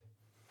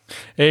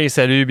Hey,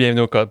 salut,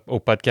 bienvenue au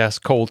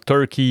podcast Cold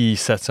Turkey.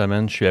 Cette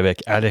semaine, je suis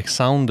avec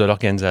Alexandre de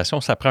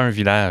l'organisation Ça prend un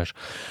village.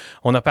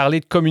 On a parlé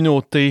de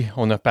communauté,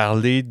 on a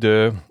parlé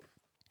de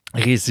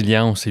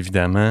résilience,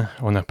 évidemment,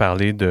 on a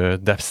parlé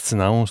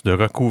d'abstinence, de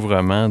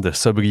recouvrement, de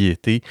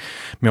sobriété,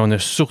 mais on a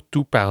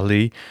surtout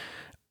parlé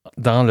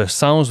dans le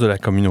sens de la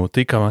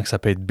communauté, comment que ça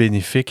peut être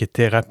bénéfique et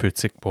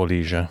thérapeutique pour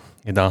les gens.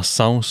 Et dans ce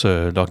sens,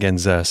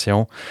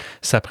 l'organisation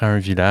Ça prend un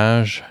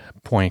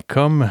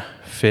village.com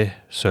fait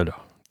cela.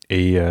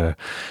 Et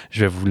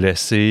je vais vous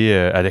laisser,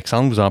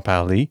 Alexandre, vous en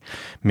parler.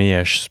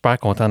 Mais je suis super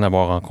content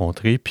d'avoir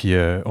rencontré. Puis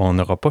on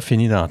n'aura pas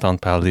fini d'entendre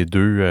parler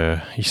d'eux.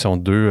 Ils sont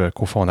deux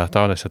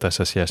cofondateurs de cette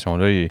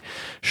association-là. Et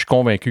je suis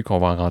convaincu qu'on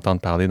va en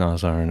entendre parler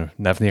dans un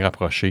avenir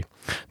approché.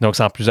 Donc,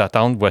 sans plus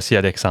attendre, voici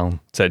Alexandre.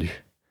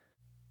 Salut.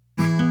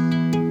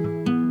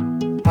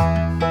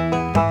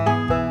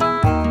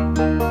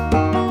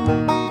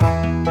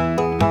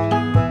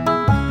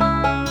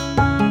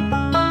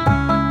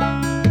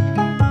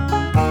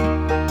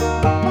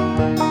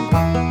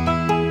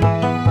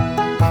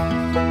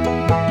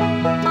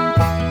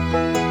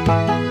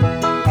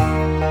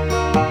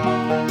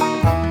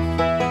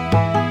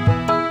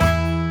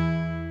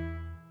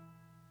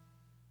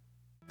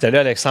 Salut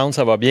Alexandre,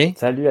 ça va bien?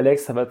 Salut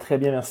Alex, ça va très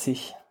bien,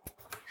 merci.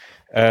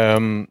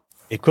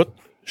 Écoute,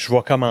 je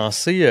vais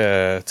commencer,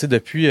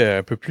 depuis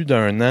un peu plus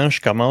d'un an,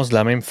 je commence de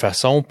la même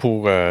façon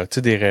pour,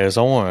 des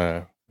raisons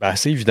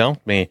assez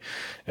évidentes, mais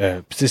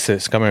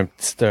c'est comme un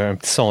petit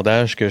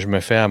sondage que je me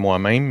fais à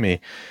moi-même,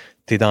 mais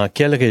tu es dans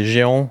quelle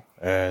région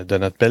de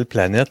notre belle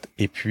planète?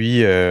 Et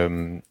puis,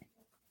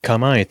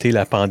 comment a été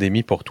la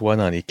pandémie pour toi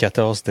dans les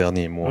 14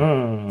 derniers mois?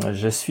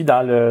 Je suis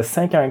dans le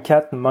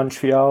 514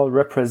 Montreal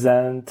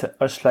Represent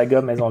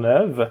Hochelaga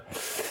Maisonneuve.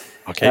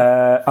 OK.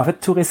 En fait,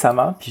 tout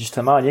récemment, puis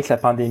justement en lien avec la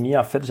pandémie,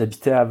 en fait,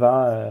 j'habitais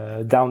avant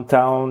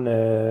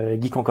downtown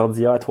Guy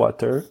Concordia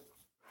Atwater,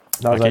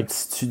 dans OK. un petit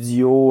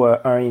studio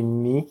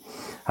 1,5,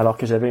 alors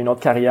que j'avais une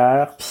autre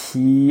carrière,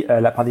 puis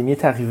la pandémie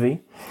est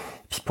arrivée.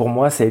 Puis pour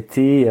moi, ça a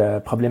été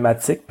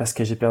problématique parce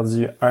que j'ai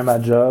perdu ma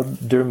job,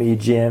 2 mes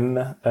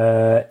gyms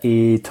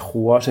et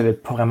 3, j'avais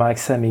pas vraiment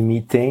accès à mes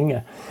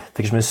meetings.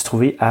 Fait que je me suis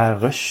trouvé à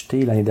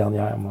rechuter l'année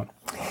dernière, moi.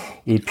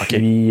 Et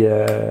puis,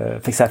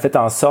 fait que ça a fait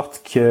en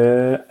sorte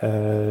que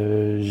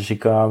j'ai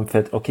comme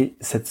fait, OK,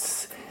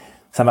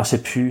 ça marchait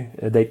plus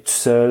d'être tout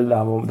seul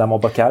dans mon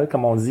bocal,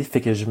 comme on dit.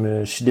 Fait que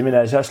je suis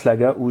déménagé à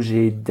Hochelaga où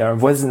j'ai un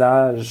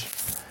voisinage,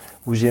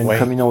 où j'ai une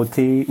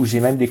communauté, où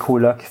j'ai même des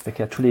colocs. Fait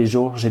qu'à tous les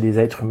jours, j'ai des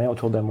êtres humains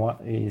autour de moi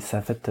et ça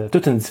a fait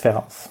toute une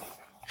différence.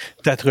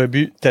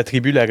 T'attribues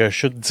la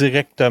rechute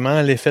directement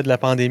à l'effet de la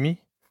pandémie?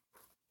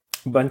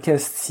 Bonne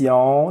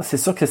question. C'est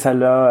sûr que ça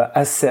l'a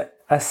acerbé.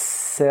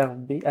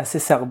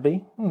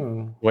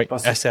 Oui,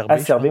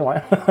 Acerbé, ouais.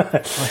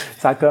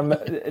 Ça a comme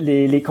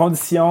les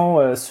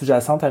conditions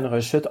sous-jacentes à une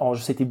rechute ont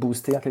juste été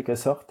boostées en quelque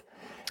sorte.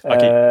 OK.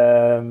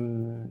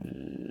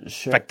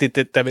 Fait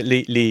que t'avais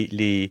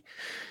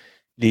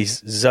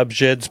les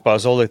objets du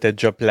puzzle étaient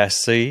déjà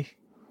placés.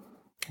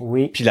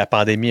 Oui. Puis la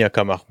pandémie a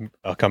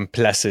comme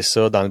placé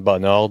ça dans le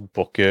bon ordre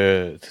pour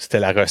que c'était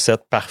la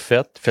recette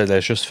parfaite. Il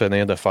fallait juste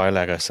finir de faire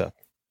la recette.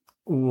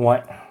 Ouais.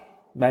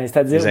 Ben,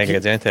 c'est-à-dire. Les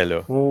ingrédients étaient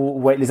là.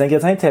 Ouais, les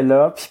ingrédients étaient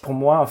là. Puis pour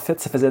moi, en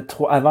fait, ça faisait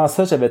avant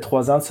ça, j'avais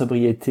 3 ans de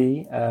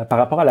sobriété par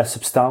rapport à la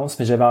substance,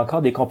 mais j'avais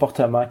encore des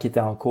comportements qui étaient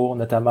en cours,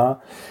 notamment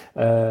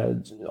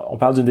on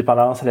parle d'une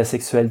dépendance à la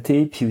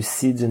sexualité, puis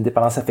aussi d'une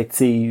dépendance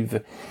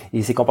affective.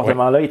 Et ces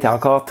comportements-là étaient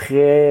encore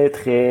très,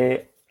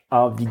 très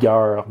en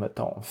vigueur,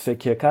 mettons. Fait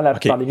que quand la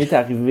pandémie est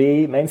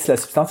arrivée, même si la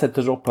substance n'est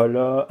toujours pas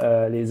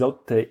là, les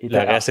autres étaient le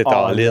reste est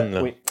en ligne.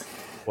 Oui.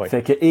 Ouais.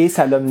 Fait que,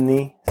 ça l'a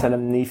mené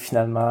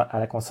finalement à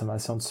la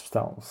consommation de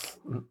substances.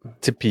 Tu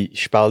sais, puis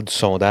je parle du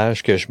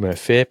sondage que je me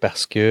fais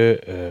parce que,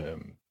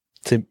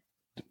 tu sais,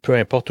 peu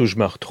importe où je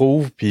me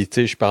retrouve, puis tu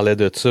sais, je parlais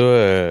de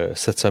ça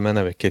cette semaine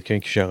avec quelqu'un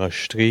qui j'ai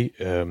enregistré,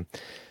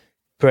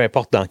 peu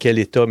importe dans quel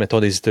état, mettons,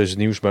 des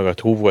États-Unis où je me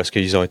retrouve, où est-ce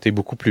qu'ils ont été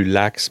beaucoup plus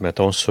laxes,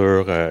 mettons,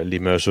 sur les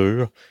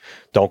mesures.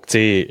 Donc, tu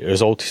sais,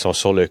 eux autres, ils sont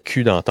sur le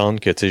cul d'entendre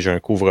que, tu sais, j'ai un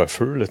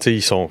couvre-feu, là, tu sais,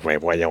 ils sont, ben,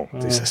 voyons,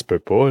 ça se peut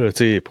pas, là,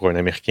 tu sais, pour un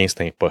Américain,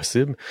 c'est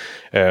impossible.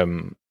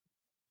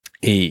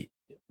 Et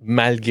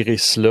malgré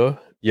cela,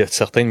 il y a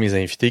certains de mes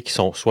invités qui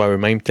sont soit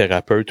eux-mêmes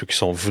thérapeutes ou qui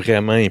sont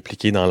vraiment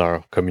impliqués dans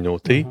leur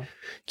communauté,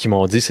 qui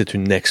m'ont dit que c'est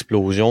une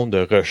explosion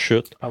de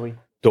rechute,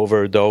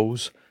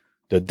 d'overdose,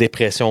 de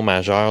dépression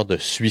majeure, de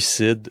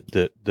suicide,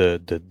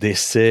 de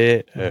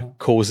décès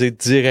causés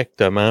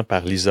directement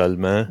par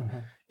l'isolement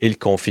et le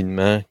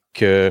confinement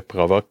que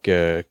provoque,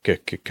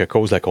 que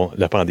cause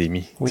la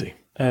pandémie. Oui.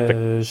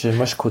 Moi,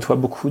 je côtoie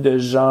beaucoup de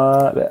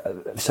gens.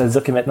 Je veux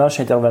dire que maintenant, je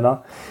suis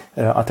intervenant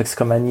en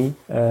toxicomanie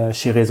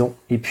chez Réseau.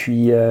 Et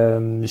puis,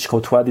 je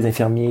côtoie des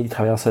infirmiers, des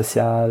travailleurs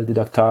sociaux, des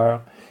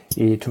docteurs.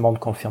 Et tout le monde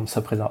confirme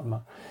ça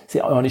présentement.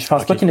 Je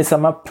pense pas qu'il y ait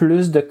nécessairement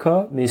plus de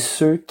cas, mais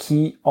ceux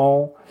qui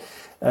ont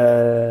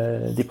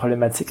des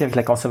problématiques avec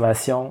la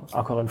consommation,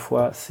 encore une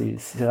fois, c'est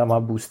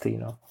vraiment boosté.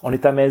 Là. On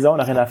est à la maison, on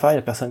n'a rien à faire, il n'y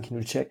a personne qui nous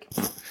le check.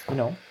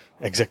 Non.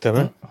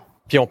 Exactement.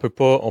 Puis on peut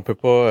pas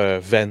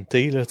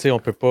venter, là, tu sais, on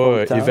peut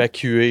pas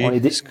évacuer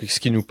ce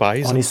qui nous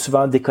pèse. On est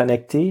souvent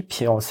déconnecté,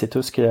 puis on sait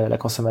tous que la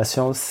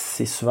consommation,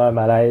 c'est souvent un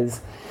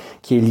malaise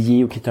qui est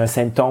lié ou qui est un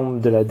symptôme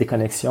de la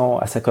déconnexion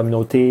à sa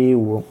communauté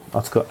ou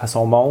en tout cas à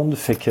son monde.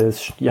 Fait que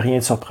il y a rien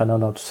de surprenant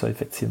dans tout ça,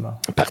 effectivement.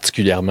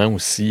 Particulièrement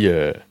aussi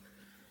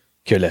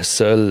que le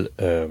seul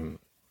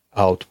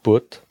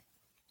output,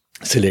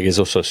 c'est les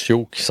réseaux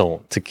sociaux qui sont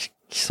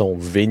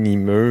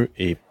venimeux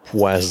et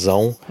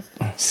poison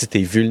si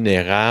t'es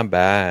vulnérable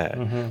à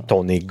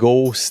ton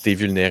ego, si t'es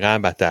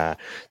vulnérable à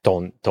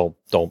ton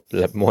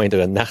le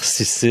moindre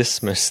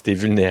narcissisme, si t'es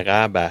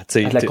vulnérable à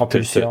la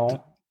compulsion.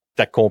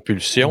 Ta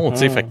compulsion, tu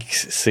sais, fait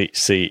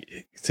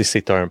que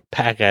c'est un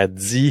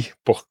paradis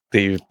pour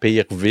tes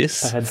pires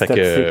vices. Paradis fait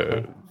toxique, que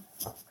oui.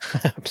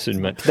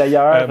 Absolument. Puis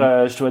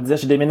d'ailleurs, je dois dire,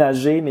 j'ai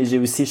déménagé, mais j'ai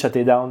aussi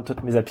shutté down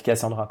toutes mes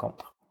applications de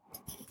rencontres.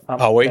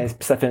 Oui? Ben,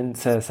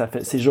 ça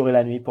fait c'est jour et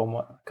la nuit pour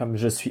moi. Comme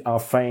je suis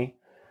enfin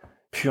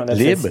plus en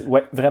libre?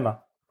 Ouais, vraiment.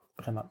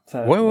 Vraiment.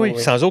 Oui,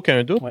 sans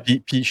aucun doute. Ouais.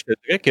 Puis je te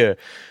dirais que, tu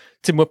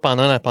sais, moi,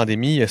 pendant la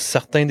pandémie,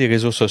 certains des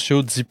réseaux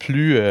sociaux disent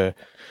plus,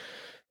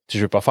 je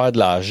veux pas faire de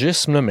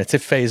l'agisme, là, mais tu sais,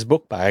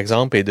 Facebook, par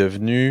exemple, est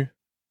devenu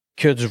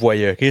que du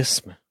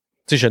voyeurisme.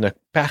 Tu sais, je ne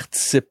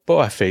participe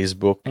pas à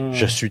Facebook.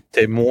 Je suis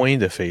témoin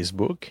de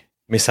Facebook,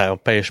 mais ça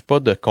n'empêche pas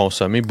de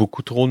consommer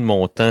beaucoup trop de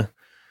mon temps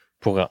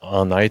pour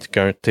en être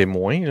qu'un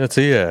témoin, là,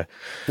 tu sais.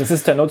 Mais ça,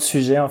 c'est un autre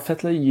sujet, en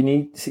fait, là.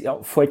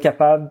 Faut être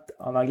capable,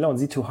 en anglais, on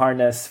dit to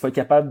harness. Faut être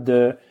capable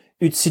de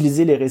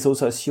utiliser les réseaux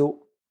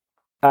sociaux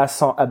à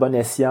bon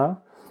escient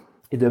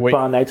et de pas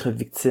en être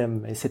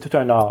victime. Et c'est tout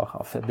un art,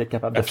 en fait, d'être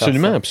capable de faire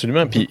ça.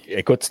 Absolument. Puis,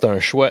 écoute, c'est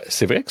un choix.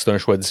 C'est vrai que c'est un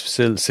choix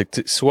difficile. C'est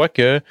que soit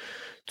que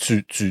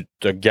tu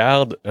te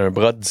gardes un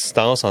bras de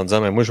distance en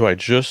disant, mais moi, je vais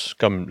être juste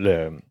comme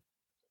le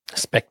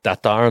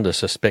spectateur de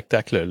ce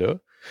spectacle-là.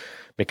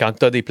 Mais quand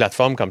tu as des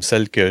plateformes comme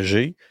celle que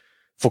j'ai,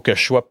 faut que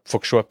je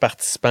sois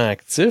participant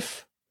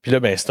actif. Puis là,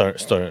 ben,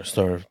 c'est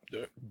un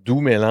doux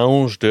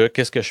mélange de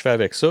qu'est-ce que je fais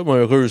avec ça. Moi,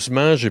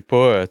 heureusement, j'ai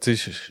pas, tu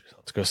sais,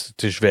 en tout cas,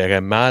 je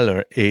verrais mal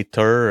un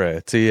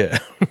hater, tu sais,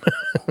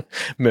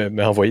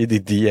 m'envoyer des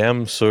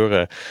DM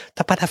sur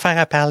t'as pas d'affaire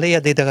à parler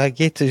à des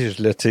drogués, tu sais,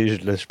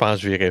 je pense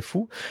que je virais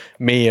fou.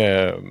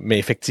 Mais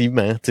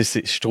effectivement, tu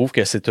sais, je trouve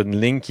que c'est une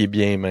ligne qui est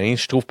bien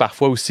mince. Je trouve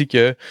parfois aussi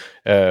que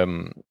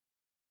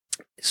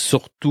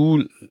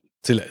surtout,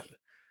 tu sais,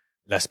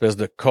 l'espèce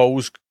de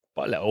cause,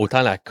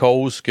 autant la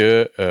cause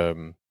que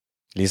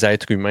les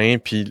êtres humains,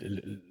 puis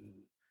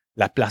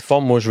la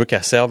plateforme, moi, je veux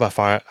qu'elle serve à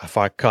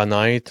faire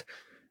connaître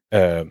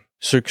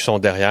ceux qui sont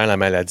derrière la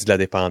maladie de la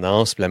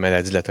dépendance puis la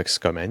maladie de la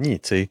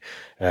toxicomanie, tu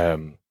sais.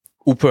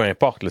 Ou peu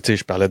importe, là, tu sais,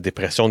 je parlais de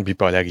dépression, de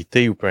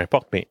bipolarité, ou peu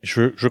importe, mais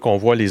je veux qu'on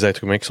voit les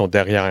êtres humains qui sont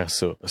derrière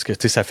ça. Parce que,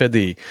 tu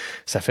sais,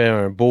 ça fait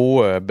un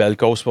beau belle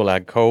cause pour la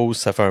cause,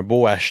 ça fait un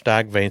beau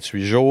hashtag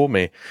 28 jours,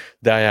 mais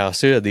derrière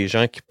ça, il y a des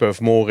gens qui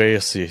peuvent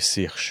mourir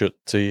s'ils rechutent,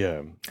 tu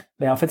sais.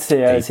 Mais en fait,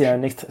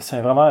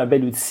 c'est vraiment un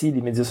bel outil, les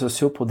médias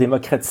sociaux, pour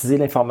démocratiser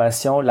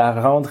l'information, la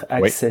rendre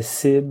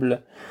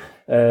accessible.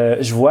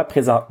 Je vois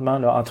présentement,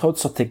 là, entre autres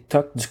sur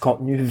TikTok, du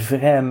contenu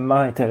vraiment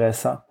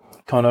intéressant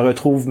qu'on ne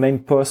retrouve même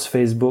pas sur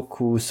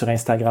Facebook ou sur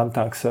Instagram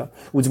tant que ça.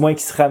 Ou du moins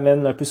qui se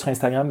ramène un peu sur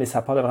Instagram, mais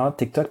ça parle vraiment de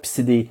TikTok. Puis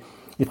c'est des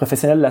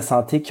professionnels de la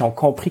santé qui ont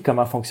compris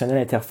comment fonctionnait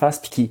l'interface,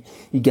 puis qui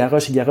ils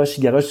garochent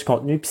du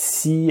contenu. Puis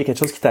s'il y a quelque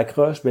chose qui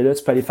t'accroche, ben là,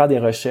 tu peux aller faire des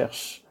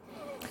recherches.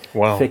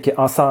 Wow. Fait que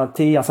en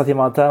santé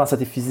mentale, en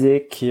santé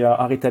physique,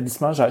 en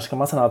rétablissement, je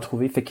commence à en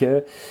trouver. Fait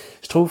que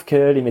je trouve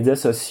que les médias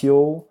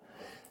sociaux,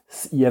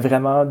 il y a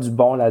vraiment du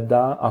bon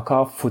là-dedans.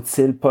 Encore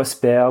faut-il pas se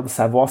perdre,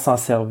 savoir s'en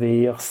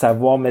servir,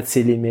 savoir mettre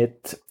ses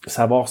limites,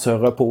 savoir se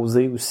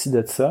reposer aussi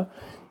de ça.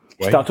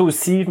 Puis tantôt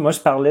aussi, moi je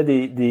parlais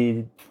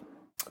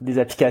des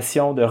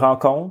applications de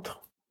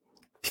rencontres.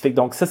 Puis fait que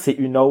donc ça c'est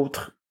une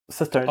autre.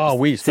 Ça c'est un.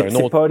 C'est un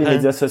autre. C'est pas les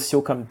médias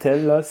sociaux comme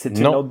tels là, c'est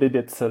une autre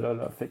bébête ça là.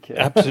 Fait que...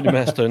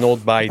 Absolument, c'est un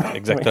autre bite,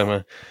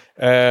 exactement.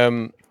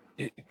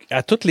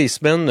 À toutes les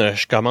semaines,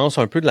 je commence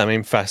un peu de la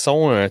même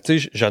façon. Tu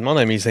sais, je demande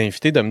à mes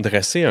invités de me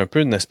dresser un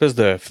peu une espèce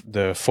de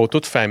photo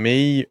de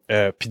famille,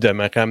 puis de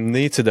me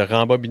ramener, tu sais, de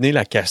rembobiner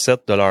la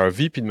cassette de leur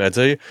vie, puis de me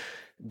dire,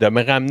 de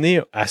me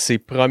ramener à ces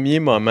premiers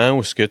moments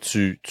où ce que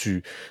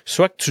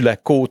soit que tu la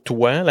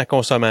côtoies, la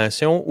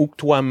consommation, ou que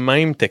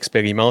toi-même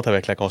t'expérimentes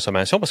avec la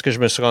consommation, parce que je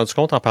me suis rendu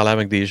compte en parlant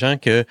avec des gens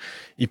que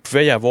il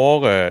pouvait y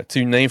avoir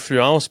une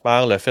influence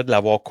par le fait de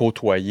l'avoir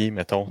côtoyé,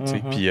 mettons.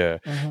 Puis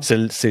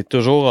c'est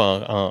toujours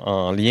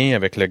en lien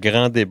avec le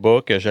grand débat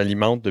que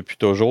j'alimente depuis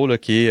toujours, là,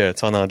 qui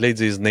est, en anglais, ils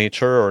disent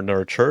nature or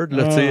nurtured.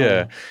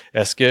 Là,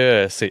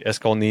 est-ce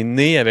qu'on est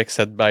né avec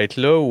cette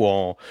bête-là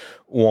ou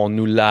on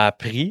nous l'a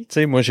appris? Tu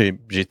sais, moi,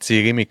 j'ai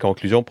tiré mes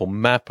conclusions pour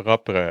ma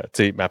propre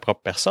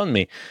personne,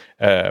 mais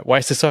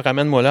c'est ça,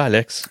 ramène-moi là,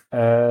 Alex.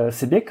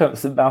 C'est bien comme...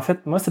 en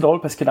fait, moi, c'est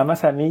drôle parce que dans ma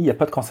famille, il n'y a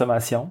pas de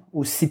consommation.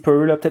 Ou si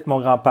peu, là, peut-être mon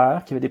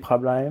grand-père qui avait des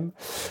problèmes.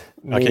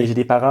 Mais j'ai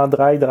des parents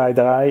dry.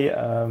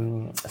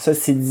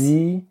 Ceci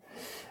dit,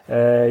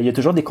 il y a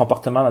toujours des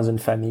comportements dans une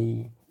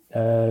famille.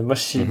 Moi,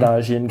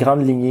 j'ai une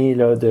grande lignée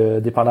là, de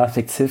dépendants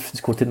affectifs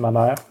du côté de ma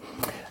mère,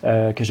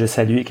 que je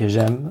salue et que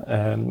j'aime.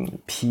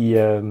 Puis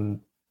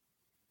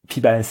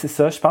ben c'est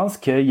ça. Je pense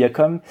qu'il y a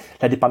comme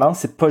la dépendance,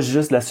 c'est pas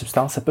juste de la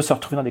substance, ça peut se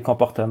retrouver dans des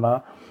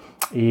comportements.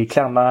 Et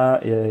clairement,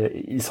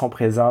 ils sont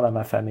présents dans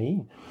ma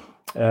famille.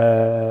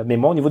 Mais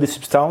moi, au niveau des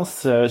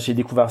substances, j'ai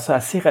découvert ça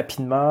assez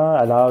rapidement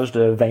à l'âge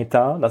de 20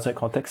 ans, dans un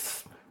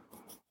contexte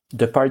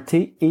de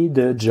party et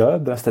de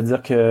job.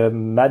 C'est-à-dire que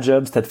ma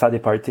job, c'était de faire des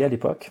parties à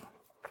l'époque.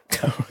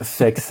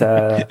 Fait que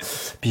ça...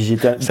 Puis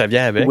ça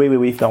vient avec?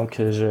 Oui. Donc,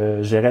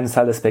 je gérais une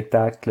salle de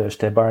spectacle,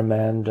 j'étais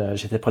barman,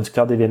 j'étais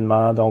producteur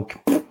d'événements. Donc,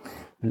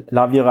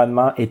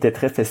 l'environnement était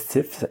très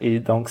festif. Et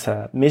donc,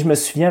 ça... Mais je me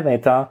souviens, à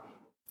 20 ans,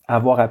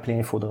 avoir appelé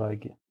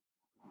Infodrogue.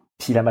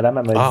 Puis la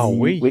madame, elle m'a dit...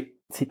 Oui.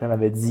 Elle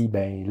m'avait dit,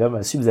 ben là,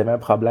 monsieur, vous avez un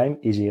problème.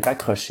 Et j'ai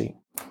raccroché.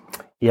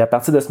 Et à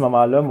partir de ce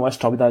moment-là, moi, je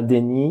suis tombé dans le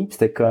déni.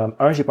 C'était comme,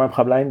 1, j'ai pas un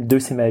problème. 2,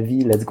 c'est ma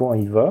vie. Let's go, on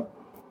y va.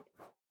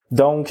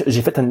 Donc,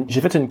 j'ai fait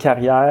une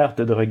carrière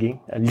de drogué,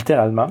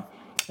 littéralement.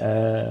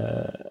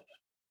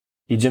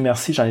 Et Dieu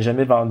merci, j'en ai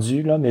jamais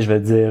vendu, là, mais je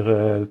vais dire,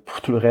 pour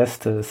tout le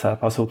reste, ça a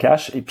passé au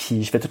cash. Et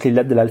puis, je fais toutes les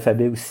lettres de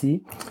l'alphabet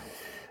aussi.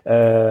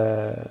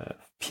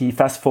 Puis,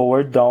 fast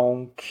forward,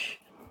 donc,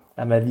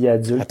 à ma vie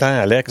adulte. Attends,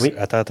 Alex, oui?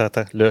 Attends.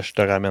 Là, je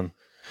te ramène.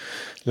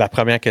 La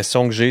première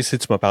question que j'ai, c'est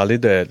tu m'as parlé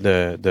de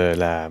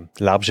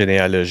l'arbre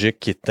généalogique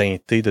qui est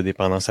teinté de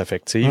dépendance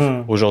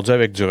affective. Aujourd'hui,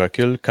 avec du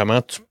recul,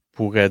 comment tu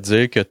pourrais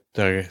dire que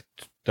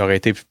tu aurais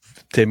été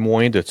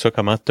témoin de ça?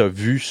 Comment tu as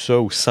vu ça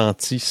ou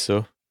senti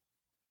ça?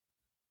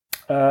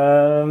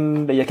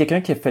 Ben, y a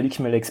quelqu'un qui a fallu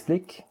qu'il me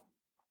l'explique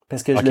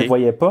parce que je le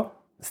voyais pas.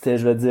 C'était,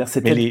 je veux dire,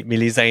 c'était... Mais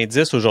les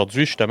indices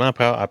aujourd'hui, justement,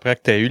 après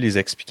que tu as eu les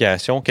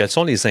explications, quels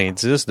sont les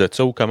indices de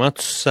ça ou comment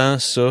tu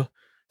sens ça?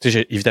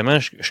 Évidemment,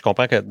 je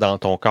comprends que dans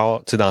ton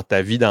corps, dans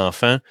ta vie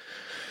d'enfant,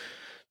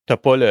 t'as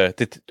pas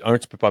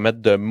tu peux pas mettre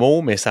de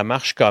mots, mais ça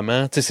marche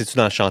comment? C'est-tu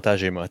dans le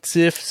chantage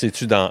émotif?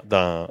 C'est-tu dans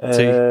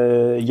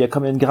il y a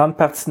comme une grande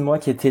partie de moi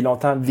qui a été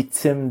longtemps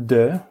victime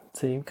de,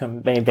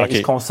 comme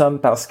je consomme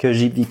parce que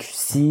j'ai vécu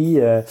ci,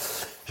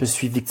 je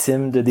suis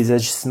victime de des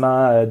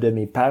agissements de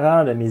mes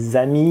parents, de mes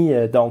amis,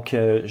 donc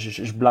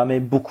je blâmais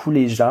beaucoup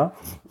les gens.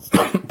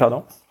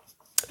 Pardon.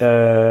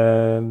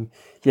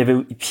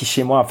 Puis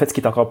chez moi, en fait, ce qui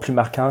est encore plus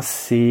marquant,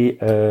 c'est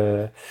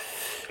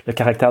le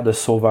caractère de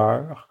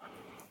sauveur.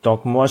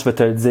 Donc moi, je vais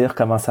te le dire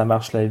comment ça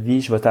marche la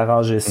vie, je vais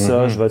t'arranger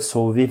ça, je vais te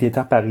sauver,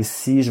 viens-t'en par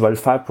ici, je vais le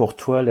faire pour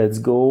toi,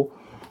 let's go.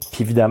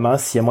 Puis évidemment,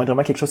 s'il y a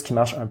moindrement quelque chose qui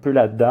marche un peu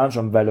là-dedans, je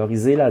vais me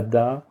valoriser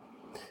là-dedans.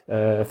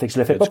 Fait que je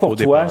le fais pas pour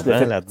toi, je le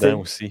fais là-dedans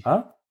aussi.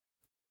 Hein?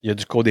 Il y a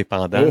du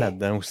codépendant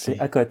là-dedans aussi.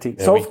 À côté.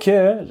 Sauf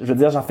que, je veux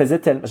dire, je le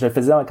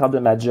faisais dans le cadre de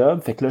ma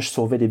job. Fait que là, je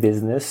sauvais des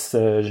business,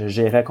 je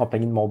gérais la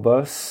compagnie de mon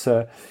boss.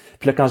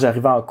 Puis là, quand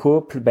j'arrivais en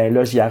couple, ben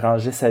là, j'y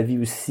arrangeais sa vie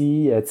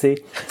aussi, tu sais.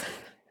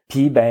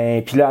 Puis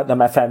là, dans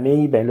ma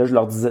famille, ben là, je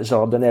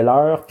leur donnais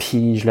l'heure,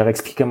 puis je leur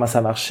expliquais comment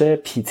ça marchait,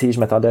 puis tu sais, je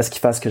m'attendais à ce qu'ils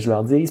fassent ce que je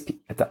leur dise.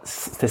 Puis attends,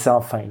 c'était ça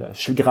enfin là.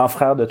 Je suis le grand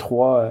frère de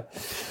trois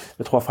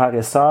frères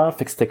et sœurs,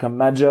 fait que c'était comme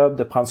ma job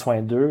de prendre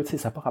soin d'eux, tu sais,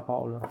 ça n'a pas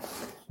rapport là.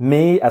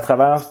 Mais à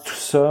travers tout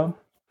ça,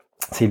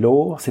 c'est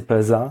lourd, c'est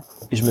pesant,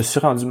 et je me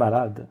suis rendu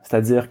malade.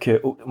 C'est-à-dire que,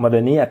 au moment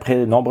donné, après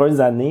de nombreuses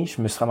années, je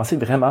me suis ramassé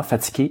vraiment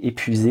fatigué,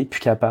 épuisé,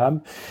 plus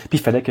capable, puis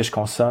il fallait que je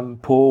consomme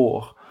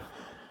pour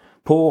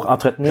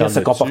entretenir ce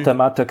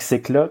comportement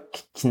toxique-là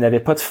qui n'avait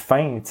pas de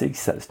fin. Tu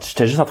sais,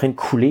 j'étais juste en train de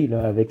couler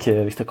là, avec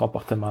ce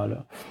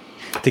comportement-là.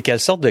 T'es quelle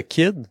sorte de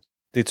kid?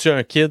 T'es-tu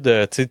un kid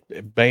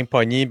bien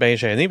pogné, bien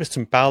gêné? Parce que tu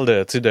me parles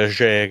de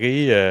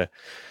gérer...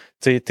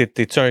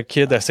 t'es-tu un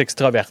kid assez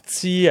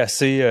extraverti,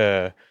 assez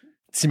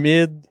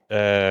timide?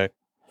 T'es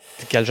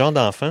quel genre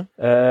d'enfant?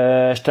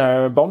 J'étais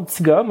un bon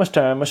petit gars. Moi,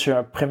 je suis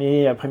un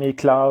premier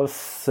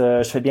classe.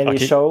 Je fais bien les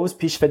choses,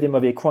 puis je fais des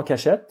mauvais coups en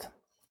cachette.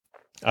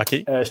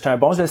 OK. J'étais un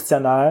bon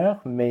gestionnaire,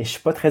 mais je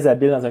suis pas très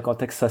habile dans un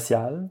contexte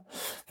social.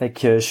 Fait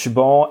que je suis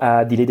bon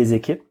à dealer des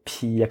équipes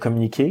puis à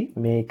communiquer,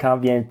 mais quand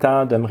vient le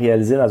temps de me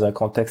réaliser dans un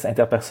contexte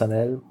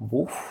interpersonnel,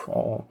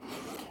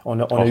 on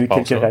a eu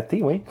quelques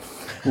ratés, oui,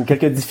 ou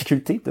quelques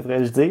difficultés,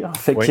 devrais-je dire.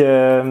 Fait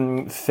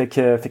que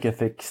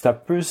c'est un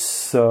peu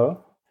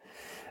ça.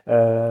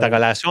 Ta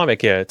relation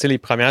avec les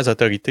premières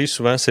autorités,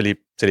 souvent, c'est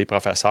les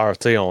professeurs.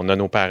 On a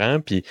nos parents,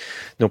 puis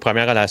nos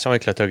premières relations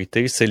avec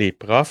l'autorité, c'est les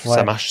profs. Ouais.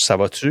 Ça marche, ça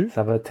va-tu?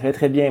 Ça va très,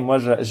 très bien. Moi,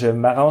 je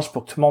m'arrange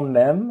pour que tout le monde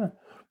m'aime,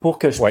 pour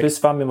que je puisse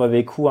faire mes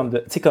mauvais coups. Tu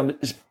sais, comme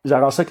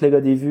j'arrange ça avec le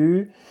gars des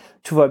vues,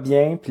 tout va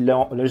bien, puis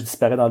là, je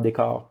disparais dans le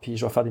décor, puis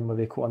je vais faire des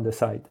mauvais coups on the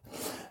side.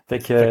 Fait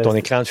que ton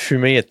écran de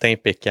fumée est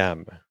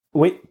impeccable.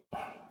 Oui.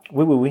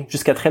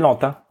 Jusqu'à très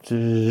longtemps.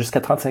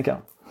 Jusqu'à 35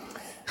 ans.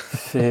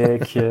 Fait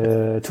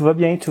que tout va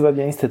bien,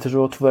 c'était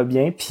toujours tout va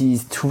bien, puis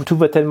tout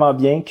va tellement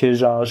bien que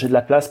genre j'ai de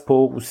la place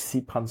pour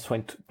aussi prendre soin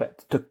de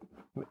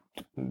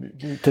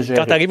te gérer.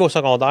 Quand tu arrives au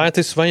secondaire,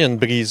 tu sais, souvent il y a une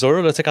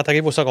brisure, là, tu sais, quand tu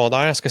arrives au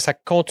secondaire, est-ce que ça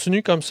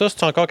continue comme ça?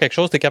 C'est encore quelque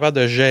chose que tu es capable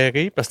de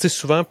gérer? Parce que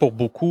souvent pour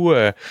beaucoup,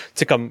 tu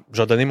sais, comme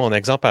je vais donner mon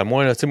exemple à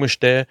moi, tu sais, moi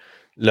j'étais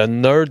le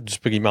nerd du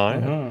primaire.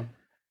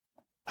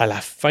 À la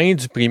fin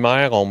du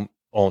primaire,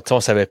 on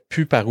savait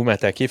plus par où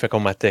m'attaquer, fait qu'on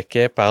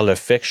m'attaquait par le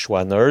fait que je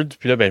sois nerd.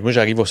 Puis là, ben moi,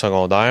 j'arrive au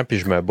secondaire, puis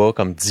je me bats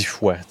comme 10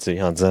 fois, tu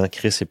sais, en disant,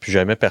 Chris, il n'y a plus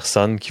jamais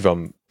personne qui va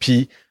me...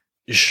 Puis,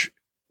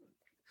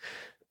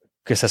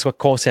 que ça soit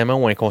consciemment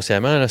ou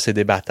inconsciemment, là, c'est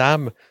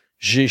débattable,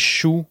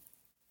 j'échoue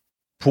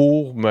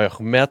pour me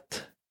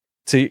remettre,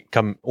 tu sais,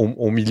 comme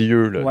au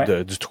milieu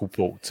là, du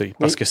troupeau, tu sais,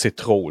 parce que c'est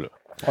trop, là.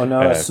 On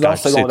a souvent au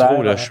secondaire,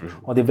 trop, là,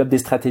 on développe des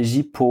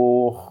stratégies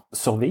pour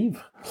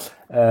survivre,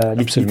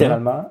 Absolument.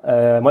 littéralement.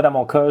 Moi, dans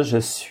mon cas, je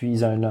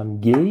suis un homme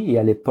gay et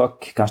à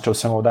l'époque, quand j'étais au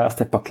secondaire,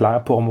 c'était pas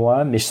clair pour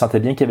moi, mais je sentais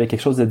bien qu'il y avait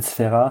quelque chose de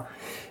différent.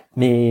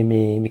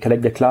 Mes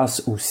collègues de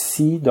classe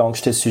aussi, donc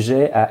j'étais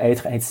sujet à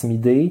être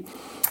intimidé.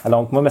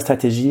 Alors moi, ma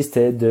stratégie,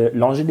 c'était de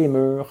longer les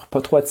murs, pas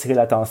trop attirer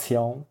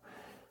l'attention.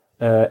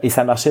 Et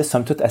ça marchait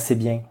somme toute assez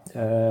bien.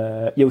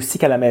 Il y a aussi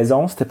qu'à la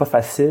maison, c'était pas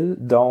facile,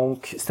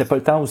 donc c'était pas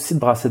le temps aussi de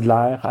brasser de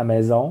l'air à la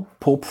maison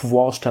pour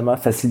pouvoir justement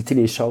faciliter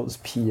les choses.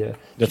 Puis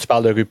là, tu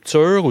parles de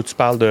rupture ou tu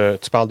parles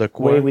de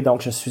quoi? Oui,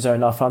 donc je suis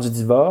un enfant du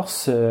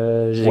divorce.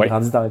 J'ai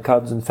grandi dans le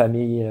cadre d'une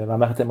famille. Ma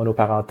mère était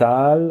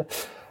monoparentale.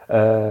 Fait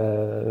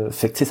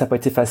que tu sais, ça n'a pas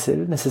été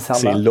facile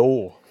nécessairement. C'est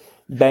lourd.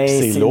 Ben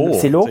c'est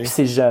lourd puis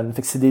c'est jeune.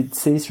 Fait que c'est des, tu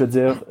sais, je veux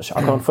dire,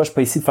 encore une fois, je suis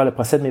pas ici de faire le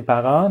procès de mes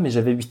parents, mais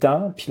j'avais 8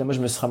 ans, puis là moi je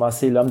me suis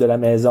ramassé l'homme de la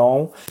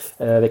maison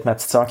avec ma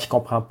petite sœur qui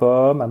comprend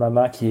pas, ma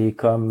maman qui est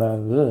comme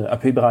un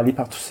peu ébranlée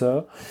par tout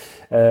ça.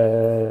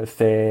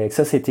 Fait que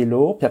ça c'était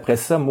lourd. Puis après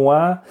ça,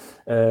 moi,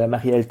 ma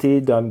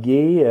réalité d'homme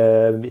gay,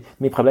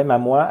 mes problèmes à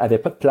moi avaient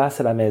pas de place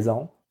à la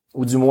maison,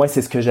 ou du moins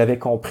c'est ce que j'avais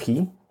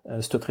compris,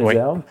 c'est toute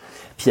réserve.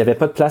 Puis il y avait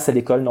pas de place à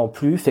l'école non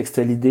plus. Fait que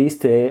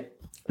c'était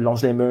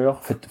longe les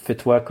murs,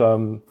 fais-toi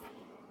comme,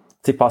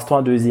 tu sais, passe-toi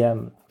en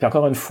deuxième. Puis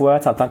encore une fois,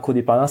 en tant que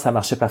codépendant, ça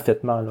marchait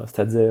parfaitement, là.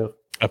 C'est-à-dire...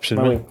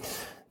 Absolument. Oui.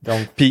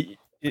 Donc... Puis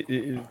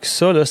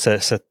ça, là,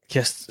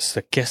 ce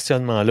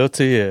questionnement-là, tu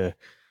sais,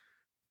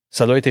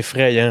 ça doit être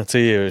effrayant, tu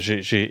sais.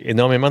 J'ai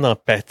énormément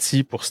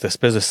d'empathie pour cette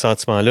espèce de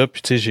sentiment-là.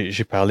 Puis, tu sais,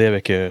 j'ai parlé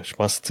avec, je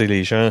pense, tu sais,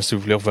 les gens, si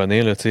vous voulez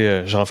revenir, là, tu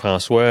sais,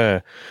 Jean-François,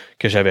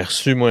 que j'avais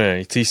reçu, moi,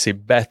 tu sais, il s'est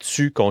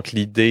battu contre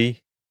l'idée.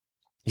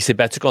 Il s'est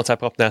battu contre sa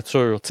propre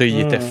nature, tu sais,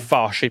 il était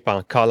fâché pas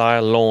en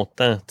colère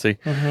longtemps, tu sais.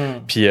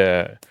 Puis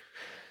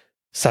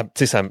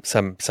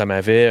ça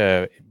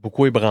m'avait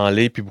beaucoup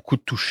ébranlé puis beaucoup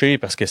touché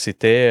parce que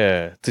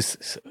c'était tu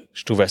sais,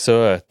 je trouvais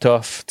ça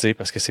tough, tu sais,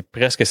 parce que c'est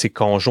presque ses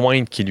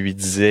conjointes qui lui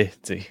disaient,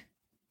 tu sais,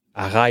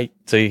 arrête,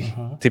 tu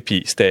sais,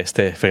 puis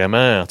c'était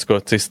vraiment, en tout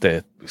cas, tu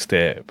sais,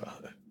 c'était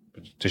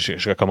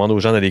je recommande aux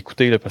gens d'aller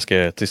écouter là parce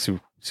que tu sais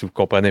si vous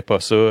comprenez pas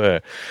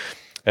ça,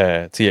 tu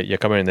sais, il y a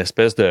comme une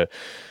espèce de...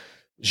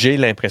 J'ai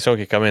l'impression qu'il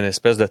y a comme une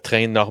espèce de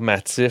train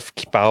normatif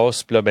qui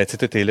passe, puis là, ben, tu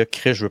sais, t'es là,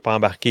 Chris, je veux pas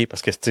embarquer,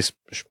 parce que, tu sais,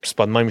 c'est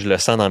pas de même, je le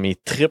sens dans mes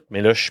tripes,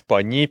 mais là, je suis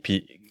pogné,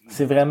 puis...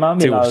 C'est vraiment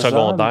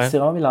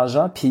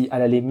mélangeant, puis à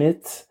la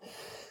limite,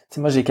 tu sais,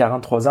 moi, j'ai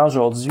 43 ans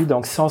aujourd'hui,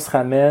 donc si on se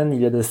ramène, il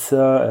y a de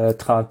ça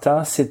 30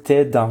 ans,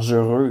 c'était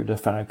dangereux de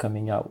faire un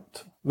coming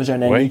out. Moi, j'ai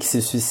un ami qui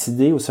s'est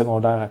suicidé au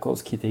secondaire à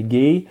cause qu'il était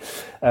gay.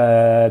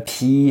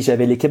 Puis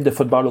j'avais l'équipe de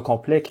football au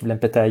complet qui voulait me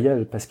péter la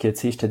gueule parce que, tu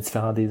sais, j'étais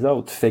différent des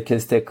autres. Fait que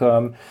c'était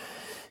comme...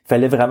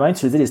 fallait vraiment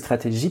utiliser les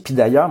stratégies. Puis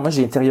d'ailleurs, moi,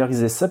 j'ai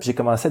intériorisé ça, puis j'ai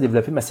commencé à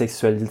développer ma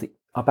sexualité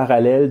en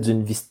parallèle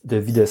d'une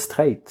vie de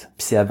straight.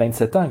 Puis c'est à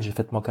 27 ans que j'ai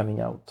fait mon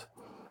coming out.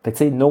 Fait que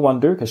tu sais, no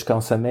wonder que je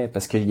consommais,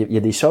 parce qu'il y a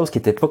des choses qui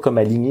étaient pas comme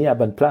alignées à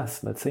bonne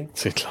place, tu sais.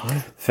 C'est clair.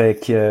 Fait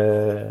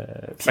que...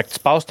 Fait que tu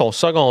passes ton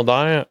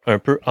secondaire un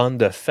peu on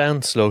the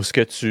fence, là, où ce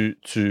que tu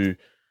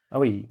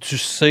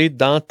sais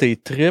dans tes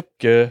tripes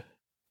que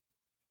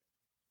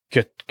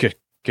t'es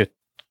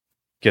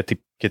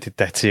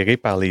attiré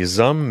par les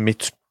hommes, mais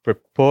tu peux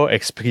pas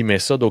exprimer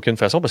ça d'aucune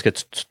façon parce que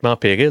tu te mets en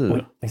péril. Oui,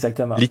 là.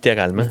 exactement.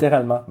 Littéralement.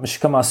 Littéralement. Je suis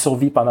comme en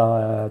survie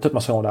pendant tout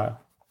mon secondaire.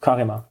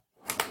 Carrément.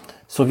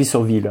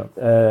 Survie, là.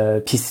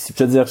 Puis,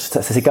 je veux dire,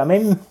 ça c'est quand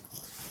même...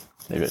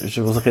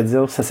 Je voudrais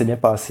dire ça s'est bien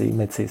passé,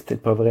 mais tu sais, c'est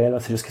peut-être pas vrai, là.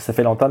 C'est juste que ça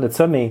fait longtemps de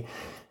ça, mais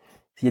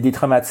il y a des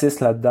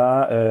traumatismes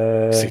là-dedans.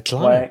 C'est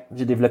clair. Ouais,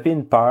 j'ai développé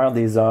une peur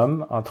des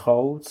hommes, entre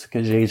autres,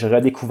 que j'ai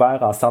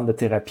redécouvert en centre de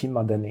thérapie à un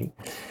moment donné.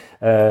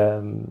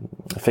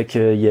 Fait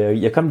que il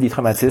y a comme des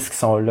traumatismes qui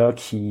sont là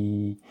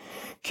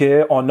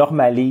que on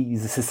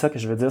normalise. C'est ça que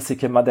je veux dire, c'est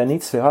qu'à un moment donné,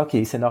 tu fais ah, OK,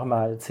 c'est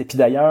normal. T'sais. Puis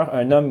d'ailleurs,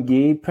 un homme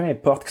gay, peu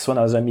importe qu'il soit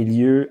dans un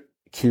milieu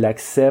qu'il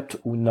accepte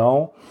ou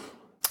non,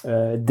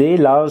 dès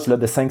l'âge là,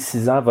 de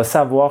 5-6 ans, va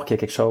savoir qu'il y a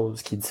quelque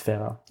chose qui est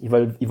différent. Il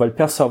va le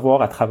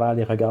percevoir à travers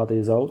les regards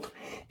des autres.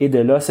 Et de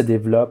là se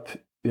développe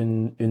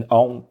une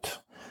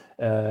honte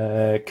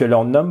que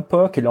l'on nomme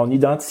pas, que l'on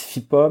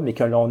n'identifie pas, mais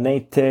que l'on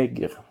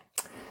intègre.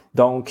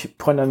 Donc,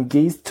 pour un homme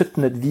gay, toute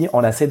notre vie,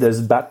 on essaie de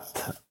se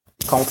battre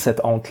contre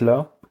cette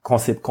honte-là,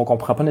 qu'on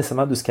comprend pas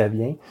nécessairement d'où ce qu'elle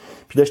vient.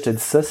 Puis là, je te dis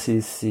ça,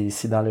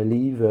 c'est dans le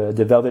livre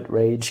The Velvet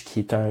Rage,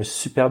 qui est un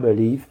superbe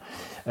livre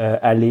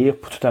à lire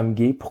pour tout homme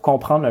gay, pour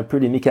comprendre un peu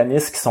les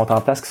mécanismes qui sont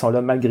en place, qui sont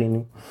là malgré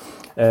nous.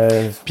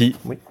 Puis,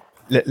 oui.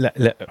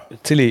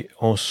 Tu sais,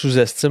 on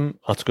sous-estime,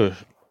 en tout cas,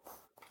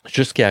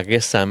 jusqu'à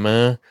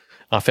récemment,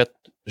 en fait,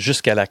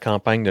 jusqu'à la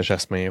campagne de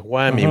Jasmin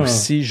Roy, mais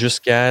aussi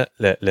jusqu'à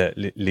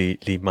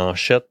les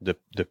manchettes de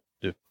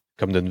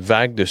comme d'une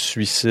vague de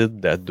suicides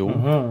d'ados.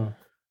 Mhm.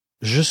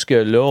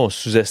 Jusque-là, on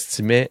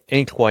sous-estimait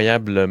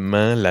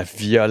incroyablement la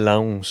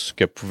violence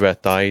que pouvait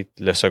être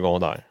le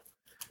secondaire.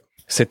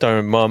 C'est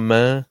un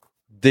moment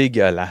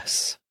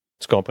dégueulasse.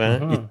 Tu comprends?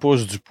 Il te Mhm.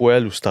 pousse du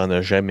poil où tu n'en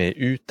as jamais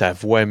eu, ta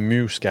voix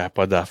mue où il n'y a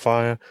pas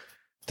d'affaires,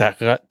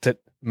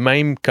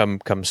 même comme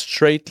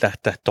straight,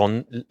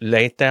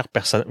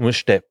 l'interpersonnel. Moi,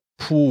 j'étais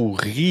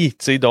pourri,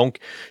 tu sais, donc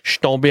je suis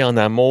tombé en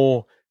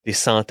amour des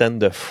centaines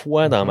de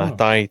fois dans ma Mhm.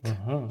 tête.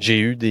 Mhm. J'ai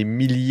eu des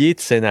milliers de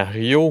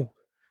scénarios.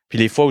 Puis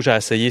les fois où j'ai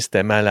essayé,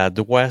 c'était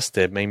maladroit,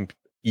 c'était même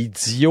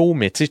idiot,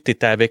 mais tu sais,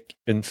 t'étais avec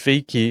une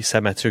fille qui,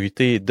 sa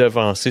maturité est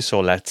devancée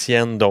sur la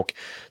tienne, donc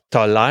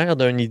t'as l'air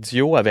d'un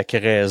idiot avec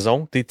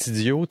raison, t'es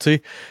idiot,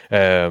 tu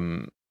sais.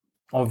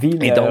 On vit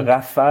une Et donc,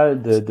 rafale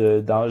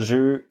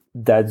d'enjeux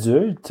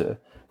d'adultes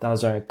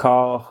dans un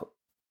corps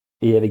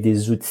et avec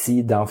des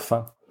outils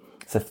d'enfants.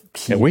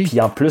 ben oui, Puis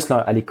en plus, là,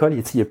 à l'école,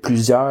 il y a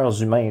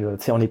plusieurs humains. Là.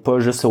 On n'est pas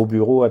juste au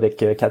bureau avec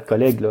 4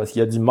 collègues. Là. Il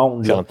y a du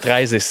monde. c'est Là. entre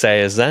 13 et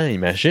 16 ans, Ah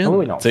imagine,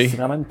 oui, non, tu c'est sais,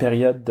 vraiment une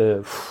période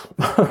de...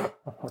 de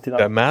on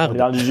est marde.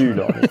 dans le jus,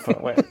 là.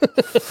 Ouais.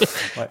 Tu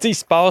sais, il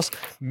se passe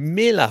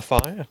 1000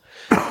 affaires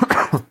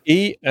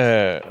et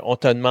on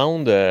te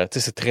demande, tu sais,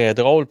 c'est très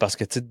drôle parce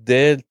que tu sais,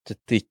 dès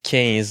tes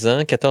 15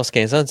 ans,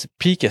 14-15 ans, tu dis,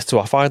 puis qu'est-ce que tu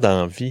vas faire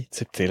dans la vie? Tu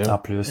sais, t'es En là.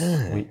 plus,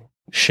 Ah, oui.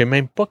 je sais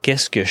même pas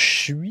qu'est-ce que je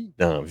suis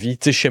dans la vie.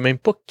 Tu sais, je sais même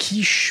pas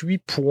qui je suis,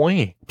 point.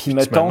 Puis Puis tu me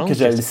mettons que demandes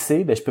je le qu'est-ce...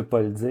 sais, ben je peux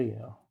pas le dire.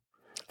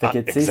 Fait que,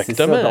 Ah, tu sais, c'est ça.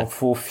 exactement. Donc,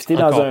 faut fitter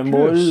dans Encore un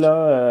moule, plus.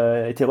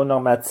 là,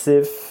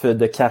 hétéronormatif,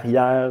 de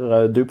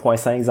carrière,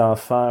 2,5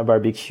 enfants, un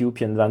barbecue,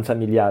 puis une vanne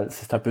familiale.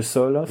 C'est un peu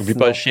ça, là. Sinon... Oublie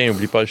pas le Ah chien,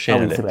 oui, c'est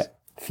Alex. vrai.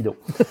 Fido.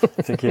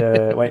 Fait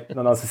que, ouais,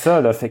 non, c'est ça,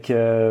 là. Fait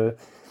que...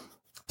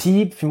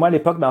 Puis moi, à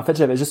l'époque, ben, en fait,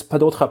 j'avais juste pas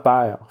d'autres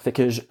repères. Fait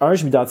que,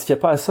 je m'identifiais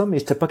pas à ça, mais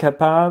j'étais pas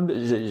capable,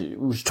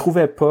 ou je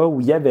trouvais pas,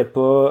 ou il y avait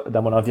pas,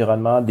 dans mon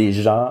environnement, des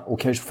gens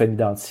auxquels je pouvais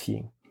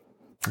m'identifier.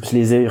 Je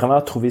les ai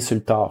vraiment trouvés sur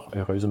le tard,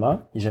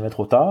 heureusement. Il n'est jamais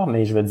trop tard,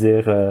 mais je veux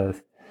dire,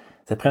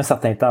 ça a pris un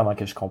certain temps avant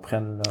que je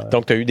comprenne. Là.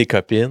 Donc, tu as eu des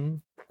copines,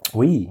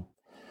 Oui,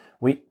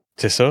 oui.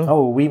 c'est ça?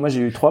 Oh oui, moi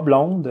j'ai eu 3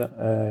 blondes,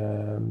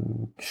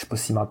 je sais pas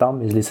s'ils m'entendent,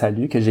 mais je les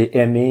salue, que j'ai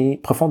aimées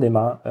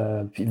profondément,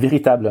 puis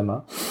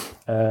véritablement.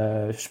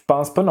 Je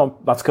pense pas non,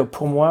 en tout cas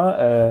pour moi,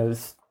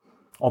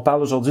 on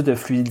parle aujourd'hui de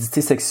fluidité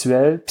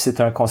sexuelle, puis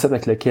c'est un concept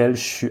avec lequel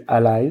je suis à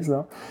l'aise.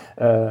 Là.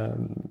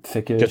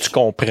 Fait que Que tu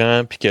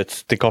comprends puis que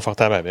tu t'es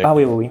confortable avec. Ah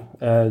oui, oui,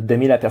 oui.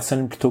 D'aimer la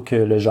personne plutôt que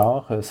le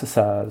genre,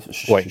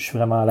 Oui. je suis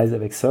vraiment à l'aise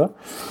avec ça.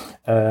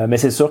 Mais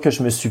c'est sûr que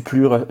je me suis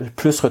plus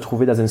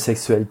retrouvé dans une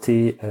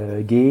sexualité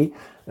gay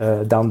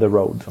down the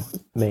road.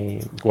 Mais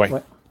Ouais. ouais.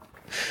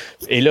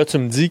 Et là, tu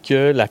me dis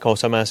que la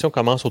consommation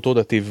commence autour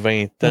de tes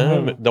 20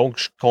 ans. Mhm. Donc,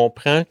 je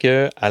comprends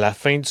que à la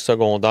fin du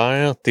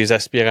secondaire, tes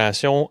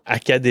aspirations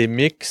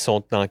académiques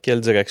sont dans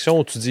quelle direction?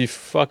 Ou tu dis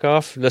fuck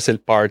off, là c'est le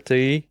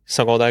party,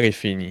 secondaire est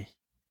fini.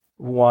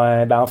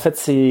 Ouais, ben en fait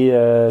c'est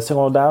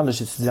secondaire, là,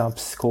 j'ai étudié en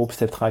psycho, puis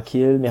c'était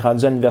tranquille. Mais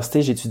rendu à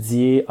l'université, j'ai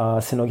étudié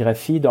en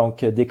scénographie,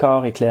 donc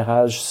décor,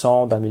 éclairage,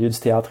 son dans le milieu du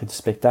théâtre et du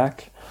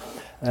spectacle.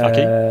 OK.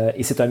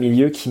 Et c'est un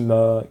milieu qui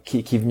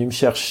est venu me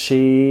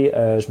chercher.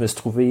 Je me suis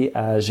trouvé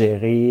à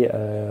gérer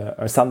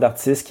un centre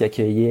d'artistes qui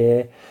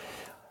accueillait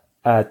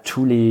à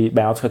tous les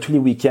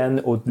week-ends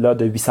au-delà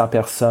de 800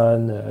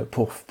 personnes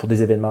pour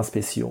des événements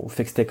spéciaux.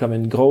 Fait que c'était comme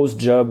une grosse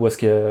job où est-ce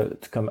que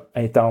comme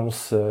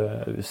intense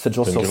 7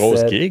 jours C'est une sur grosse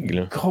 7, gig,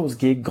 là. grosse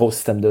gig, gros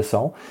système de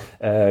son,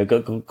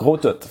 gros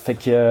tout. Fait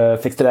que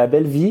c'était la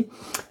belle vie,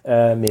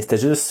 mais c'était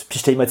juste puis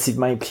j'étais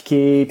émotivement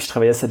impliqué, puis je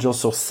travaillais 7 jours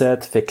sur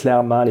 7, fait que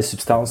clairement les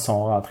substances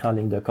sont rentrées en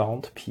ligne de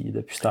compte puis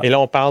depuis ce temps. Et là,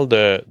 on parle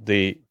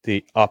des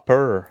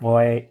uppers.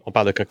 Ouais. On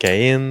parle de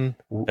cocaïne,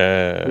 Oui.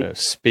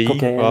 speed,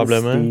 Cocaïne,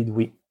 probablement. speed,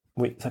 oui.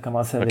 Oui, ça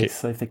commençait avec OK.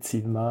 ça,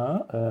 effectivement.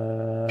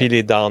 Puis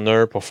les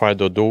downers pour faire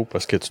dodo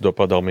parce que tu dois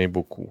pas dormir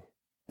beaucoup.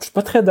 Je suis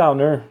pas très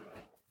downer.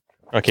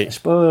 OK. Je suis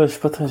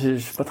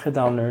pas très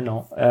downer,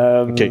 non.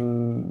 OK.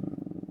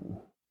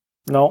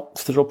 Non,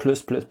 c'est toujours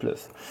plus.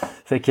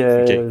 Fait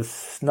que, OK.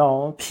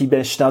 non. Puis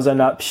je suis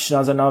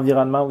dans un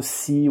environnement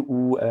aussi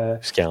où,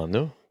 Est-ce qu'il y en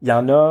a? il y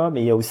en a,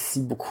 mais il y a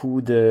aussi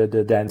beaucoup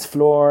de dance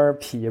floor,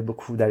 puis il y a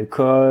beaucoup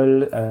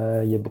d'alcool,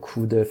 il y a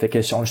beaucoup de... Fait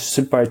que je suis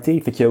sur le party,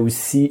 fait qu'il y a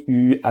aussi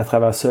eu, à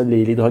travers ça,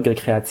 les drogues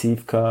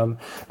récréatives comme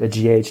le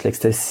GH,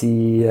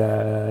 l'ecstasy,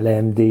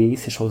 la MD,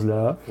 ces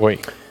choses-là. Oui.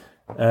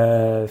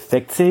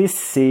 Fait que tu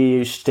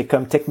sais, j'étais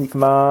comme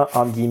techniquement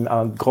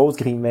en grosses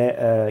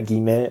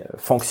guillemets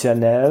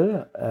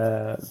fonctionnel,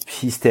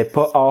 puis c'était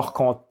pas hors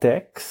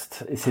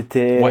contexte, et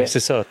c'était... Ouais, c'est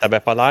ça. T'avais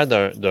pas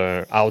l'air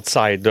d'un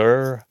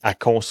outsider à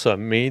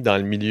consommer dans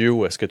le milieu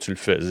où est-ce que tu le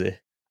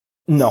faisais.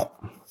 Non.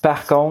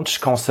 Par contre, je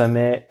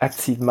consommais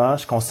activement,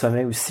 je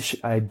consommais aussi,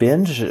 I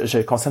binge, je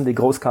consomme des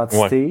grosses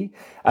quantités.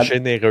 Ouais.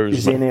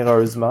 Généreusement.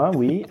 Généreusement,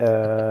 oui.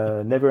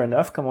 Never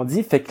enough, comme on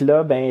dit. Fait que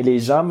là, ben, les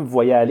gens me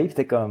voyaient aller, puis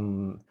c'était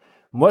comme...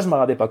 Moi, je me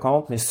rendais pas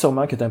compte, mais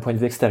sûrement que d'un point de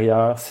vue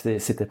extérieur,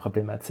 c'était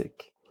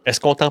problématique. Est-ce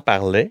qu'on t'en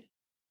parlait?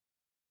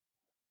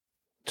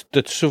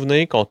 T'as-tu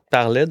souvenir qu'on te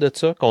parlait de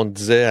ça? Qu'on te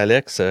disait,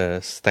 Alex,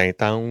 c'est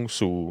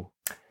intense ou...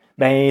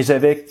 Ben,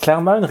 j'avais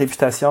clairement une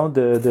réputation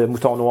de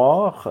mouton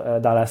noir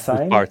dans la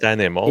scène. Party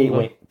animal. Et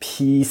oui.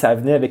 Puis ça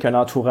venait avec un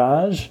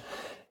entourage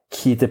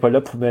qui était pas là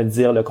pour me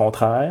dire le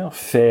contraire.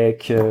 Fait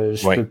que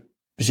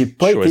j'ai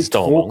pas été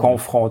trop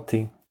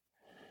confronté.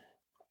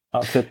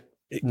 En fait,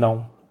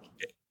 non.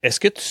 Est-ce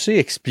que tu sais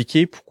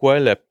expliquer pourquoi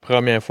la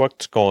première fois que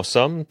tu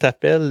consommes,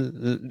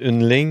 t'appelles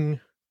une ligne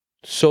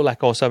sur la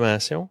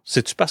consommation?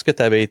 C'est-tu parce que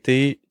tu avais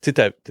été...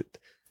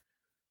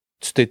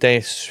 Tu t'étais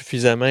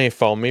insuffisamment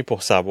informé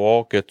pour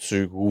savoir que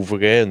tu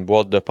ouvrais une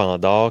boîte de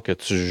Pandore que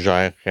tu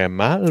gérerais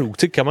mal? Ou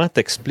tu sais, comment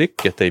t'expliques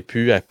que tu aies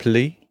pu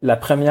appeler? La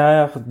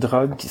première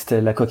drogue, c'était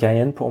la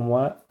cocaïne pour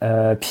moi.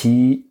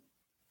 Puis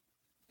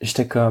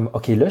j'étais comme,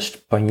 OK, là, je suis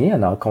pogné à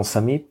en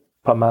consommer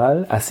pas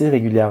mal, assez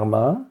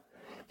régulièrement.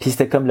 Puis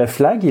c'était comme le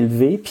flag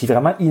élevé, puis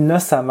vraiment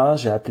innocemment,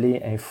 j'ai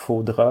appelé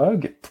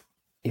Infodrogue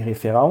et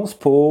référence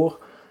pour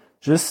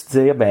juste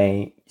dire,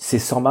 ben, c'est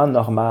sûrement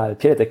normal.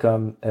 Puis elle était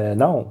comme,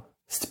 non,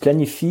 si tu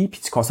planifies puis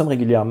tu consommes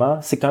régulièrement,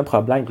 c'est que t'as un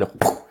problème. Puis là,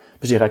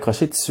 j'ai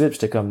raccroché tout de suite,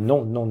 j'étais comme,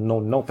 non, non, non,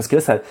 non. Parce que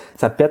là,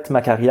 ça pète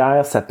ma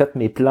carrière, ça pète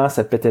mes plans,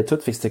 ça pétait tout.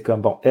 Fait que c'était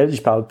comme, bon, elle,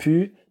 j'y parle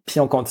plus, puis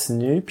on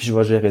continue, puis je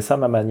vais gérer ça à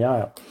ma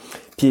manière.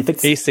 Puis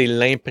effectivement. Et c'est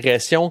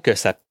l'impression que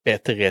ça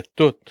pèterait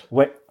tout.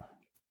 Ouais.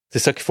 C'est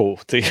ça qu'il faut,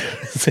 tu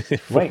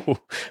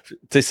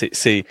sais.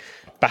 C'est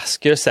parce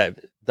que ça,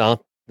 dans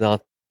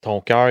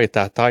ton cœur et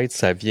ta tête,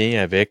 ça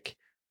vient avec,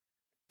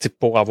 tu sais,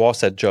 pour avoir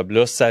cette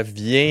job-là, ça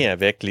vient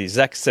avec les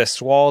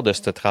accessoires de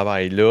ce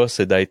travail-là,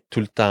 c'est d'être tout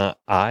le temps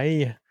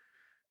high.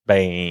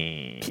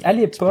 Ben. Puis à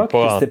l'époque,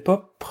 c'était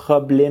pas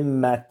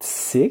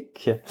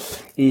problématique.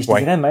 Et je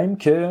dirais même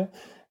que,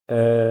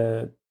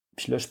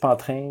 puis là, je suis pas en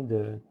train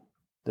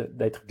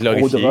d'être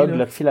pro-drogue,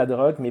 glorifier la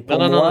drogue, mais pour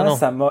moi,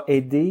 ça m'a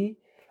aidé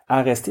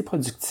à rester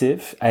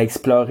productif, à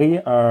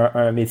explorer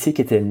un métier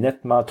qui était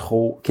nettement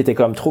qui était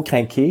comme trop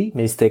craqué,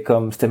 mais c'était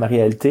ma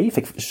réalité.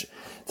 Fait que,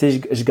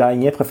 je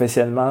gagnais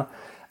professionnellement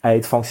à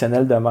être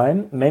fonctionnel de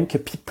même que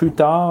plus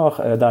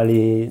tard, dans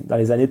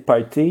les années de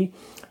party,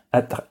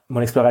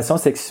 mon exploration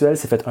sexuelle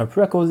s'est faite un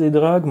peu à cause des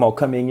drogues, mon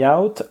coming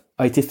out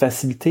a été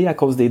facilité à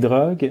cause des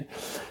drogues.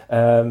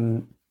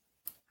 Mon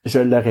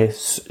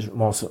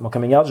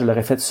coming out, je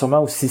l'aurais fait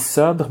sûrement aussi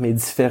sobre, mais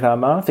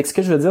différemment. Fait que ce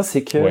que je veux dire,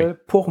 c'est que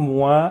pour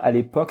moi, à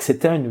l'époque,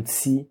 c'était un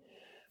outil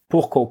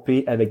pour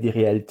coper avec des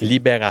réalités.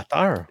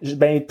 Libérateur?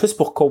 Ben, plus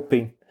pour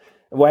coper.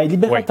 Ouais,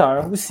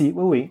 libérateur aussi,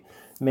 oui.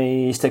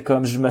 Mais j'étais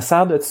comme, je me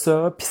sers de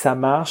ça, puis ça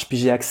marche, puis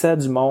j'ai accès à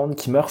du monde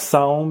qui me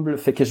ressemble,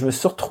 fait que je me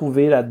suis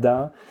retrouvé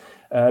là-dedans.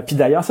 Puis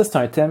d'ailleurs, ça, c'est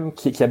un thème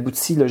qui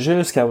aboutit là,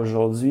 jusqu'à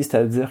aujourd'hui,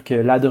 c'est-à-dire que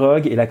la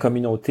drogue et la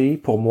communauté,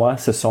 pour moi,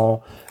 ce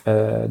sont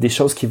des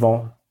choses qui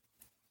vont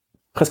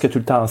presque tout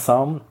le temps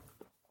ensemble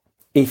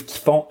et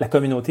la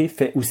communauté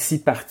fait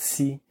aussi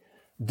partie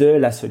de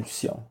la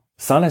solution.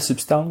 Sans la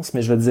substance,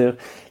 mais je veux dire,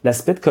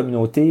 l'aspect de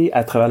communauté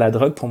à travers la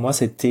drogue, pour moi,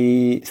 ça a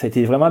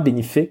été vraiment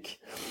bénéfique.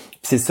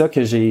 Puis c'est ça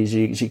que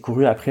j'ai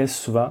couru après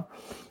souvent.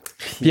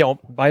 Puis,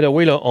 by the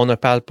way, là, on ne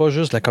parle pas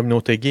juste de la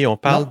communauté gay, on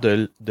parle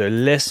de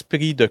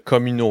l'esprit de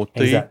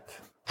communauté.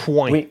 Exact.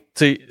 Point. Oui.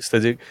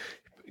 C'est-à-dire,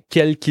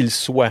 quel qu'il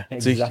soit.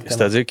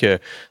 C'est-à-dire que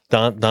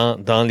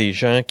dans les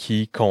gens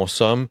qui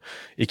consomment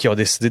et qui ont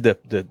décidé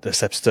de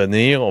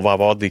s'abstenir, on va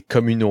avoir des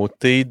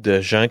communautés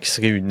de gens qui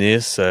se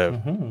réunissent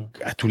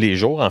à tous les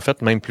jours, en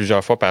fait, même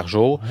plusieurs fois par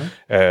jour,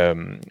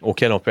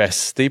 auxquels on peut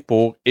assister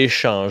pour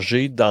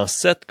échanger dans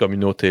cette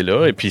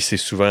communauté-là. Et puis, c'est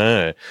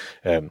souvent...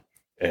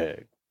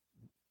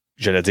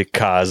 j'allais dire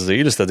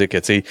casé, c'est-à-dire que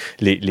tu sais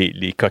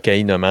les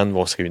cocaïnomanes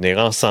vont se réunir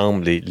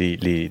ensemble,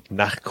 les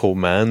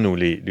narcomanes ou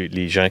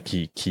les gens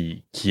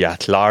qui at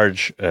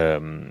large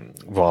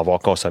vont avoir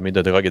consommé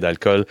de drogue et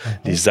d'alcool,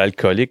 les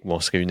alcooliques vont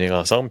se réunir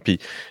ensemble, puis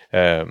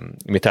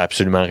mais t'as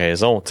absolument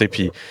raison, tu sais,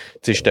 puis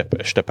tu sais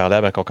je te parlais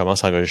avant qu'on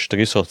commence à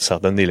enregistrer sur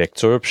certaines des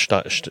lectures, puis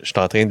je suis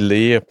en train de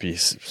lire, puis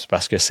c'est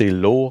parce que c'est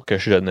lourd que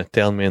je ne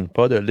termine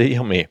pas de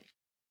lire, mais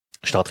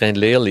je suis en train de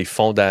lire les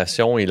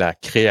fondations et la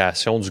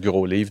création du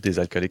gros livre des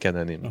Alcooliques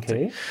Anonymes.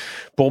 Okay.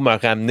 Pour me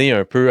ramener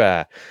un peu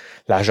à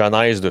la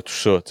genèse de tout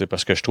ça,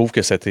 parce que je trouve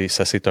que ça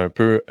s'est un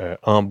peu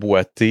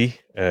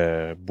emboîté,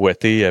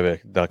 boîté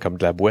comme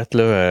de la boîte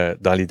là,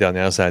 dans les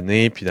dernières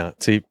années.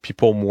 Puis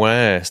pour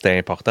moi, c'était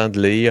important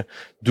de lire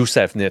d'où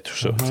ça venait tout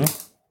ça.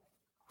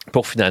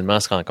 Pour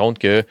finalement se rendre compte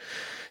que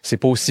c'est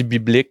pas aussi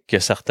biblique que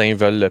certains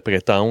veulent le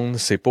prétendre.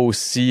 C'est pas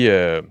aussi...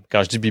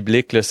 quand je dis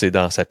biblique, là, c'est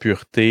dans sa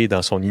pureté,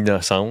 dans son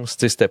innocence.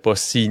 Tu sais, c'était pas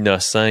si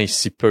innocent et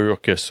si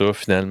pur que ça,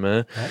 finalement.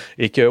 Ouais.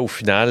 Et qu'au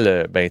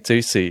final,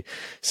 tu sais,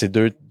 c'est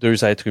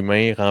deux êtres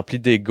humains remplis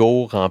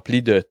d'ego,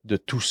 remplis de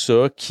tout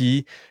ça,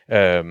 qui...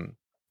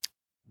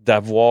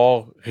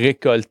 d'avoir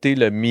récolté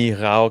le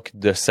miracle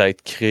de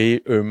s'être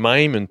créé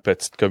eux-mêmes une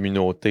petite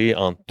communauté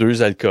entre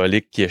deux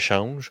alcooliques qui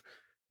échangent,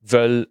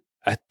 veulent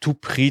à tout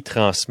prix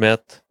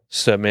transmettre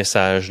ce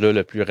message-là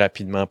le plus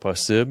rapidement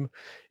possible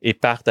et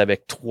partent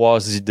avec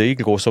 3 idées.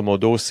 Grosso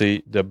modo,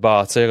 c'est de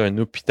bâtir un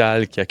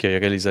hôpital qui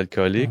accueillerait les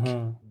alcooliques.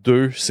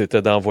 2,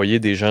 c'était d'envoyer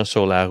des gens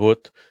sur la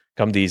route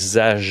comme des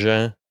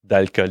agents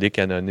d'alcooliques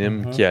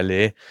anonymes qui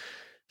allaient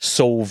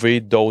sauver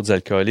d'autres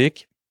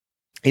alcooliques.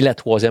 Et la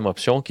troisième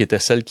option, qui était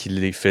celle qui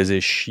les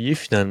faisait chier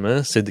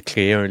finalement, c'est de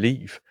créer un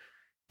livre.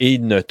 Et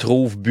ils ne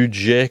trouvent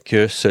budget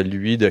que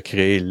celui de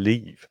créer le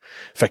livre.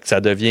 Fait que ça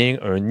devient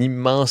un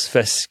immense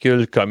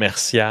fascicule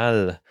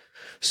commercial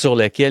sur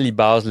lequel ils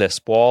basent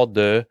l'espoir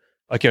de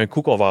OK, un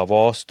coup qu'on va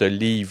avoir ce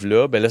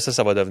livre-là, ben là,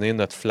 ça va devenir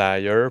notre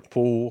flyer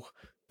pour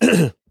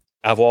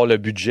avoir le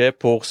budget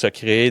pour se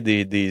créer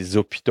des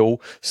hôpitaux,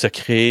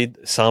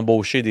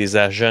 s'embaucher des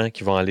agents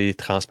qui vont aller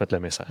transmettre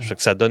le message. Fait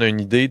que ça donne une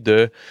idée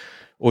de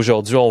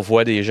aujourd'hui, on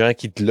voit des gens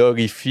qui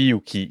glorifient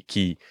ou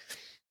qui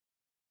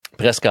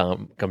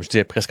comme je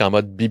disais, presque en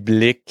mode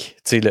biblique,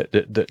 tu sais,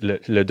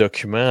 le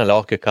document,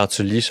 alors que quand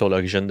tu lis sur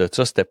l'origine de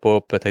ça, c'était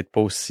peut-être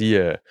pas aussi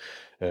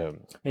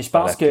mais je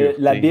pense que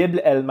la Bible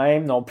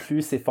elle-même non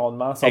plus, ses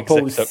fondements sont pas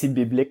aussi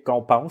bibliques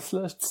qu'on pense,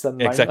 là. Je dis ça de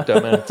même.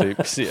 Exactement.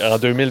 Puis en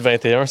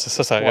 2021,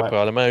 c'est ça aurait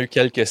probablement eu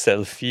quelques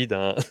selfies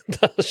dans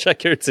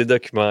chacun de ces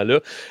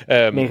documents-là.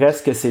 Mais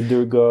reste que ces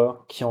deux gars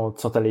qui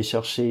sont allés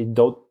chercher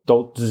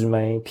d'autres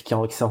humains, puis qui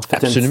sont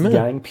fait une petite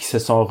gang, puis qui se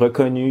sont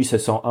reconnus, ils se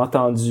sont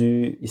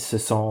entendus, ils se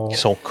sont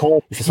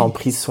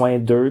pris soin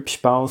d'eux, puis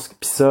je pense,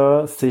 puis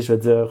ça, tu sais, je veux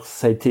dire,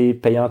 ça a été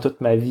payant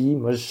toute ma vie.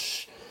 Moi,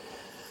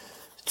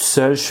 tout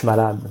seul, je suis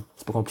malade.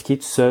 C'est pas compliqué.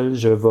 Tout seul,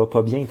 je vais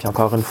pas bien. Puis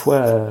encore une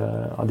fois,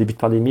 en début de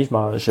pandémie, je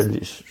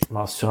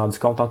m'en suis rendu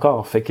compte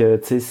encore. Fait que,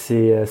 tu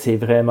sais, c'est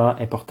vraiment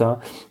important.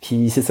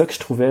 Puis c'est ça que je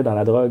trouvais dans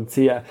la drogue.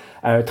 Tu sais, à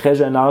un très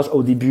jeune âge,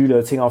 au début,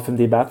 là, tu sais, quand on fume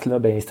des battes, là,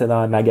 ben c'était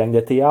dans ma gang de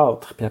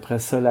théâtre. Puis après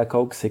ça, la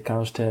coke, c'est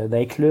quand j'étais dans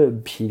un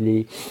club. Puis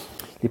les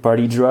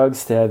party drugs,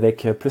 c'était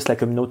avec plus la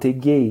communauté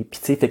gay. Puis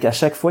tu sais, fait qu'à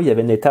chaque fois, il y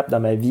avait une étape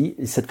dans ma vie,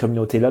 et cette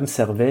communauté-là me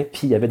servait,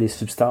 puis il y avait des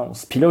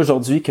substances. Puis là,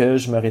 aujourd'hui que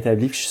je me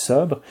rétablis, que je suis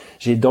sobre,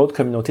 j'ai d'autres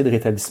communautés de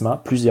rétablissement,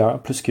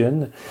 plusieurs, plus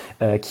qu'une,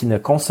 qui ne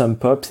consomment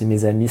pas, puis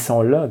mes amis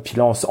sont là. Puis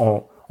là,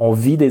 on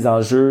vit des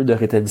enjeux de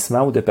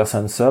rétablissement ou de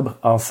personnes sobres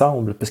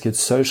ensemble, parce que tout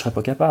seul, je serais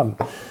pas capable.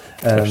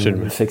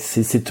 Fait que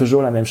c'est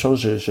toujours la même chose.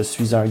 Je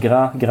suis un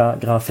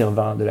grand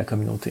fervent de la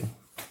communauté.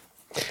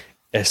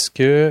 Est-ce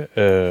que,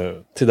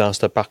 tu sais, dans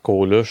ce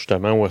parcours-là,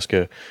 justement, où est-ce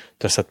que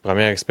tu as cette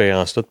première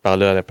expérience-là de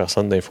parler à la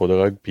personne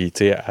d'Infodrogue, puis,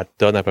 tu sais, elle te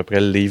donne à peu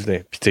près le livre,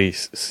 puis, tu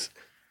sais,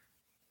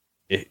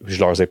 je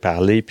leur ai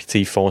parlé, puis, tu sais,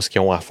 ils font ce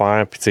qu'ils ont à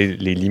faire, puis, tu sais,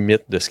 les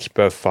limites de ce qu'ils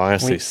peuvent faire,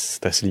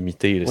 c'est assez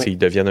limité. Là, ils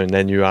deviennent un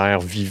annuaire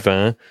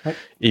vivant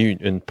et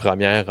une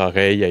première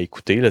oreille à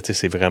écouter. Là, tu sais,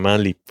 c'est vraiment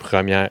les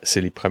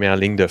premières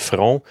lignes de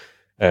front.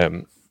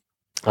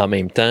 En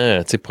même temps,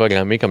 tu sais,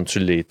 programmé comme tu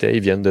l'étais,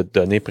 ils viennent de te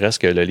donner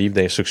presque le livre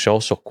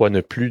d'instructions sur quoi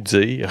ne plus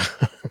dire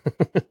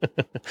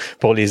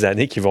pour les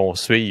années qui vont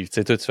suivre. Tu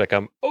sais, toi, tu fais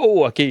comme,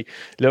 oh, OK,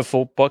 là,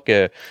 faut pas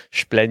que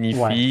je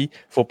planifie,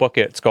 faut pas que,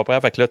 tu comprends?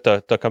 Fait que là,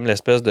 t'as comme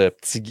l'espèce de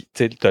petit, tu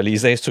sais, t'as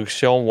les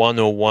instructions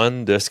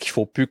 101 de ce qu'il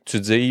faut plus que tu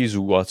dises,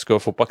 ou en tout cas,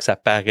 faut pas que ça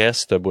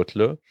paraisse, ce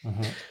bout-là.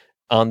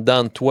 En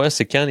dedans de toi,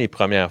 c'est quand les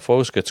premières fois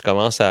où tu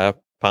commences à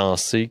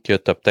penser que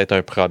t'as peut-être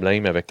un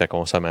problème avec ta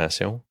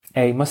consommation?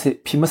 Hey, moi, ça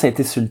a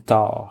été sur le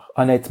tard.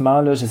 Honnêtement,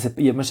 là, je sais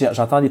pas, moi,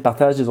 j'entends des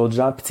partages des autres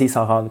gens, puis tu sais, ils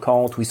s'en rendent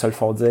compte ou ils se le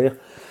font dire.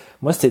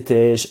 Moi,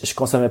 je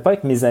consommais pas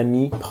avec mes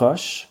amis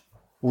proches,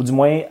 ou du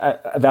moins,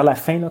 vers la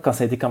fin, là, quand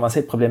ça a été commencé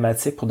à être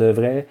problématique pour de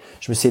vrai,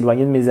 je me suis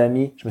éloigné de mes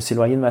amis, je me suis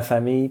éloigné de ma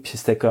famille, puis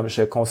c'était comme,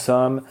 je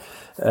consomme,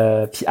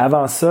 puis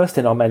avant ça,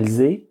 c'était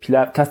normalisé, puis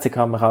là, quand c'était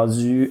comme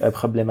rendu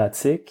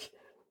problématique,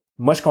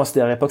 moi, je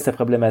considérais pas que c'était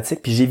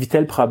problématique, puis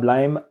j'évitais le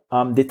problème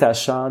en me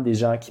détachant des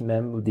gens qui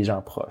m'aiment ou des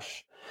gens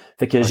proches.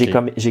 Fait que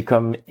j'ai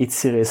comme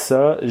étiré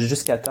ça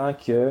jusqu'à temps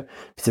que,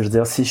 puis je veux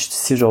dire, si je suis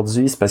ici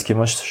aujourd'hui, c'est parce que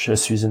moi je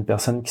suis une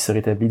personne qui se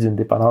rétablit d'une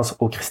dépendance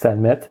au cristal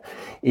meth,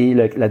 et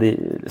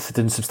c'est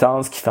une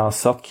substance qui fait en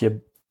sorte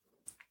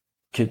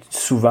que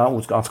souvent, ou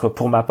en tout cas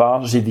pour ma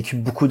part, j'ai vécu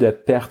beaucoup de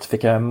pertes. Fait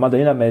qu'à un moment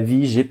donné dans ma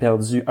vie, j'ai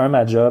perdu 1,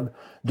 ma job,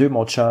 2,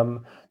 mon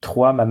chum,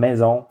 3, ma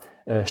maison,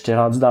 j'étais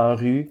rendu dans la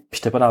rue, puis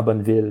j'étais pas dans la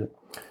bonne ville.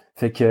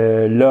 Fait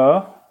que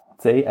là,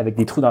 tu sais, avec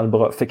des trous dans le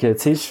bras. Fait que,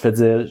 tu sais, je veux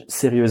dire,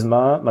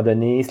 sérieusement, à un moment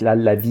donné,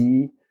 la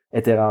vie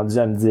était rendue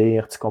à me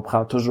dire, tu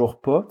comprends toujours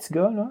pas, petit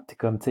gars, là? T'es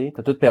comme, tu sais,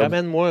 t'as tout perdu.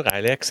 Ramène-moi,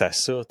 Alex, à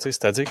ça, tu sais,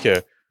 c'est-à-dire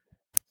que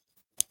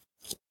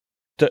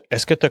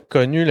est-ce que tu as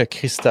connu le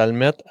Crystal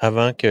Meth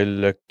avant que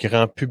le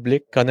grand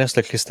public connaisse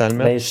le Crystal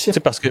Meth? Ben, je sais,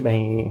 parce que,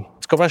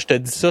 tu comprends, je te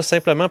dis ça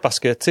simplement parce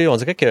que, tu sais, on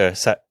dirait que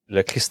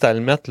le Crystal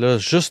Meth, là,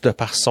 juste de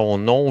par son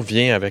nom,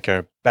 vient avec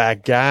un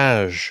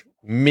bagage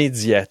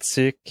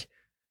médiatique.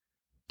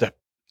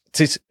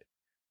 Tu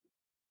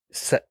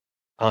sais,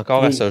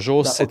 encore à ce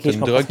jour, c'est une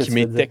drogue qui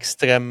m'est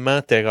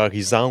extrêmement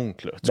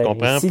terrorisante, là. Tu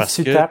comprends?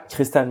 Si tu tapes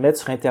Crystal Meth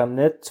sur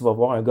Internet, tu vas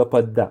voir un gars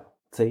pas dedans.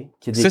 C'est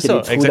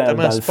ça,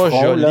 exactement. C'est pas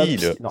joli,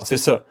 là. Non, c'est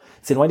ça.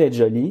 C'est loin d'être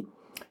joli.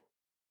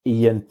 Et il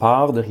y a une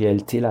part de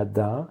réalité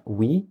là-dedans,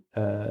 oui.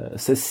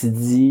 Ceci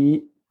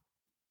dit,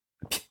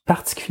 puis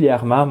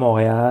particulièrement à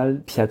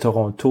Montréal, puis à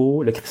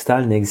Toronto, le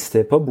cristal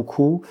n'existait pas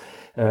beaucoup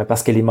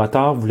parce que les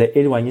moteurs voulaient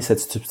éloigner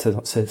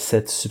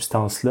cette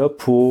substance-là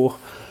pour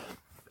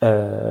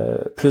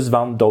plus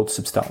vendre d'autres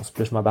substances.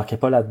 Puis là, je m'embarquais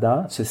pas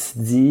là-dedans. Ceci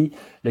dit,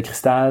 le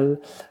cristal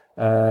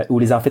ou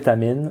les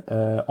amphétamines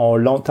ont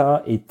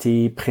longtemps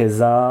été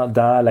présents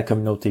dans la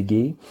communauté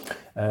gay.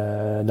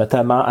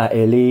 notamment à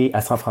LA,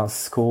 à San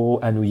Francisco,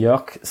 à New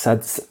York, ça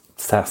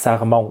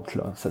remonte,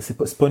 là. Ça,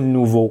 c'est pas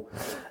nouveau.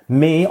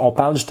 Mais on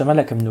parle justement de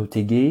la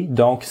communauté gay,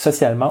 donc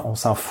socialement, on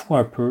s'en fout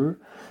un peu.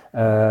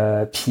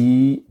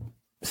 Puis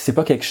c'est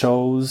pas quelque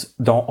chose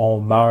dont on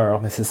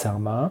meurt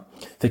nécessairement.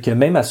 Fait que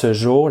même à ce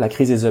jour, la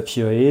crise des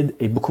opioïdes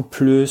est beaucoup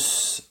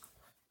plus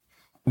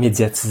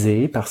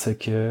médiatisée parce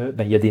que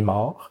il y a des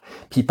morts,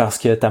 puis parce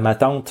que ma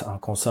tante en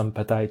consomme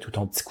peut-être, ou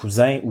ton petit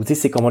cousin, ou tu sais,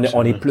 c'est comme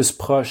on est plus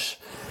proche.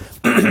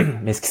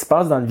 Mais ce qui se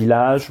passe dans le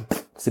village,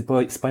 c'est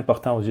pas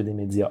important aux yeux des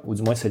médias, ou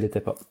du moins ce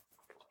l'était pas.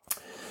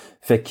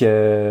 Fait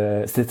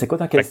que c'était quoi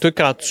ta question? Fait que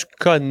toi, quand tu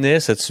connais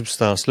cette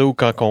substance-là ou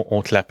quand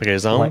on te la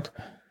présente,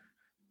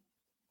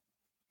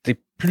 t'es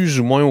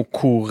plus ou moins au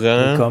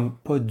courant. Mais comme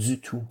pas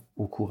du tout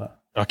au courant.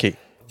 OK.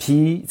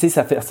 Puis, tu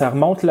sais, ça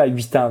remonte là à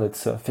 8 ans de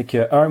ça. Fait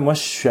que, moi,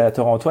 je suis à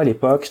Toronto à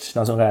l'époque, je suis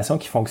dans une relation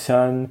qui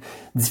fonctionne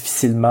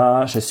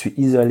difficilement, je suis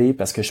isolé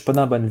parce que je suis pas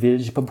dans la bonne ville,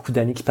 j'ai pas beaucoup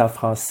d'amis qui parlent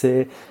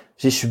français,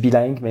 je suis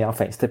bilingue, mais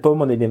enfin, c'était pas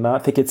mon élément.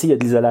 Fait que, tu sais, il y a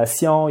de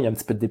l'isolation, il y a un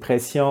petit peu de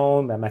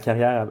dépression, ma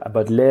carrière à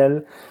bas de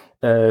l'aile.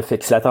 Fait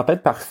que c'est la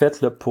tempête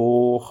parfaite là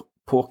pour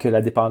que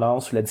la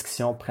dépendance ou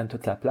l'addiction prenne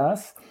toute la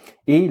place.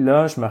 Et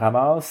là, je me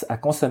ramasse à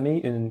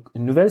consommer une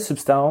nouvelle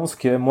substance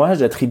que moi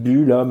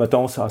j'attribue là,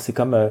 mettons, c'est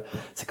comme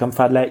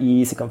faire de la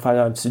I, c'est comme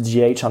faire un petit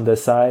GH on the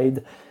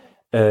side.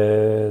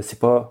 C'est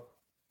pas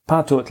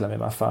en toute la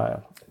même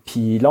affaire.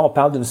 Puis là, on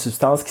parle d'une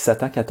substance qui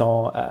s'attaque à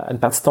une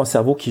partie de ton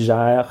cerveau qui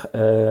gère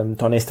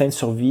ton instinct de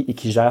survie et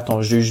qui gère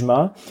ton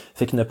jugement.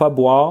 Fait que ne pas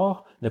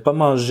boire, ne pas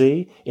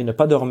manger et ne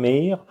pas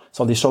dormir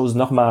sont des choses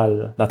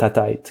normales dans ta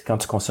tête quand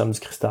tu consommes du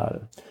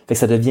cristal. Fait que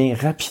ça devient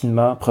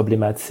rapidement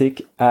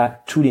problématique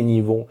à tous les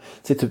niveaux.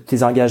 Tu sais,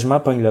 tes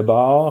engagements pognent le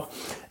bord,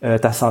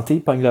 ta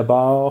santé pogne le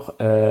bord,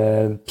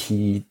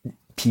 puis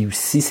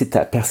aussi c'est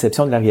ta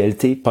perception de la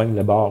réalité pogne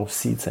le bord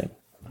aussi, tu sais.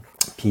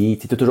 Puis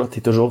t'es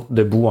toujours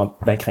debout,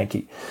 bien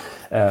craqué.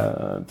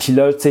 Puis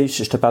là, tu sais,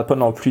 je te parle pas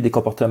non plus des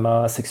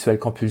comportements sexuels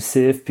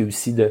compulsifs, puis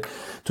aussi de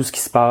tout ce qui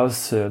se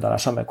passe dans la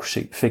chambre à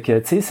coucher. Fait que,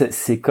 tu sais,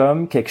 c'est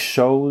comme quelque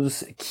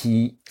chose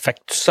qui... Fait que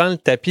tu sens le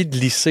tapis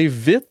glisser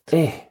vite?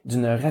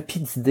 D'une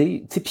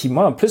rapidité. Tu sais, puis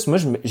moi, en plus,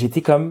 j'ai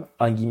été comme,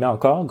 en guillemets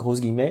encore, grosse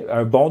guillemets,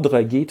 un bon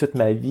drogué toute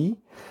ma vie.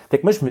 Fait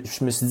que moi,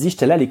 je me suis dit,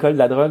 j'étais là à l'école de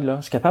la drogue, là.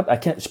 Je suis capable,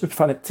 je peux plus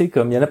faire, tu sais,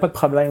 comme, il y en a pas de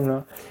problème,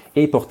 là.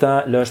 Et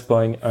pourtant, là, je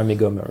pogne un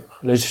méga mur.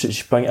 Là,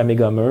 je pogne un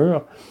méga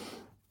mur.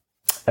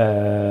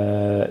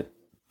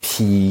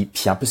 Puis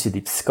en plus, il y a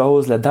des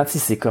psychoses là-dedans. Tu sais,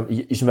 c'est comme,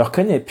 je me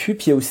reconnais plus.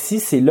 Puis aussi,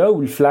 c'est là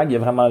où le flag est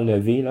vraiment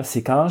levé, là.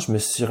 C'est quand je me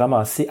suis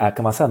ramassé à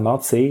commencer à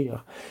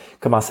mentir,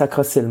 commencer à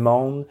crosser le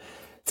monde.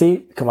 Tu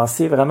sais,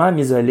 commencer vraiment à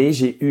m'isoler.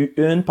 J'ai eu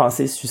une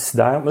pensée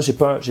suicidaire. Moi,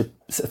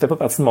 ça fait pas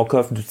partie de mon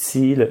coffre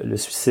d'outils, le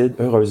suicide,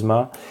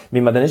 heureusement. Mais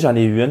à un moment donné, j'en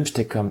ai eu une, puis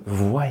j'étais comme,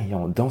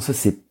 voyons donc, ça,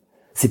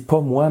 c'est pas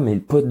moi, mais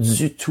pas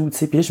du tout, tu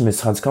sais. Puis là, je me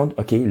suis rendu compte,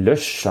 OK, là,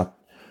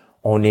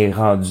 on est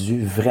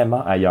rendu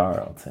vraiment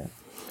ailleurs, tu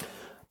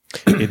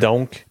sais. Et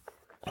donc,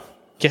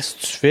 qu'est-ce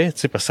que tu fais, tu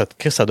sais, parce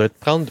que ça doit te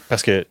prendre,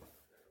 parce que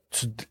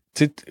tu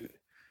sais,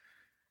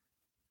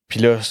 puis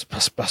là,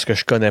 c'est parce que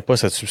je connais pas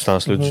cette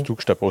substance-là du tout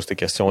que je te pose ces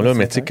questions-là,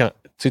 mais tu sais, quand,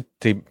 tu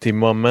sais, tes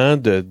moments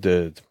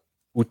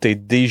où t'es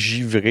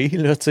dégivré,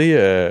 là, tu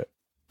sais,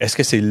 est-ce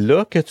que c'est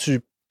là que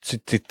tu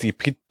t'es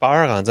pris de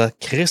peur en disant,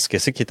 Chris,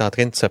 qu'est-ce qui est en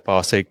train de se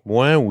passer avec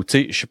moi? Ou,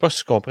 tu sais, je sais pas si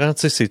tu comprends,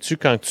 tu sais, c'est-tu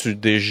quand tu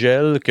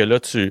dégèles que là,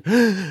 tu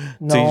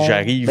sais,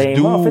 j'arrive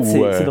d'où? Moi, en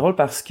fait, c'est drôle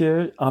parce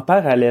que, en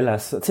parallèle à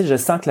ça, tu sais, je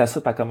sens que la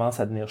soupe, elle commence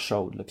à devenir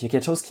chaude, là. Puis il y a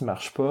quelque chose qui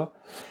marche pas.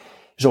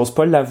 J'ose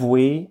pas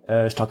l'avouer,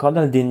 je suis encore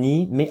dans le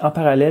déni, mais en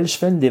parallèle, je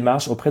fais une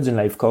démarche auprès d'une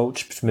life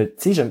coach, puis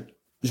tu sais,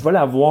 je vais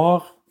la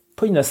voir,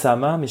 pas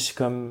innocemment, mais je suis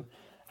comme,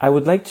 I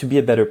would like to be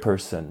a better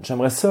person.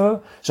 J'aimerais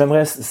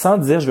sans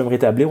dire je veux me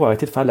rétablir ou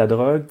arrêter de faire de la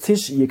drogue, tu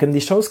sais, il y a comme des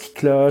choses qui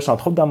clochent,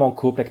 entre autres dans mon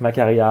couple, avec ma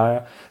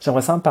carrière,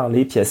 j'aimerais ça en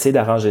parler puis essayer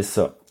d'arranger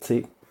ça, tu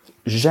sais,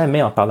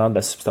 jamais en parlant de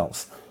la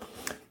substance.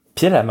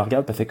 Puis elle me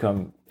regarde, puis elle fait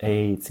comme,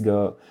 hey, petit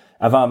gars,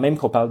 avant même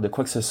qu'on parle de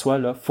quoi que ce soit,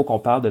 là, faut qu'on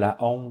parle de la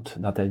honte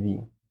dans ta vie.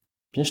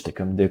 Puis j'étais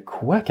comme, de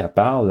quoi qu'elle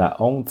parle, la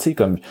honte, tu sais,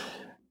 comme,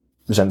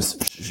 je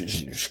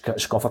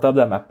suis confortable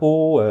dans ma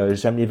peau,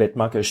 j'aime les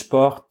vêtements que je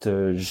porte,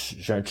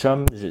 j'ai un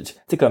chum, tu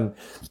sais, comme,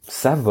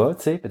 ça va,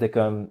 tu sais, puis t'es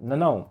comme,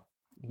 non,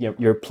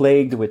 you're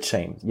plagued with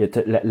shame.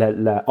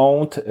 La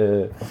honte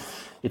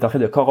est en train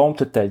de corrompre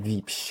toute ta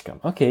vie. Puis je suis comme,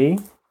 OK.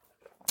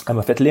 Elle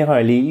m'a fait lire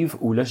un livre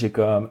où là, j'ai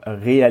comme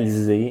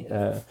réalisé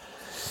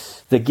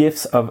The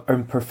Gifts of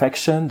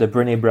Imperfection de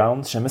Brené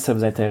Brown, si jamais ça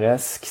vous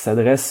intéresse, qui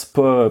s'adresse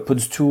pas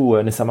du tout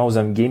nécessairement aux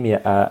hommes gays, mais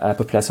à la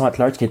population at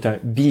large, qui est un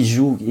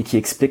bijou et qui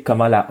explique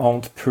comment la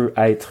honte peut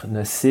être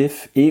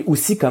nocif et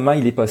aussi comment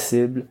il est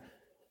possible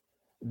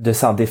de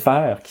s'en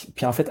défaire,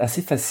 puis en fait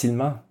assez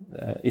facilement,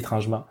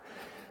 étrangement.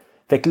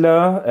 Fait que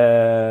là,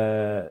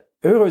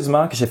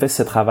 heureusement que j'ai fait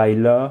ce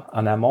travail-là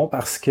en amont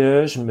parce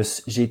que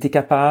j'ai été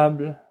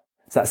capable,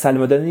 ça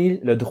m'a donné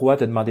le droit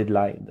de demander de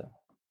l'aide.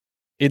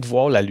 Et de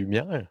voir la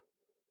lumière.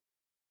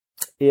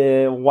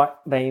 Ouais,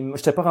 ben,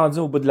 j'étais pas rendu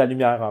au bout de la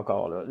lumière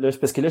encore, là.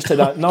 Parce que là, j'étais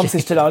dans, non, mais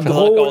j'étais dans le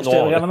gros, j'étais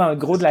vraiment dans le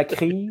gros de la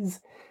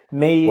crise.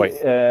 Mais,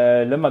 là,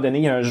 à un moment donné,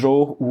 il y a un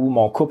jour où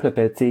mon couple a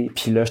pété,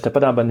 puis là, j'étais pas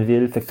dans la bonne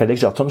ville, fait qu'il fallait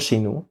que je retourne chez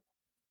nous,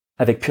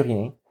 avec plus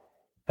rien.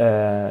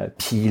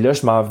 Puis là,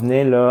 je m'en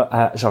venais,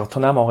 là, je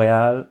retournais à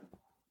Montréal,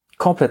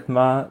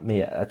 complètement,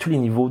 mais à tous les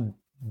niveaux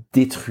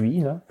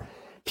détruits, là.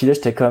 Puis là,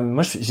 j'étais comme,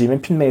 moi, j'ai même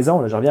plus de maison,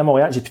 là. Je reviens à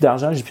Montréal, j'ai plus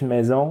d'argent, j'ai plus de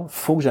maison,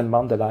 faut que je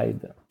demande de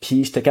l'aide.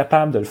 Puis j'étais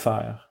capable de le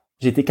faire.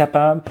 J'ai été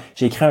capable,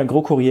 j'ai écrit un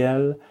gros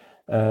courriel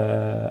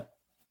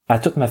à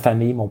toute ma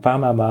famille, mon père,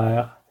 ma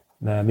mère,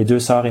 mes 2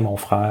 sœurs et mon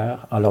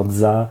frère, en leur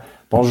disant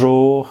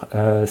bonjour,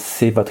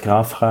 c'est votre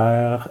grand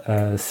frère,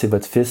 c'est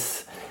votre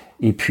fils,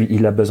 et puis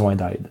il a besoin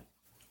d'aide.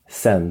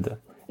 Send.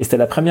 Et c'était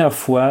la première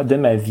fois de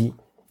ma vie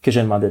que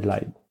j'ai demandé de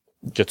l'aide.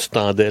 Que tu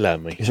tendais la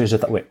main.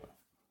 Ouais.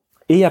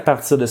 Et à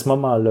partir de ce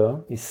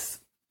moment-là,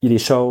 les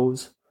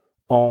choses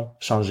ont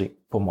changé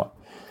pour moi,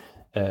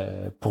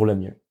 pour le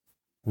mieux.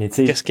 Mais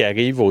qu'est-ce qui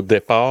arrive au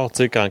départ,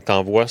 quand tu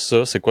envoies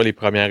ça? C'est quoi les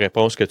premières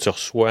réponses que tu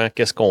reçois?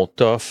 Qu'est-ce qu'on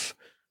t'offre?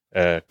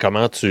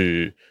 Comment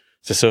tu...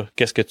 C'est ça,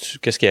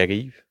 qu'est-ce qui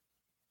arrive?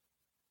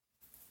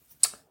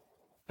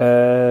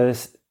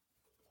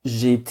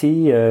 J'ai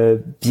été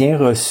bien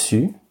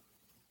reçu.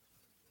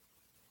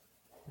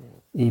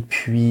 Et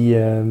puis,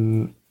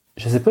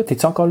 je sais pas,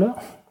 t'es-tu encore là?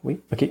 Oui,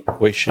 OK.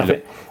 Oui, je suis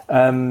parfait.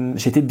 Là.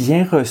 J'ai été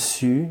bien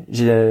reçu.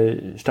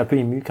 J'étais un peu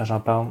ému quand j'en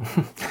parle.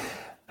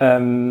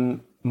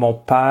 Mon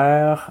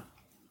père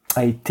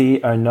a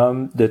été un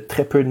homme de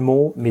très peu de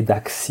mots, mais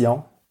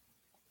d'action.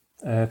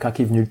 Quand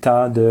il est venu le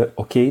temps de «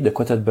 OK, de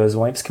quoi tu as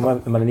besoin? » Parce que moi, à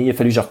un moment donné, il a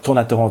fallu que je retourne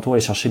à Toronto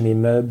aller chercher mes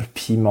meubles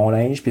puis mon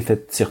linge. Puis il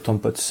fait « Tu retournes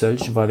pas tout seul,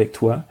 je vais avec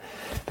toi. »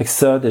 Fait que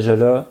ça, déjà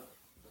là...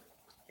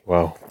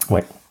 Wow.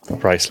 Ouais.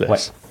 Priceless. Ouais.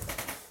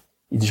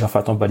 Il dit « Je vais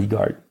faire ton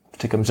bodyguard. »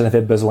 C'était comme, j'en avais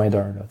besoin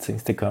d'un, là, tu sais.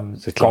 C'était comme,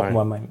 contre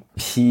moi-même.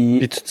 Puis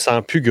tu te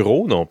sens plus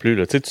gros non plus,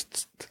 là. Tu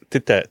sais,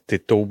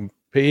 t'es au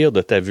pire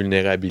de ta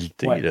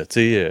vulnérabilité, là,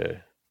 tu sais.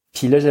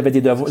 Puis là, j'avais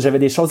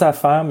des choses à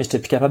faire, mais j'étais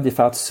plus capable de les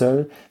faire tout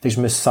seul. Fait que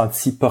je me suis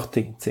senti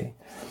porté, tu sais.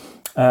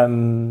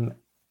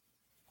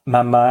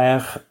 Ma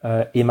mère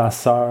et ma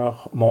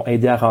sœur m'ont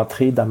aidé à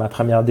rentrer dans ma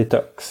première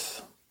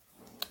détox.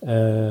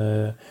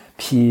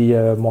 Puis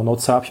mon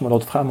autre sœur puis mon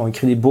autre frère m'ont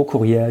écrit des beaux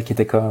courriels qui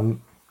étaient comme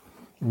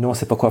nous, on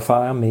sait pas quoi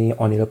faire, mais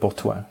on est là pour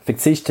toi. Fait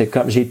que tu sais,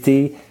 j'ai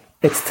été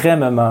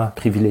extrêmement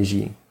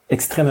privilégié.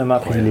 Extrêmement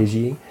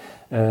privilégié,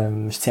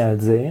 je tiens à le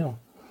dire.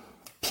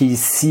 Puis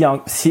si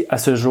à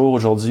ce jour,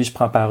 aujourd'hui, je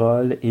prends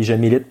parole et je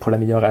milite pour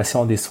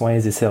l'amélioration des soins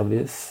et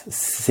services,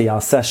 c'est en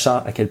sachant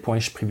à quel point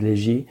je suis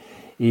privilégié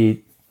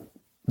et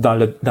dans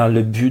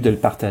le but de le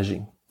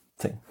partager.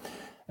 Puis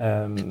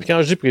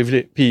quand je dis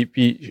privilégié,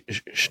 puis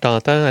je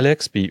t'entends,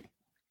 Alex, puis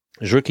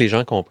je veux que les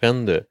gens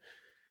comprennent de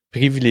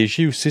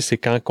privilégié aussi, c'est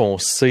quand on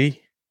sait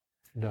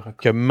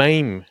que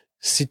même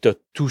si tu as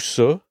tout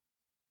ça,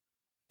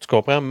 tu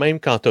comprends,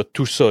 même quand tu as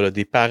tout ça, là,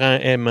 des parents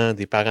aimants,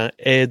 des parents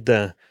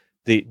aidants,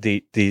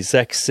 des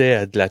accès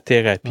à de la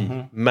thérapie,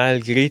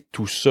 malgré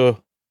tout ça,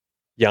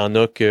 il y en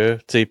a que,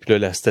 tu sais, puis là,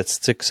 la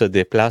statistique se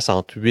déplace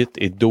entre 8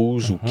 et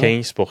 12 ou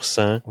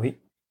 15%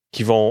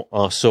 qui vont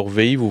en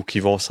survivre ou qui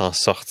vont s'en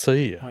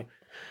sortir. Oui.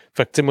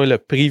 Fait que, tu sais, moi, le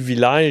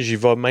privilège, il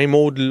va même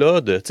au-delà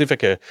de, tu sais, fait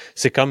que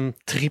c'est comme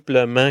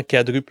triplement,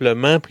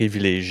 quadruplement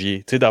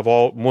privilégié. Tu sais,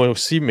 d'avoir, moi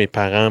aussi, mes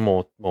parents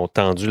m'ont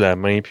tendu la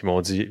main puis m'ont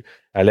dit,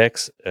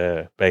 Alex,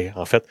 ben,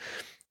 en fait,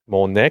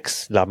 mon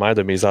ex, la mère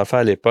de mes enfants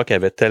à l'époque,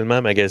 avait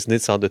tellement magasiné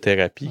de centres de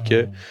thérapie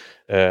que,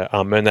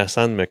 en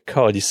menaçant de me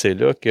calisser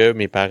là, que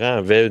mes parents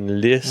avaient une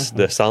liste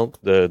de centres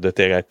de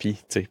thérapie,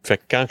 tu sais. Fait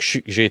que quand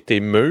j'ai été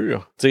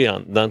mûr, tu sais,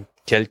 dans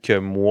quelques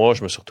mois,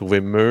 je me suis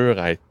retrouvé mûr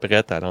à être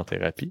prête à aller en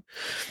thérapie.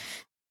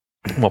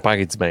 Mon père,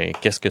 il dit, ben,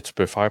 qu'est-ce que tu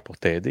peux faire pour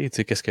t'aider?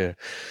 Tu sais,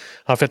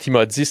 en fait, il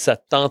m'a dit, ça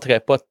te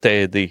tenterait pas de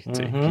t'aider. Tu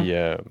sais. Puis,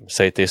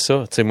 ça a été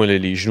ça. Tu sais, moi,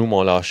 les genoux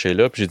m'ont lâché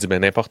là. Puis j'ai dit, ben,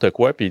 n'importe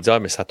quoi. Puis il dit, ah,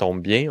 mais ça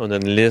tombe bien. On a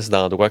une liste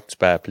d'endroits que tu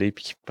peux appeler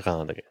puis qui te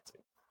prendraient. Tu sais.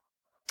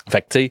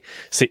 Fait que, tu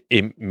sais,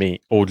 mais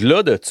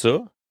au-delà de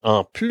ça,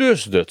 en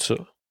plus de ça,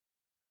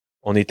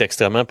 on est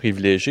extrêmement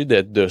privilégié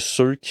d'être de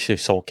ceux qui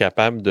sont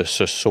capables de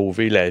se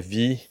sauver la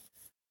vie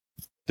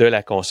de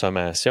la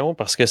consommation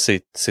parce que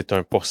c'est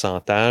un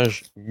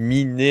pourcentage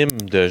minime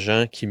de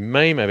gens qui,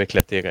 même avec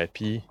la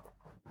thérapie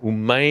ou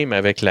même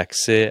avec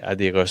l'accès à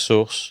des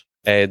ressources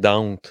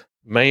aidantes,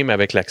 même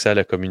avec l'accès à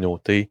la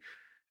communauté,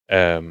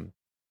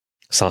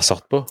 s'en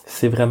sortent pas.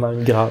 C'est vraiment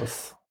une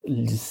grâce.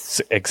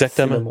 C'est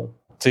exactement.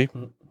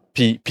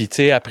 Puis tu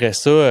sais, après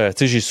ça, tu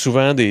sais, j'ai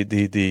souvent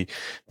des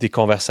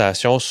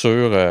conversations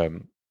sur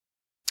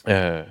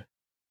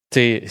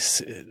tu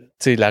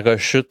sais, la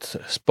rechute,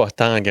 c'est pas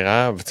tant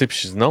grave. Tu sais, puis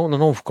je dis non,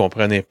 vous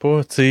comprenez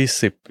pas. Tu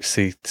sais,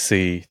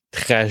 c'est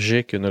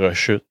tragique une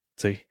rechute.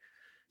 Tu sais,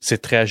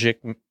 c'est tragique.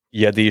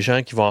 Il y a des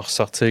gens qui vont en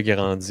ressortir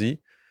grandis,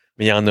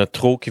 mais il y en a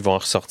trop qui vont en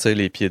ressortir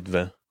les pieds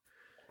devant.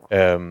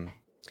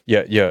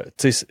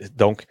 Tu sais,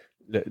 donc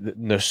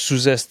ne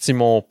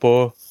sous-estimons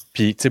pas.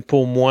 Puis, tu sais,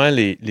 pour moi,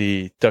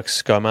 les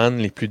toxicomanes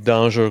les plus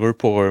dangereux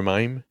pour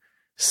eux-mêmes,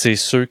 c'est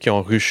ceux qui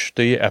ont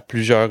rechuté à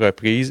plusieurs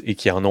reprises et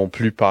qui en ont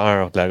plus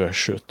peur de la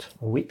rechute.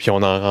 Oui. Puis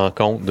on en rend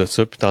compte de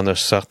ça, puis t'en as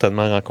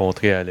certainement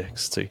rencontré,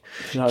 Alex, tu sais,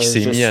 qui s'est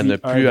Je mis à suis ne un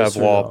plus de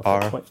avoir ceux-là,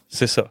 en fait. peur. Ouais.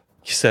 C'est ça.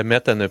 Qui se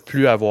mettent à ne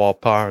plus avoir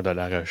peur de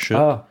la rechute.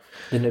 Ah,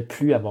 de ne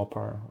plus avoir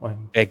peur. Ouais.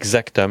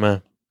 Exactement.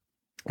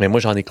 Mais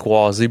moi, j'en ai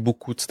croisé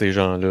beaucoup de ces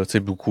gens-là, tu sais,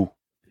 beaucoup.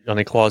 J'en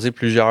ai croisé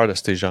plusieurs de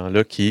ces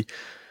gens-là qui,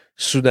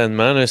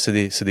 soudainement, là, c'est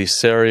des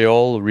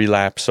serial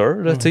relapsers,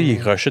 là, tu sais,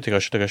 ils rechutent,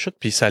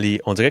 puis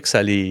on dirait que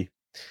ça les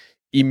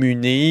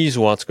immunise,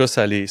 ou en tout cas,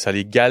 ça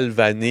les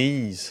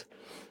galvanise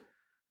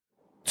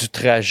du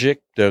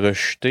tragique de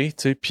rechuter,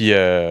 tu sais, puis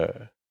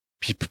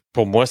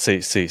pour moi, c'est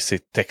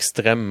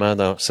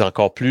extrêmement, c'est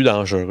encore plus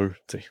dangereux,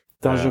 tu sais.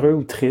 Dangereux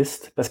ou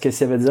triste, parce que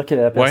ça veut dire que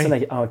la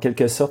personne, en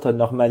quelque sorte, a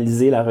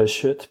normalisé la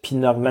rechute, puis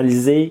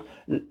normalisé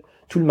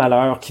tout le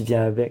malheur qui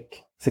vient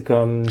avec. C'est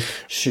comme,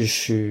 je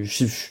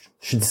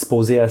suis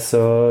disposé à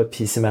ça,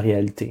 puis c'est ma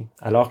réalité.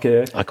 Alors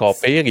que... Encore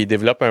pire, ils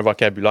développent un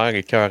vocabulaire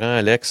écœurant,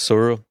 Alex,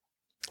 sur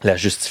la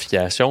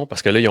justification,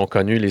 parce que là, ils ont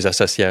connu les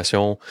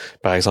associations,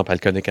 par exemple,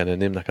 Alcooliques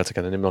Anonymes, Narcotiques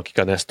Anonymes, donc ils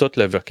connaissent tout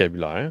le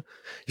vocabulaire.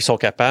 Ils sont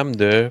capables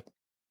de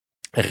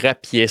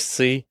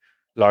rapiécer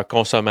leur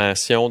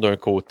consommation d'un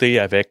côté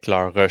avec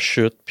leur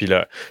rechute, puis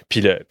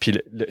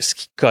ce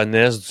qu'ils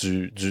connaissent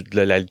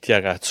de la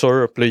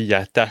littérature, puis là, ils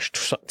attachent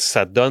tout ça.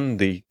 Ça donne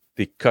des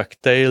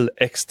cocktails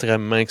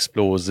extrêmement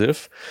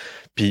explosifs,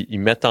 puis ils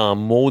mettent en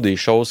mots des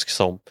choses qui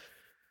sont...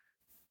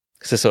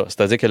 C'est ça,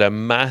 c'est-à-dire que le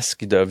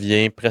masque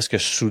devient presque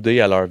soudé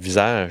à leur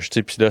visage, tu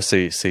sais, puis là,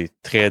 c'est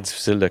très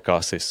difficile de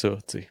casser ça,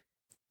 tu sais.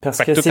 Parce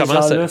que ces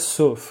gens-là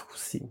souffrent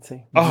aussi, tu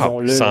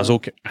sais. Sans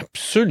aucun...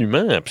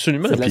 Absolument. C'est de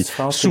la Puis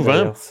souffrance souvent,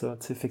 derrière ça,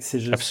 tu sais, fait que c'est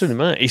juste...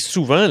 Absolument. Et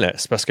souvent, là,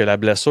 c'est parce que la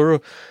blessure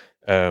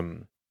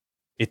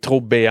est trop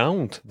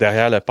béante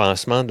derrière le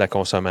pansement de la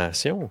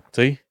consommation,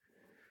 tu sais.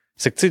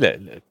 C'est que, tu sais,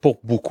 pour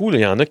beaucoup, il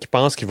y en a qui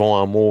pensent qu'ils vont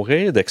en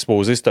mourir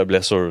d'exposer cette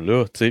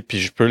blessure-là, tu sais, puis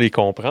je peux les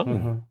comprendre.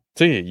 Mm-hmm.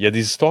 Tu sais, il y a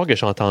des histoires que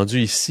j'ai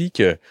entendues ici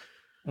que,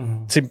 tu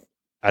sais,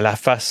 à la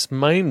face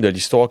même de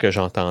l'histoire que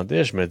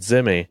j'entendais, je me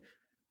disais, mais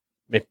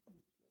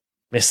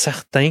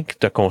certain que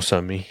tu as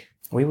consommé.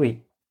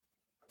 Oui.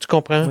 Tu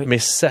comprends? Oui. Mais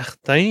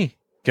certain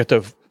que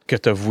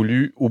tu as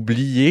voulu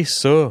oublier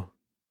ça,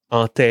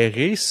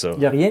 enterrer ça. Il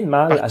n'y a rien de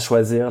mal à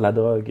choisir la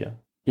drogue.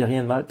 Il n'y a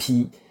rien de mal.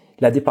 Puis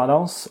la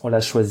dépendance, on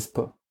la choisit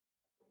pas.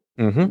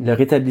 Mm-hmm. Le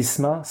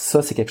rétablissement,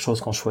 ça, c'est quelque chose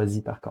qu'on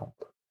choisit, par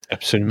contre.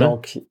 Absolument.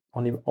 Donc,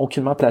 on n'est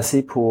aucunement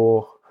placé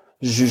pour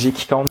juger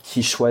quiconque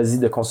qui choisit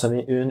de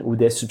consommer une ou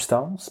des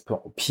substances.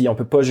 Puis on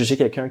peut pas juger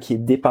quelqu'un qui est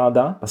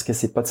dépendant parce que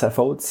c'est pas de sa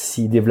faute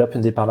s'il développe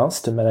une dépendance,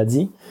 c'est une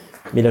maladie.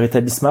 Mais le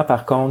rétablissement,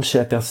 par contre, chez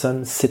la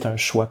personne, c'est un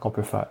choix qu'on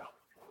peut faire.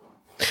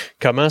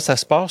 Comment ça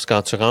se passe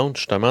quand tu rentres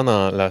justement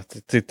dans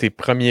tes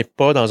premiers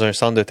pas dans un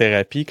centre de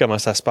thérapie? Comment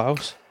ça se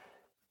passe?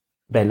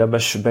 Ben là,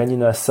 je suis bien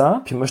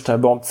innocent, puis moi, je suis un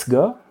bon petit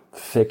gars.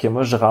 Fait que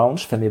moi, je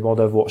rentre, je fais mes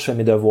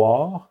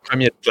devoirs.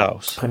 Premier de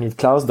classe. Premier de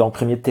classe, donc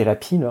premier de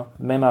thérapie, là.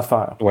 Même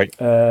affaire. Oui.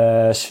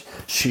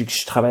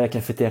 Je travaille à la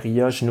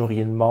cafétéria, je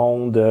nourris le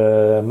monde.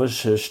 Moi,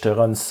 je te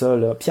run ça,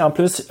 là. Puis en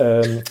plus,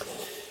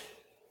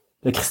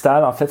 le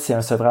cristal, en fait, c'est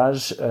un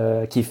sevrage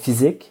qui est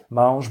physique.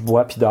 Mange,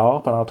 bois, puis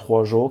dors pendant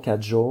 3 jours,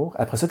 4 jours.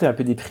 Après ça, t'es un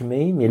peu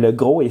déprimé, mais le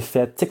gros est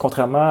fait. Tu sais,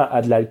 contrairement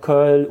à de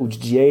l'alcool ou du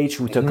GH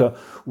ou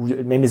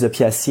même les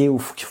opiacés où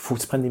faut que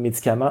tu prennes des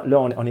médicaments,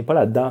 là, on n'est pas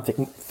là-dedans.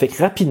 Fait que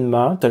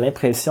rapidement, t'as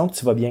l'impression que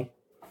tu vas bien.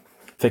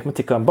 Fait que moi,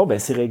 t'es comme, bon, ben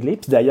c'est réglé.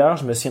 Puis d'ailleurs,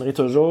 je me souviendrai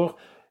toujours,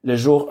 le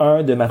jour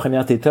 1 de ma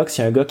première détox,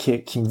 il y a un gars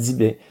qui me dit,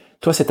 ben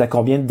toi, c'est à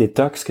combien de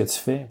détox que tu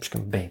fais? Puis je suis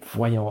comme, ben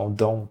voyons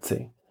donc, tu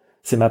sais.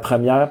 C'est ma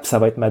première, puis ça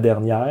va être ma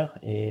dernière.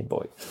 Et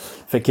boy.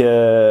 Fait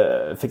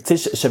que tu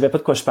sais, je savais pas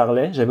de quoi je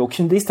parlais. J'avais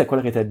aucune idée c'était quoi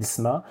le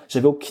rétablissement.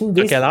 J'avais aucune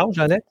idée. T'as quel âge,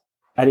 Alex?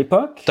 À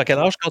l'époque? T'as quel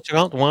âge quand tu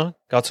rentres? Ouais.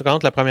 Quand tu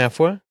rentres la première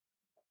fois?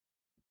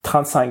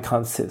 35,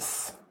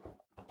 36.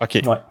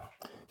 OK. Ouais.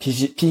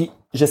 Puis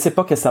je sais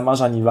pas que ça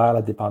mange en hiver,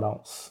 la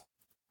dépendance.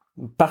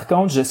 Par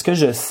contre, ce que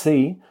je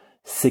sais,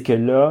 c'est que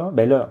là,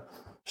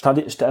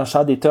 je suis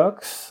en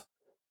détox.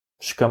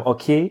 Je suis comme,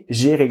 OK,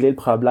 j'ai réglé le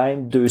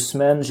problème. 2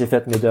 semaines, j'ai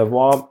fait mes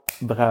devoirs.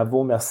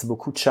 Bravo, merci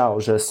beaucoup,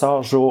 ciao. Je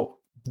sors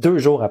 2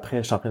 jours après,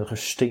 je suis en train de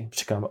rechuter. Je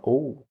suis comme,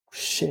 oh,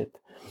 shit.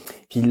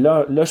 Puis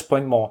là, je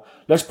pogne mon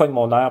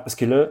air parce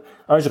que là,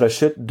 1, je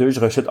rechute, 2, je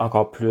rechute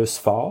encore plus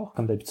fort,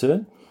 comme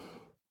d'habitude.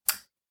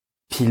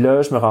 Puis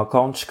là, je me rends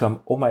compte, je suis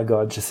comme, oh my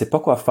God, je sais pas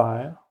quoi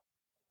faire.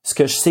 Ce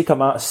que je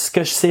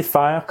sais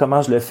faire,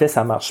 comment je le fais,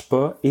 ça marche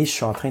pas. Et je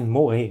suis en train de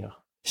mourir.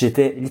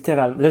 J'étais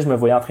littéralement, là, je me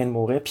voyais en train de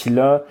mourir. Puis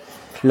là,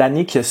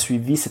 l'année qui a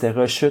suivi, c'était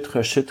rechute.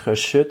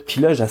 Puis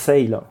là,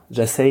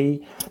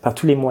 j'essaye par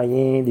tous les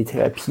moyens, des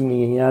thérapies,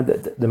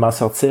 de m'en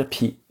sortir.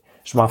 Puis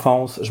je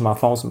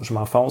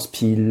m'enfonce.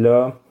 Puis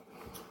là,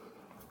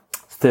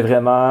 c'était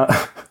vraiment,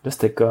 là,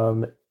 c'était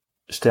comme,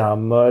 j'étais en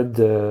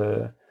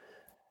mode,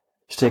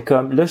 j'étais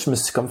comme, là, je me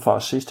suis comme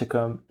fâché. J'étais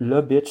comme,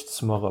 là, bitch,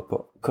 tu m'auras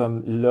pas.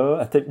 Comme,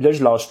 là,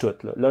 je lâche tout,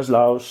 là. Là, je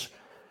lâche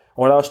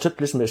On lâche tout,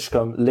 puis là, je suis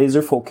comme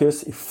laser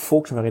focus, il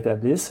faut que je me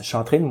rétablisse. Je suis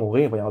en train de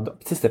mourir, voyons donc.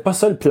 Tu sais, c'était pas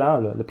ça le plan,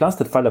 là. Le plan,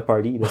 c'était de faire le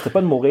party, là. C'était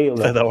pas de mourir,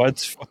 là. C'était d'avoir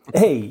du fun.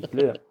 Hey!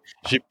 Là.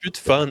 J'ai plus de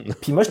fun.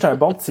 Puis moi, j'étais un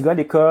bon petit gars à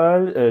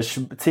l'école.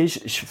 Tu sais, je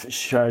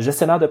suis un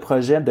gestionnaire de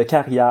projet, de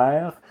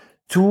carrière.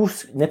 Tout,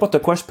 n'importe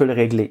quoi, je peux le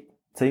régler.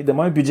 Tu sais,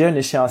 donne-moi un budget, un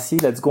échéancier,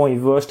 let's go, on y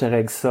va, je te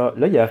règle ça.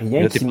 Là, il y a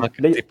rien qui...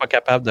 T'es pas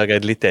capable de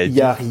régler ta vie. Il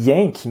y a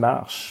rien qui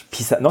marche.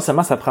 Puis ça, non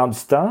seulement ça prend du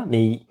temps,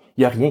 mais il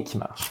y a rien qui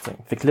marche. T'sais.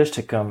 Fait que là,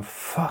 j'étais comme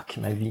fuck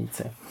ma vie.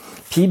 T'sais.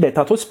 Puis ben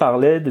tantôt tu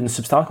parlais d'une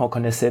substance qu'on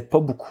connaissait pas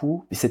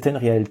beaucoup, et c'était une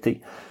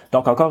réalité.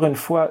 Donc encore une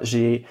fois,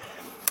 j'ai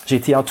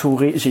été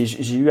entouré,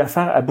 j'ai eu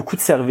affaire à beaucoup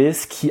de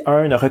services qui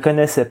ne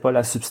reconnaissaient pas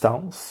la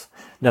substance,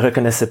 ne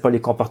reconnaissaient pas les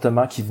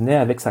comportements qui venaient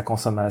avec sa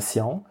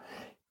consommation,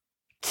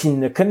 qui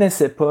ne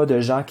connaissaient pas de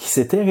gens qui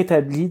s'étaient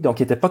rétablis, donc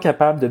qui n'étaient pas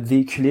capables de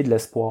véhiculer de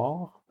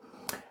l'espoir.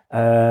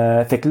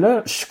 Fait que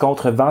là, je suis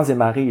contre vents et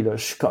marées. Là.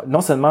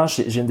 Non seulement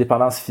j'ai une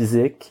dépendance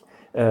physique,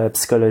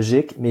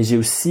 psychologique, mais j'ai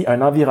aussi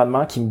un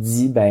environnement qui me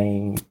dit,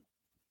 ben,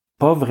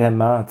 pas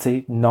vraiment, tu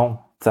sais, non,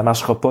 ça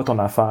marchera pas ton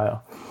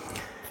affaire.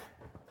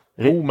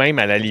 Ou même,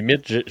 à la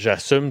limite,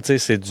 j'assume, tu sais,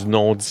 c'est du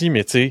non-dit,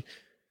 mais tu sais,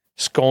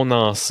 ce qu'on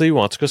en sait, ou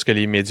en tout cas ce que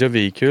les médias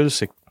véhiculent,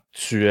 c'est que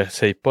tu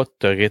essayes pas de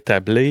te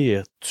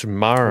rétablir, tu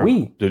meurs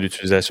de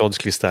l'utilisation du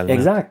cristal meth.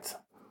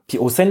 Exact. Puis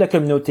au sein de la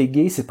communauté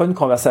gay, c'est pas une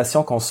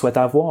conversation qu'on souhaite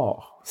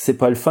avoir. C'est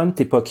pas le fun,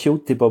 t'es pas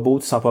cute, t'es pas beau,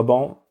 tu sens pas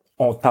bon,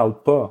 on te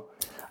parle pas.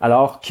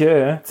 Alors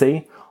que, tu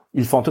sais,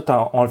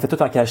 on le fait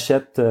tout en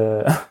cachette, tu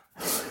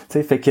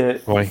sais, fait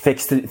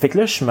que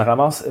là, je me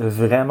ramasse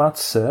vraiment tout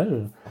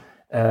seul,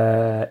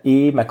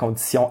 et ma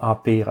condition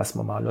empire à ce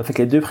moment-là. Fait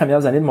que les 2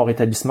 premières années de mon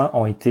rétablissement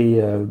ont été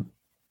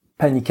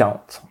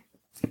paniquantes.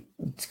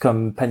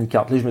 Comme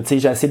paniquante. Là, j'ai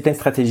essayé plein de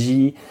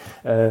stratégies,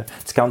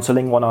 du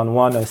counseling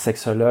one-on-one, un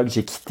sexologue.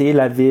 J'ai quitté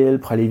la ville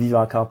pour aller vivre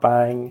en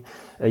campagne.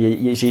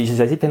 J'ai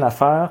essayé plein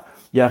d'affaires.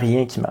 Il y a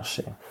rien qui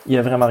marchait. Il y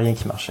a vraiment rien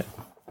qui marchait.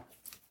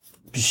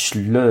 Puis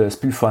là, c'est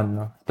plus le fun,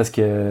 là, parce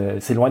que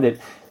c'est loin d'être...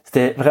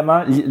 C'était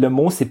vraiment... Le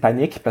mot, c'est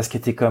panique, parce que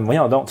t'es comme...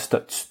 Voyons donc,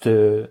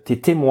 t'es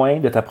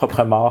témoin de ta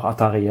propre mort en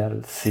temps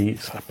réel. C'est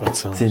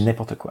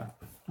n'importe quoi.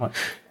 Ouais.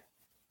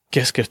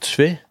 Qu'est-ce que tu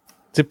fais?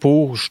 Tu sais,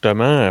 pour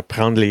justement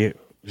prendre les...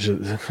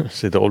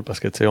 C'est drôle parce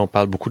que tu sais, on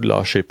parle beaucoup de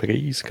lâcher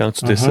prise quand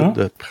tu décides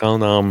de te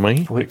prendre en main.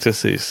 Oui.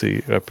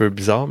 C'est un peu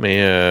bizarre,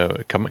 mais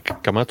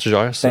comment tu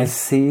gères ça? Ben,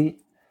 c'est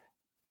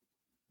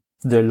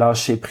de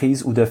lâcher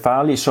prise ou de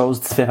faire les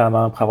choses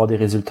différemment pour avoir des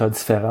résultats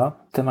différents.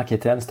 Tellement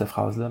quétaine cette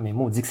phrase-là, mais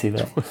moi on dit que c'est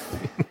vrai.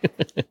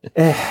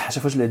 À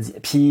chaque fois je le dis.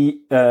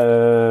 Puis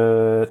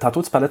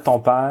tantôt tu parlais de ton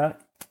père.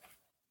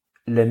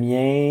 Le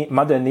mien, à un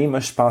moment donné, moi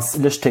je pense,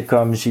 là j'étais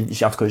comme, en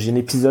tout cas j'ai un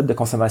épisode de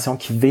consommation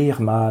qui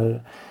vire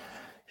mal.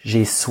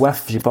 J'ai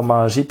soif, j'ai pas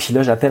mangé, puis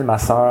là j'appelle ma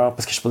sœur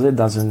parce que je suis supposé être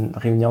dans une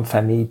réunion de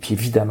famille, puis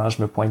évidemment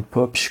je me pointe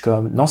pas, puis je suis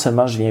comme non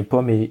seulement je viens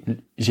pas, mais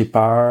j'ai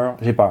peur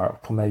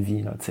pour ma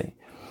vie là, tu sais.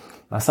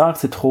 Ma sœur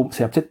c'est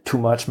peut-être too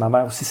much, ma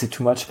mère aussi c'est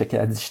too much, fait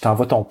qu'elle dit je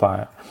t'envoie ton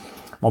père.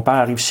 Mon père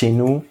arrive chez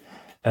nous,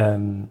 puis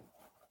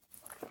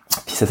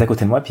il s'assied à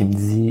côté de moi, puis il me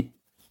dit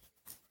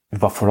il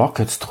va falloir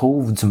que tu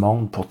trouves du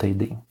monde pour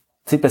t'aider, tu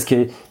sais, parce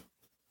que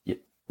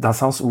dans le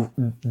sens où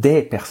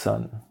des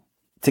personnes.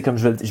 Tu sais, comme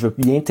je veux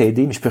bien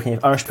t'aider, mais je peux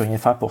rien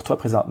faire pour toi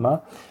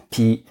présentement.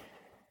 Puis,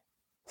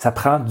 ça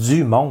prend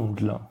du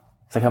monde, là.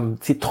 C'est comme,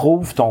 tu sais,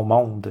 trouve ton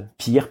monde.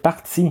 Puis, il est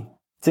reparti. Tu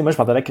sais, moi,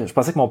 je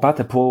pensais que mon père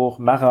était pour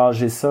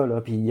m'arranger ça,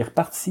 là. Puis, il est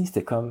reparti.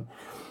 C'était comme,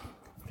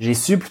 j'ai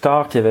su plus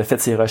tard qu'il avait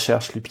fait ses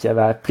recherches, lui, puis qu'il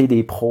avait appelé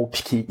des pros,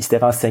 puis qu'il s'était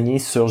renseigné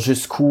sur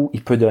jusqu'où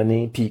il peut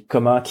donner, puis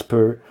comment qu'il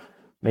peut.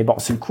 Mais bon,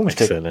 c'est le coup, mais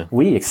j'étais... Excellent.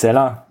 Oui,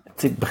 excellent.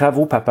 Tu sais,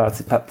 bravo, papa.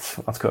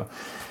 En tout cas.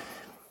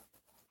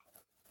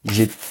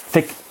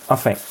 Fait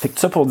que tout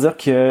ça pour dire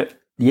que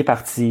il est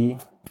parti,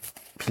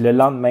 puis le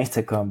lendemain,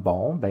 c'était comme,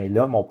 bon, ben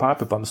là, mon père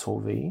peut pas me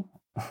sauver.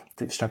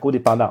 Je suis un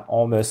codépendant,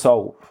 on me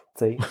sauve,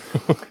 tu sais.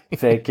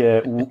 Fait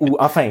que, ou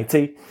enfin,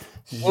 tu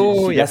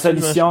sais, la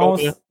solution,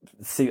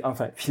 c'est,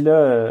 enfin, puis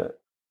là,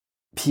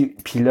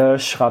 je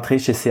suis rentré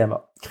chez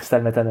CMA,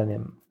 Cristal Meth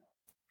Anonyme.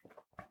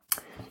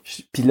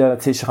 Puis là,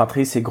 tu sais, je suis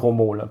rentré, ces gros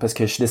mots, là, parce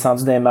que je suis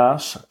descendu d'un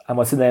marche, à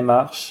moitié d'un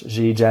marche,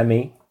 j'ai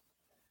jammé.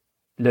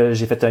 Là,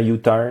 j'ai fait un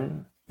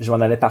U-turn. Je m'en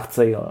allais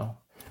partir. Là.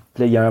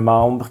 Puis là, il y a un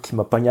membre qui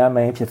m'a pogné la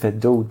main puis il a fait «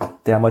 Dude,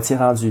 t'es à moitié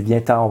rendu,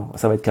 viens-t'en,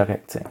 ça va être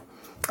correct. » T'sais.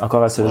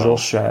 Encore à ce jour,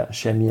 je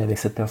suis ami avec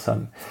cette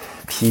personne.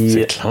 Puis,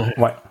 c'est clair.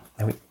 Ouais,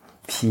 oui.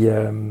 Puis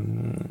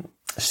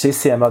chez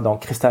CMA,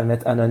 donc Crystal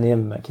Meth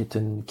Anonyme,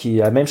 qui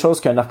est la même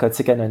chose qu'un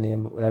narcotique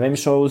anonyme, la même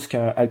chose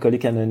qu'un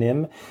alcoolique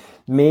anonyme,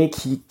 mais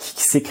qui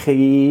s'est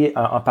créé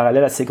en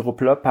parallèle à ces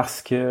groupes-là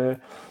parce que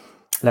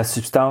la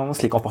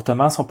substance, les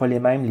comportements sont pas les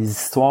mêmes, les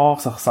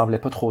histoires, ça ressemblait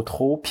pas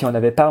trop, puis on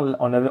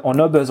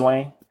a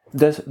besoin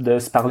de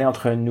se parler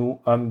entre nous,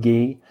 hommes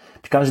gays.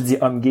 Puis quand je dis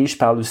hommes gays, je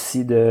parle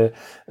aussi de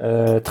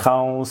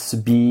trans,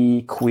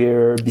 bi,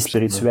 queer,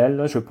 bispirituel,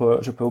 là, je veux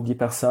pas oublier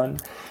personne.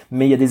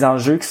 Mais il y a des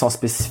enjeux qui sont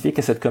spécifiques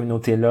à cette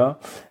communauté-là,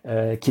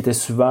 qui étaient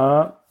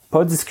souvent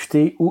pas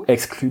discutés ou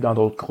exclus dans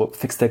d'autres groupes.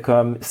 Fait que c'était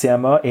comme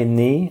CMA est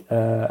né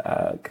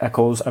à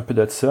cause un peu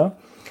de ça.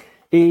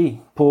 Et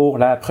pour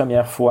la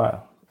première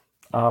fois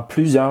en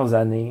plusieurs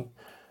années,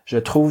 je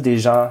trouve des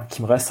gens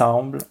qui me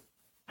ressemblent,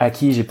 à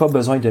qui j'ai pas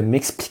besoin de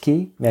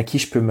m'expliquer, mais à qui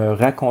je peux me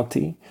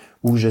raconter,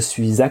 où je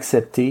suis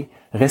accepté,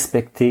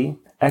 respecté,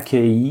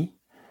 accueilli.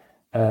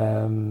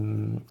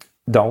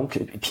 Donc,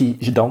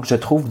 je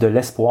trouve de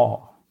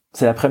l'espoir.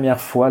 C'est la première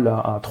fois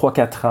là, en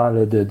 3-4 ans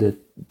là,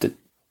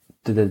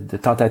 de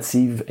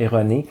tentatives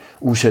erronées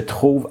où je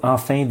trouve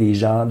enfin des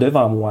gens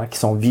devant moi qui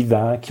sont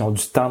vivants, qui ont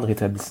du temps de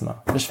rétablissement.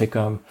 Là, je fais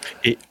comme...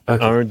 Et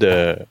okay. un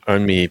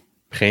de mes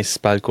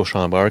principaux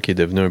cochambreurs qui est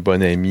devenu un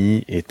bon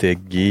ami était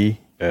gay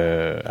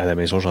à la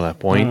maison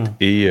Jean-Lapointe.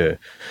 Et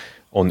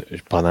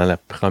pendant la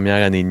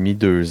première année et demie,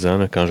 2 ans,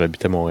 là, quand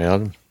j'habitais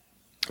Montréal,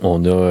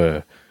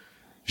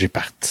 j'ai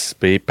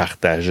participé,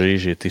 partagé,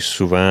 j'ai été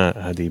souvent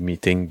à des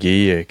meetings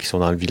gays qui sont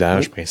dans le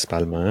village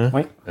principalement,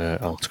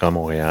 en tout cas à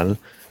Montréal.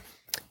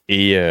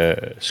 Et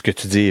ce que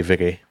tu dis est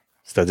vrai.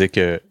 C'est-à-dire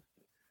que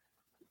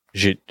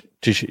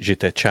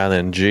j'étais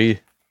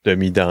challengé de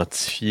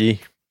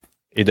m'identifier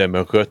et de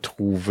me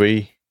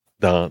retrouver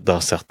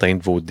dans certains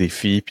de vos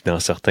défis, puis dans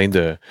certains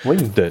de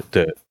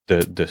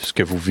ce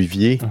que vous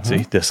viviez,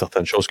 de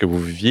certaines choses que vous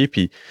viviez.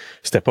 Puis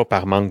c'était pas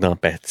par manque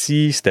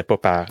d'empathie, c'était pas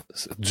par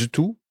du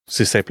tout.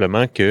 C'est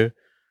simplement que,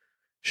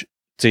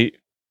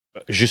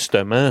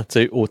 justement,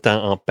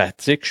 autant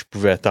empathique je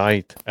pouvais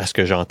être à ce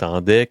que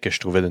j'entendais, que je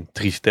trouvais d'une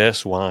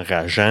tristesse ou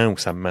enrageant, ou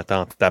ça me mettait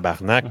en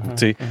tabarnak,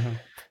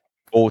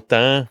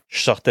 autant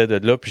je sortais de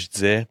là puis je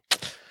disais,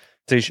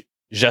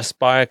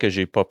 j'espère que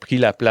j'ai pas pris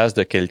la place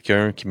de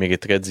quelqu'un qui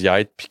mériterait d'y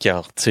être puis qui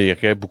en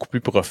retirerait beaucoup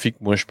plus profit que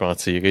moi je peux en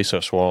tirer ce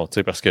soir,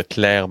 parce que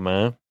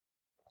clairement,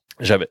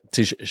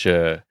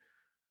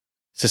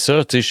 c'est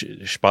ça,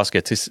 je pense que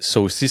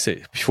ça aussi,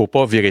 il faut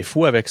pas virer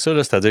fou avec ça,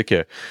 là, c'est-à-dire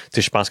que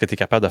je pense que tu es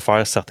capable de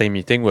faire certains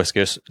meetings où est-ce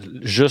que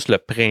juste le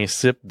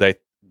principe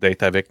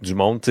d'être avec du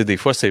monde, des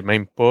fois, c'est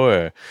même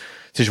pas...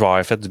 je vais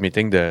avoir fait du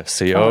meeting de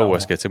CA où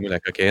est-ce que, moi, la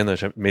cocaïne,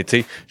 mais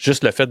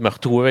juste le fait de me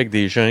retrouver avec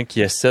des gens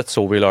qui essaient de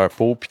sauver leur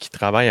peau puis qui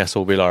travaillent à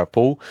sauver leur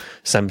peau,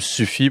 ça me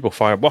suffit pour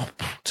faire, bon,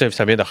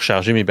 ça vient de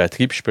recharger mes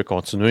batteries puis je peux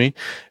continuer.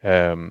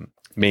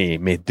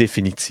 Mais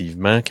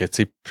définitivement que,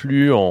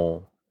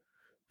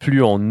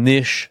 plus on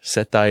niche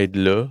cette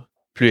aide-là,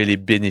 plus elle est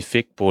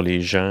bénéfique pour les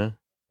gens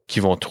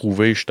qui vont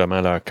trouver justement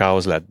leur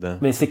case là-dedans.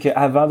 Mais c'est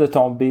qu'avant de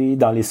tomber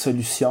dans les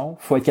solutions,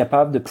 faut être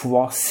capable de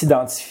pouvoir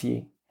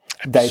s'identifier,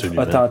 d'être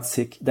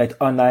authentique, d'être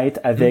honnête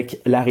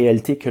avec la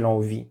réalité que l'on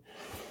vit.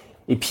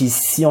 Et puis,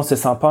 si on se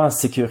sent pas en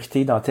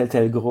sécurité dans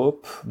tel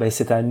groupe, ben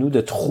c'est à nous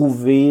de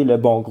trouver le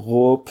bon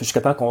groupe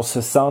jusqu'à temps qu'on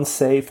se sente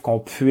safe, qu'on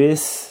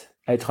puisse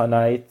être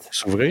honnête.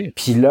 S'ouvrir.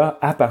 Puis là,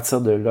 à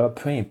partir de là,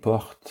 peu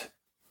importe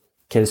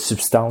quelle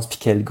substance puis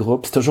quel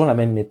groupe, c'est toujours la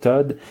même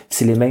méthode,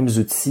 c'est les mêmes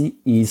outils,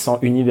 et ils sont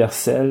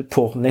universels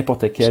pour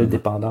n'importe quelle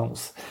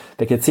dépendance.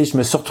 Fait que tu sais, je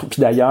me suis retrouvé,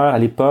 puis d'ailleurs à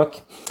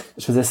l'époque,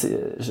 je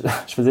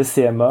faisais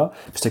CMA,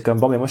 puis j'étais comme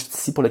bon, mais moi je suis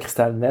ici pour le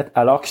Cristal Net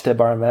alors que j'étais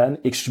barman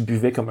et que je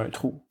buvais comme un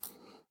trou.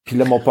 Puis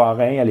là mon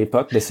parrain à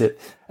l'époque,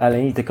 Alain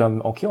il était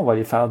comme OK, on va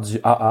aller faire du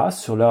AA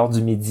sur l'heure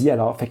du midi.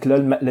 Alors fait que là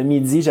le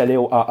midi, j'allais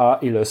au AA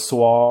et le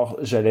soir,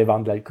 j'allais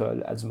vendre de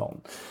l'alcool à du monde.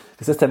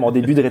 Ça, c'était mon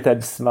début de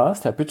rétablissement.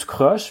 C'était un peu tout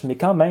croche, mais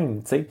quand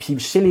même, tu sais. Puis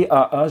chez les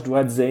AA, je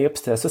dois dire,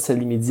 puis c'est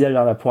les midi à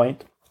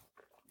Jean-Lapointe.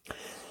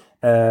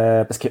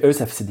 Parce que eux,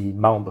 c'est des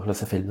membres, là,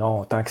 ça fait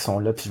longtemps qu'ils sont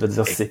là, puis je veux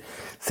dire,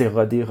 c'est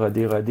rodé,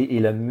 et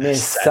le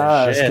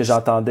message que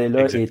j'entendais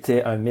là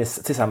était un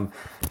message, tu sais,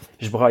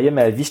 je broyais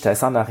ma vie, j'étais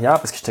assis en arrière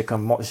parce que j'étais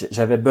comme,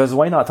 j'avais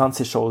besoin d'entendre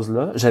ces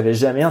choses-là, j'avais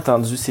jamais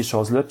entendu ces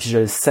choses-là, puis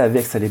je savais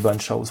que c'était les bonnes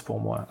choses pour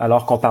moi.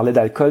 Alors qu'on parlait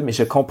d'alcool, mais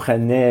je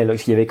comprenais, là,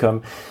 qu'il y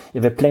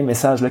avait plein de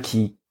messages, là,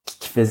 qui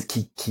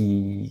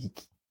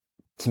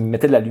me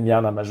mettait de la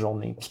lumière dans ma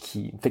journée.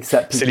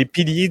 C'est les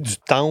piliers du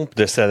temple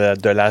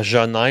de la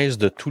genèse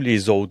de tous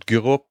les autres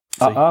groupes.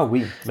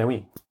 Oui, ben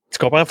oui. Tu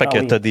comprends? Fait que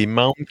t'as des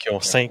membres qui ont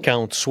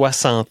 50,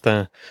 60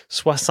 ans,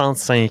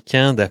 65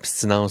 ans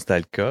d'abstinence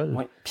d'alcool.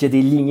 Oui. Puis il y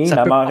a des lignées.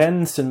 Ma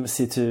marraine,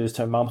 c'est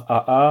un membre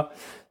AA,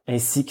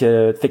 ainsi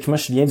que... Fait que moi,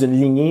 je viens d'une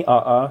lignée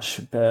AA.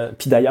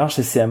 Puis d'ailleurs,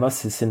 chez CMA,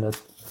 c'est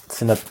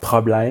notre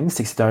problème.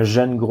 C'est que c'est un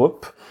jeune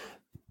groupe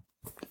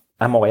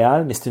à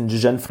Montréal, mais c'est une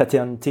jeune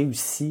fraternité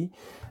aussi.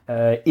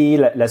 Et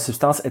la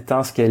substance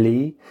étant ce qu'elle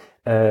est,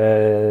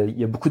 il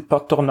y a beaucoup de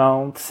portes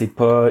tournantes.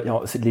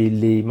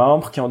 Les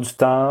membres qui ont du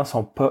temps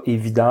sont pas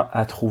évidents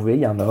à trouver.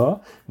 Il y en a,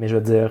 mais je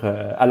veux dire,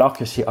 alors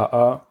que chez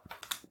AA,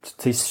 tu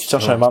sais, si tu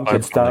cherches un membre qui a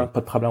du temps, pas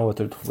de problème, on va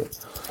te le trouver.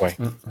 Ouais.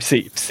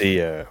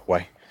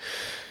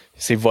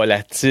 C'est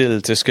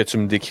volatile. Tu sais, ce que tu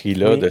me décris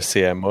là de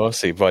CMA,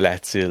 c'est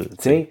volatile.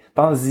 Tu sais,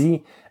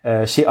 pense-y,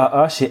 chez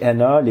AA, chez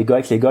NA, les gars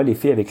avec les gars, les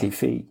filles avec les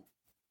filles.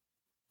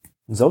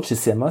 Nous autres, chez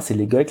CMA, c'est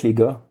les gars avec les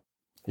gars.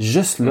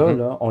 Juste là,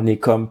 là,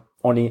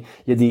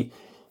 il y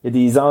a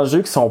des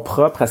enjeux qui sont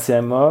propres à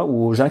CMA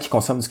ou aux gens qui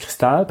consomment du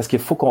cristal parce qu'il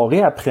faut qu'on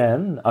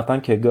réapprenne, en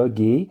tant que gars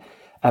gay,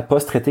 à pas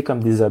se traiter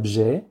comme des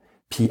objets,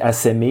 puis à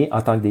s'aimer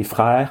en tant que des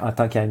frères, en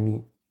tant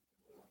qu'amis.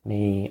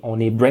 Mais on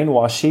est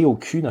brainwashé au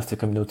cul dans cette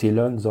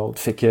communauté-là, nous autres.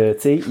 Fait que, tu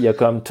sais, il y a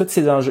comme tous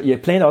ces enjeux, il y a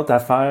plein d'autres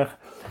affaires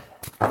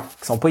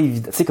qui sont pas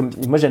évidents. Tu sais, comme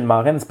moi j'ai une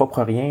marraine, c'est pas pour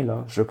rien,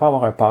 là. Je veux pas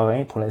avoir un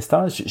parrain pour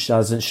l'instant.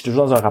 Je suis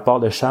toujours dans un rapport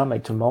de charme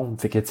avec tout le monde.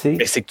 Fait que tu sais.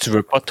 Mais c'est que tu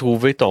veux pas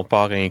trouver ton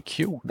parrain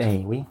cute.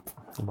 Ben oui.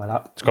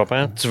 Voilà. Tu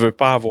comprends? Tu veux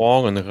pas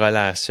avoir une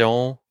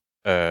relation.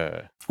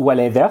 Ou à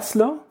l'inverse,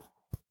 là.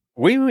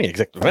 Oui,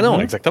 exactement. Ben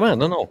non, exactement.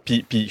 Non.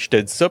 Puis je te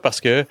dis ça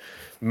parce que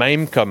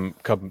même comme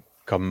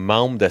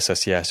membre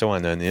d'association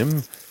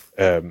anonyme,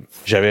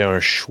 j'avais un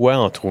choix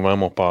en trouvant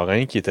mon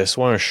parrain qui était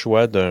soit un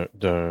choix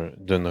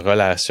d'une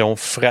relation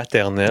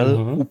fraternelle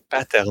ou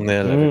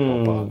paternelle avec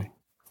mon parrain.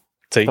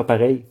 C'est pas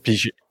pareil.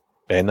 Puis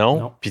ben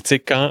non. Puis tu sais,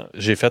 quand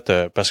j'ai fait...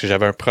 parce que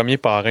j'avais un premier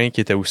parrain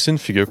qui était aussi une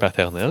figure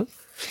paternelle,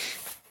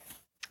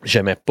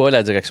 j'aimais pas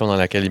la direction dans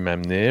laquelle il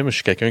m'amenait. Je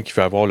suis quelqu'un qui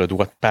veut avoir le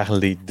droit de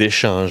parler,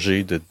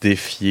 d'échanger, de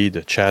défier,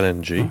 de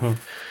challenger.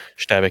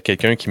 J'étais avec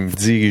quelqu'un qui me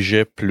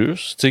dirigeait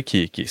plus, tu sais,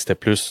 qui c'était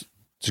plus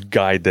du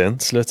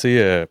guidance, là, tu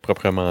sais,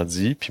 proprement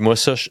dit. Puis moi,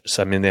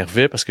 ça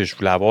m'énervait parce que je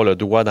voulais avoir le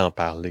droit d'en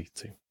parler,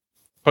 tu sais.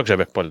 Pas que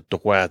j'avais pas le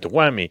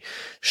droit, mais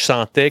je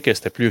sentais que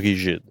c'était plus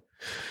rigide.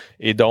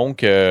 Et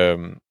donc,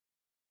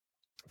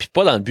 puis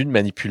pas dans le but de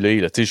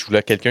manipuler, là, tu sais, je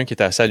voulais quelqu'un qui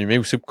était assez allumé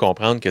aussi pour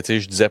comprendre que, tu sais,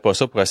 je disais pas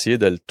ça pour essayer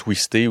de le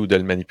twister ou de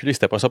le manipuler,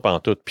 c'était pas ça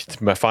pantoute. Puis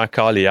de me faire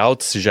caller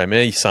out si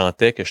jamais il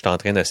sentait que j'étais en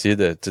train d'essayer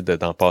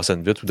d'en passer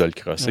une vite ou de le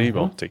crosser,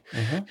 bon, tu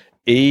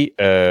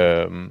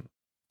sais.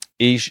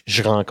 Et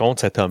je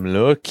rencontre cet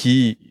homme-là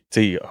qui,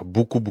 tu sais, a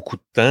beaucoup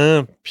de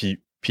temps, puis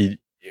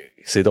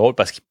c'est drôle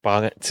parce qu'il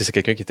parraine, tu sais, c'est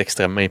quelqu'un qui est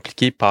extrêmement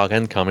impliqué,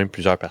 parraine quand même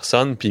plusieurs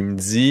personnes, puis il me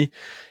dit,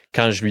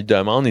 quand je lui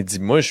demande, il dit,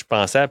 moi, je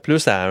pensais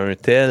plus à un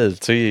tel,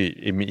 tu sais,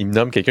 il me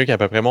nomme quelqu'un qui a à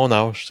peu près mon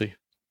âge, tu sais.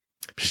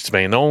 Puis je dis,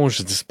 ben non,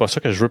 je dis, c'est pas ça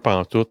que je veux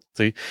pantoute,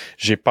 tu sais.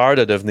 J'ai peur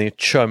de devenir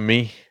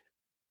chumé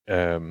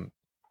dans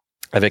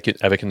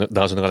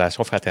une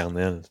relation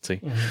fraternelle, tu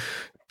sais.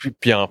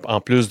 Puis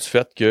en plus du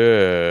fait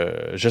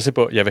que, je sais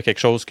pas, il y avait quelque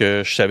chose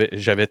que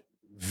j'avais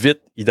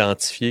vite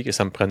identifié que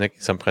ça me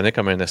prenait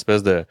comme une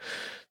espèce de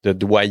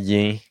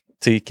doyen,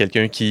 tu sais,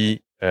 quelqu'un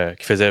qui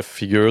faisait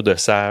figure de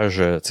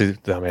sage, tu sais,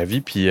 dans ma vie,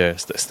 puis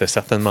c'était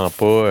certainement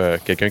pas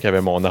quelqu'un qui avait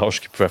mon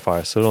âge qui pouvait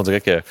faire ça. On dirait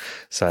que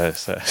ça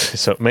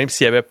même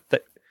s'il y avait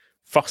peut-être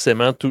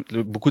forcément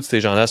beaucoup de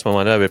ces gens-là à ce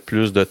moment-là avaient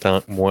plus de temps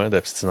que moi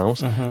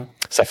d'abstinence,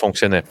 ça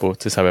fonctionnait pas,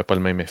 tu sais, ça avait pas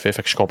le même effet.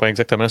 Fait que je comprends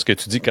exactement ce que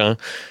tu dis quand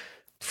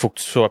faut que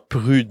tu sois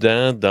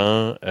prudent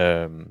dans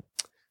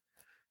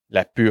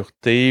la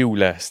pureté ou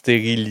la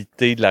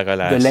stérilité de la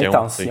relation. De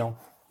l'intention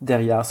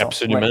derrière ça.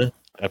 Absolument, ouais.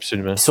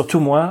 Absolument. Puis surtout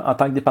moi, en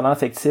tant que dépendant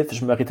affectif,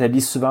 je me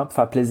rétablis souvent pour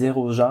faire plaisir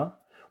aux gens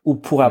ou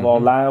pour avoir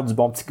l'air du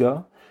bon petit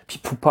gars, puis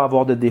pour pas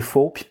avoir de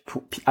défauts,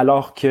 puis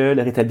alors que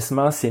le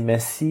rétablissement, c'est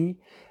messy,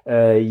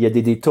 il y a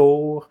des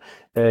détours,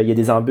 il y a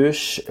des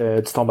embûches,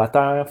 tu tombes à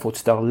terre, faut que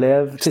tu te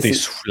relèves. C'est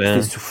essoufflant. C'est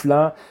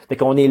essoufflant. Fait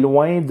qu'on est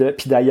loin de...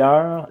 Puis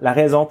d'ailleurs, la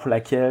raison pour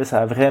laquelle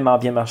ça a vraiment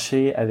bien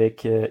marché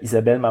avec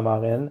Isabelle, ma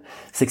marraine,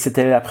 c'est que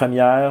c'était la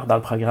première dans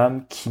le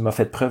programme qui m'a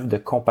fait preuve de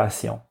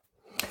compassion.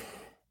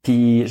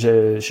 Puis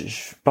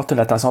je porte une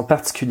attention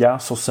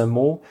particulière sur ce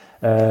mot,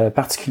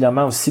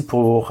 particulièrement aussi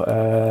pour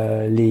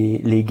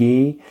les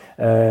gays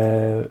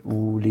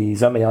ou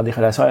les hommes ayant des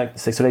relations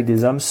sexuelles avec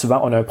des hommes.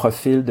 Souvent, on a un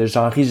profil de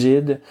gens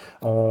rigides.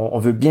 On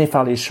veut bien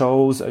faire les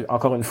choses.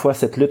 Encore une fois,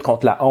 cette lutte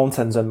contre la honte,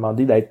 ça nous a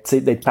demandé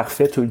d'être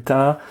parfait tout le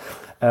temps.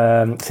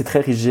 C'est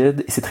très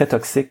rigide et c'est très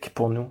toxique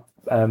pour nous.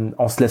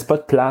 On se laisse pas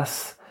de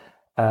place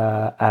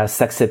à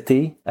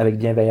s'accepter avec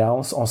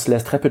bienveillance. On se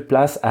laisse très peu de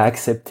place à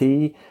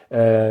accepter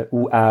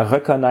ou à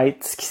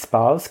reconnaître ce qui se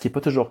passe, qui est pas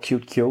toujours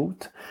cute.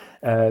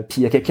 Puis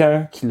il y a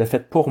quelqu'un qui l'a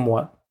fait pour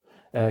moi,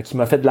 qui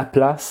m'a fait de la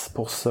place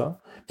pour ça,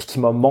 puis qui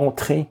m'a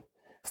montré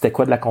c'était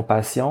quoi de la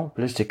compassion.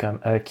 Puis là, j'étais comme,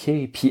 OK.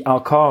 Puis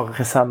encore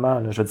récemment,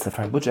 là, je veux dire, ça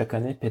fait un bout que je la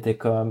connais, puis elle était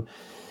comme,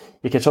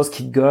 il y a quelque chose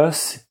qui te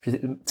gosse, puis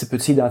tu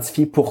peux-tu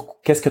identifier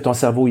pour qu'est-ce que ton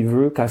cerveau il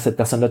veut quand cette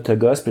personne-là te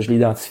gosse, puis je l'ai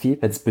identifié, puis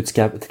elle dit, t'es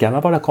capable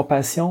d'avoir la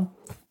compassion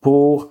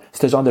pour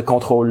ce genre de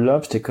contrôle-là?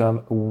 Puis j'étais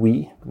comme,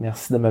 oui,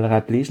 merci de me le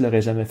rappeler, je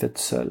l'aurais jamais fait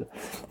tout seul.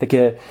 Fait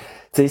que, tu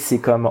sais, c'est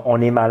comme, on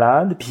est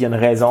malade, puis il y a une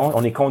raison,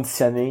 on est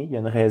conditionné, il y a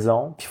une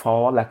raison, puis il faut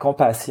avoir de la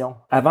compassion.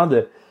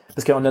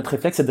 Parce que notre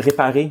réflexe, c'est de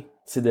réparer,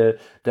 c'est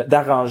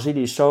d'arranger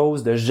les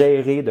choses, de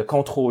gérer, de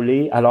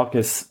contrôler, alors que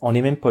on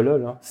n'est même pas là.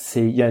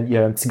 Il y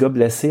a un petit gars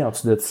blessé en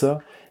dessous de ça.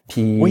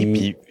 Puis... Oui,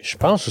 puis je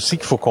pense aussi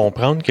qu'il faut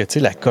comprendre que, tu sais,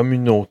 la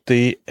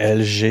communauté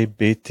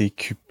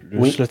LGBTQ+,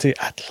 oui. là, tu sais,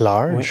 at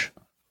large,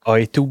 a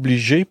été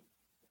obligée,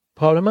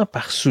 probablement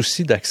par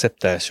souci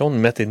d'acceptation, de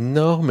mettre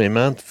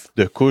énormément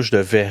de couches de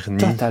vernis.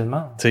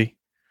 Totalement. Tu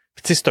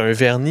sais, c'est un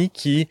vernis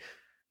qui,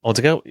 on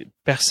dirait,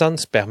 personne ne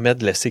se permet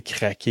de laisser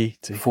craquer.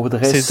 T'sais.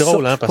 Faudrait c'est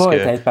drôle, hein, parce pas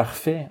que être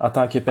parfait en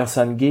tant que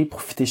personne gay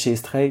pour fitter chez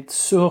Straight,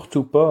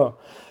 surtout pas.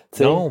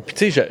 T'sais. Non, puis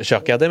tu sais, je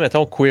regardais,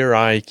 mettons, Queer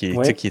Eye,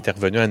 qui était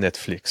revenu à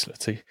Netflix, là,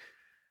 tu sais.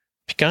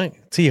 Puis quand, tu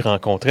sais, ils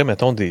rencontraient,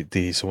 mettons,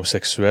 des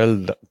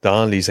homosexuels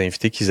dans les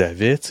invités qu'ils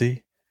avaient, tu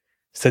sais,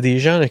 c'était des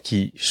gens là,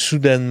 qui,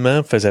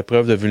 soudainement, faisaient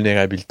preuve de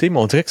vulnérabilité, mais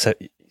on dirait que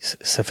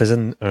ça faisait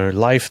un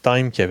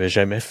lifetime qu'ils n'avaient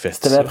jamais fait.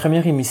 C'était la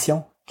première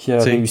émission qui a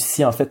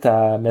réussi, en fait,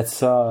 à mettre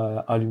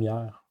ça en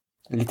lumière.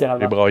 J'ai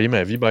littéralement. braillé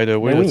ma vie, by the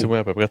way. Mais Là, oui. moi,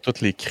 à peu près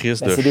toutes les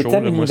crises de C'est des show.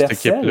 thèmes Là, moi,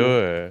 cette universels.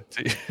 équipe-là...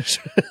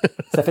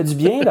 Ça fait du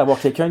bien d'avoir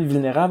quelqu'un de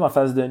vulnérable en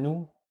face de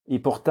nous. Et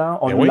pourtant,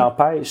 on Ben nous oui.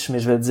 l'empêche. Mais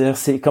je veux dire,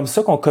 c'est comme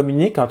ça qu'on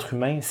communique entre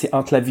humains. C'est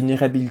entre la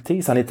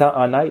vulnérabilité, c'est en étant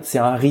honnête, c'est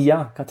en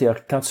riant.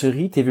 Quand tu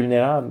ris, t'es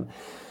vulnérable.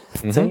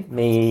 Tu sais,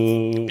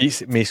 mais...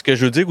 Mais ce que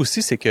je veux dire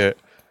aussi, c'est que,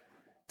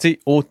 tu sais,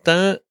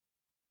 autant...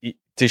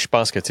 Tu sais, je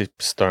pense que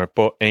c'est un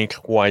pas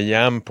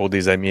incroyable pour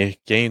des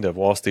Américains de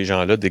voir ces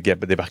gens-là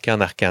débarquer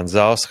en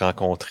Arkansas, se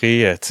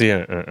rencontrer, tu sais,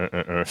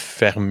 un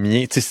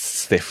fermier. Tu sais,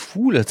 c'était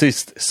fou, là. Tu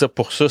sais, ça,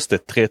 pour ça, c'était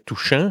très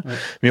touchant. Ouais.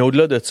 Mais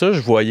au-delà de ça,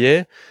 je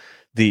voyais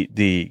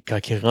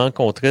quand ils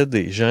rencontraient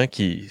des gens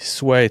qui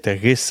soit étaient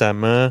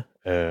récemment...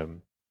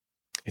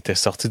 étaient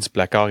sortis du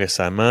placard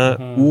récemment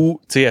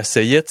ou, tu sais,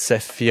 essayaient de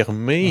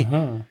s'affirmer.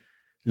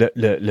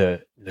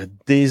 Le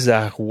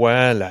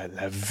désarroi,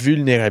 la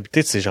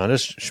vulnérabilité de ces gens-là,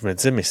 je me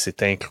dis, mais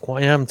c'est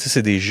incroyable. Tu sais,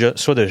 c'est des jeunes,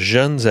 soit de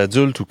jeunes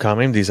adultes ou quand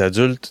même des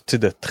adultes, tu sais,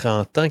 de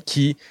 30 ans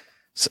qui,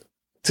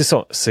 tu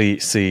sais,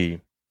 c'est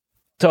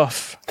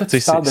tough. Toi, tu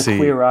parles de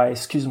Queer Eye.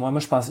 Excuse-moi,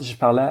 moi, je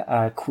parlais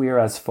à Queer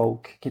as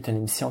Folk, qui est une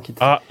émission qui est...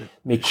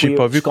 mais j'ai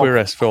pas vu Queer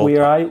as Folk.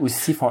 Queer Eye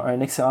aussi font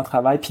un excellent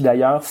travail. Puis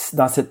d'ailleurs,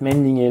 dans cette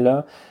même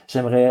lignée-là,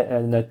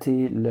 j'aimerais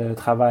noter le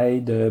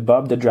travail de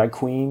Bob, de Drag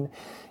Queen,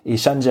 et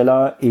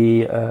Shangela,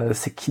 et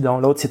c'est qui dans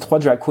l'autre? C'est 3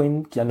 drag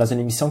queens qui sont dans une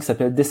émission qui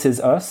s'appelle This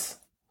Is Us,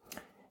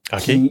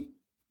 qui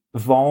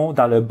vont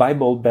dans le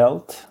Bible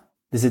Belt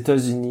des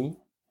États-Unis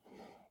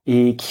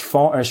et qui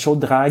font un show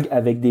de drag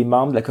avec des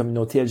membres de la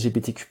communauté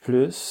LGBTQ+,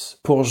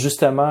 pour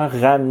justement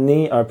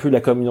ramener un peu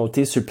la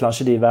communauté sur le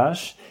plancher des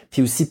vaches,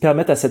 puis aussi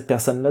permettre à cette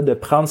personne-là de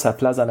prendre sa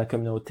place dans la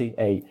communauté.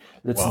 Hey,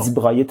 là, tu dis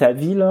broyer ta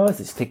vie, là,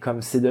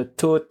 c'est de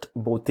toute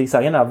beauté. Ça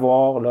n'a rien à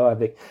voir, là,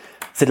 avec...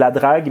 C'est de la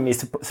drague, mais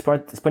c'est pas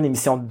une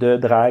émission de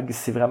drague,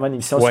 c'est vraiment une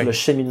émission sur le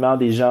cheminement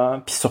des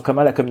gens, puis sur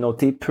comment la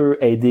communauté peut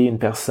aider une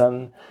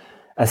personne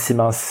à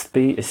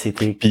s'émanciper.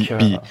 C'était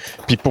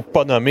puis pour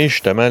pas nommer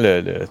justement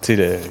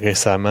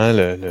récemment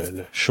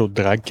le show de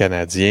drague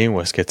canadien, où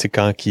est-ce que tu sais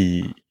quand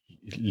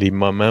les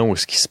moments où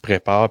est-ce qu'ils se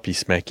préparent puis ils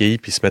se maquillent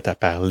puis ils se mettent à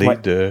parler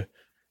de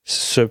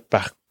ce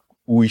par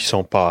où ils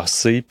sont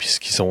passés puis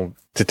ce qu'ils sont.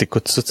 Tu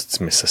t'écoutes ça, tu te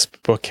dis mais ça se peut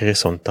pas,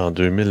 Chris, on est en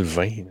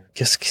 2020.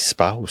 Qu'est-ce qui se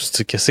passe?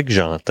 Tu qu'est-ce que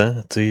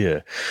j'entends?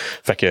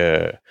 Fait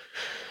que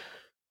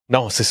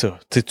non, c'est ça.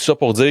 Tout ça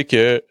pour dire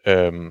que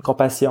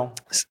compassion,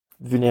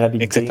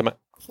 vulnérabilité. Exactement.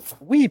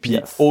 Oui,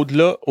 puis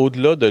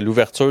au-delà de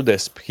l'ouverture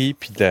d'esprit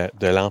puis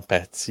de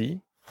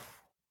l'empathie,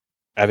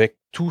 avec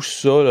tout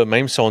ça, là,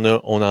 même si on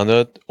en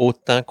a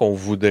autant qu'on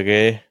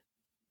voudrait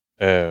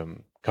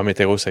comme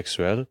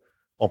hétérosexuel,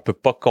 on peut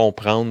pas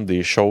comprendre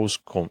des choses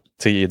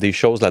il y a des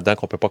choses là-dedans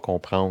qu'on peut pas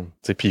comprendre.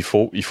 Puis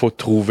il faut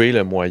trouver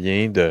le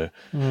moyen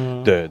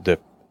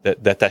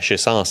d'attacher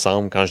ça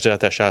ensemble. Quand je dis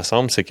attacher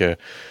ensemble, c'est que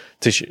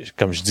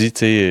comme je dis,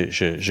 tu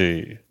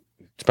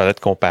parlais de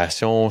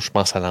compassion, je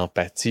pense à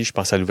l'empathie, je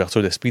pense à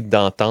l'ouverture d'esprit,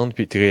 d'entendre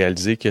puis de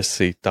réaliser que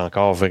c'est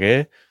encore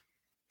vrai,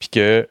 puis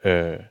que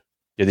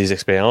il y a des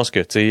expériences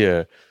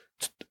que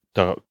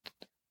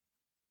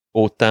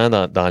autant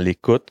dans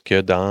l'écoute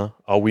que dans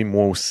 « Ah oui,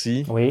 moi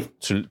aussi »,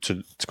 tu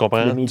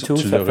comprends? Le MeToo,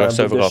 tu le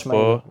recevras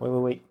pas.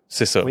 Oui.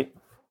 C'est ça. Oui.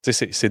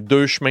 C'est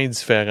 2 chemins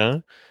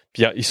différents,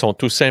 puis ils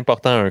sont aussi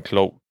importants un que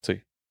l'autre.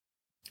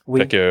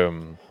 Oui. Fait que,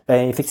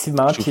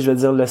 effectivement, puis je veux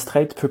dire, le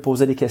straight peut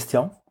poser des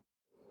questions.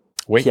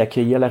 Puis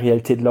accueillir la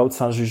réalité de l'autre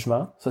sans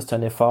jugement. Ça, c'est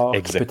un effort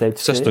qui peut être fait.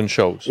 Ça, c'est une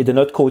chose. Et de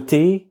notre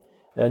côté,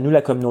 nous,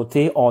 la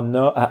communauté, on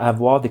a à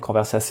avoir des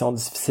conversations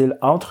difficiles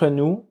entre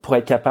nous pour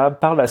être capable,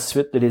 par la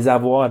suite, de les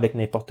avoir avec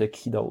n'importe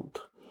qui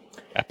d'autre.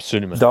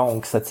 Absolument.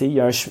 Donc, ça, tu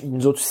sais,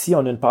 nous autres aussi,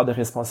 on a une part de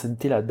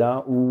responsabilité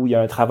là-dedans où il y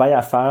a un travail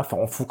à faire.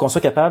 Il faut qu'on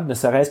soit capable, ne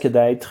serait-ce que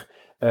d'être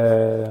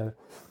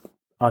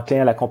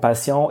enclin à la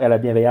compassion et à la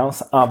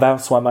bienveillance envers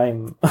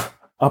soi-même.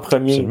 En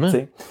premier, tu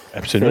sais.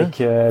 Absolument.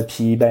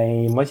 Puis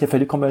moi, il a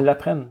fallu qu'on me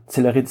l'apprenne.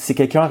 C'est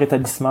quelqu'un en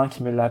rétablissement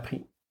qui me l'a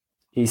appris.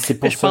 Et c'est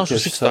pour ça que je pense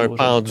aussi que c'est un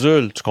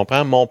pendule. Tu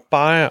comprends? Mon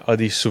père a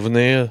des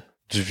souvenirs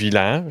du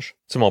village.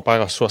 Tu sais, mon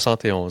père a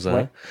 71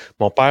 ans.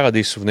 Mon père a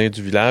des souvenirs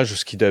du village où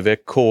il devait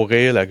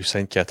courir la rue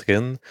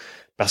Sainte-Catherine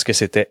parce que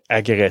c'était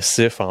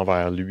agressif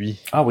envers lui.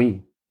 Ah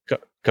oui.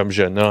 Comme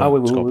jeune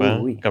homme, tu comprends?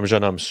 Oui. Comme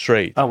jeune homme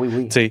straight. Ah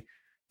oui. Tu sais,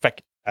 fait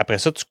après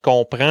ça, tu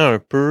comprends un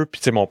peu. Puis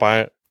tu sais, mon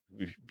père,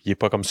 il est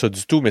pas comme ça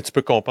du tout, mais tu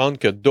peux comprendre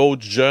que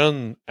d'autres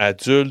jeunes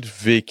adultes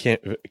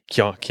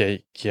qui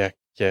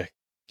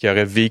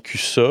auraient vécu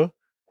ça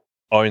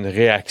ont une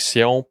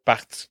réaction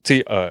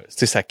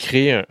ça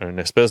crée une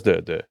espèce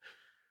de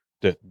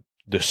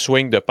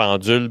swing de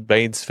pendule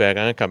bien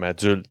différent comme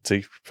adulte,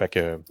 tu sais. Fait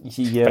que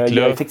il y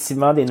a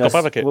effectivement des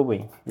notions. Oui.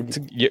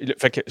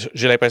 Fait que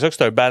j'ai l'impression que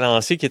c'est un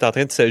balancier qui est en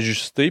train de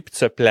s'ajuster puis de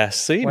se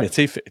placer, mais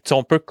tu sais,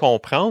 on peut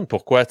comprendre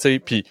pourquoi, tu sais,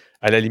 puis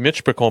à la limite,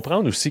 je peux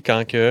comprendre aussi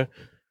quand que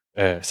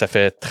ça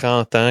fait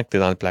 30 ans que tu es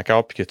dans le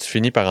placard puis que tu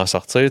finis par en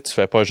sortir, tu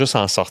fais pas juste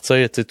en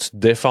sortir, tu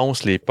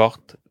défonces les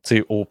portes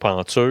aux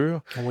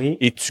pentures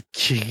et tu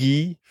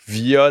cries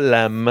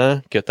violemment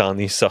que tu en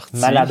es sorti.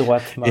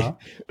 Maladroitement.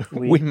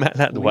 Oui,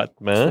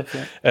 maladroitement.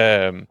 Oui,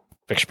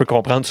 fait Fait que je peux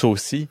comprendre ça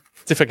aussi.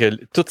 Tu sais, fait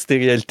que toutes ces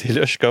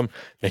réalités-là, je suis comme,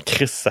 mais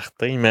Chris,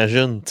 certain,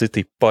 imagine, tu sais,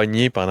 t'es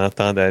pogné pendant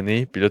tant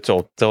d'années, puis là,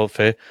 on te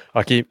fait,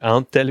 OK,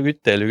 entre telle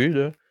rue,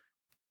 là,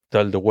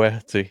 t'as le droit, tu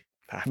sais.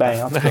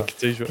 Ben, en tout cas.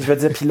 Je veux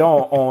dire, puis là,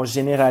 on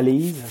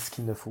généralise, ce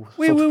qu'il ne faut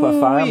surtout pas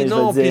faire, mais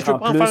non, je veux dire, je veux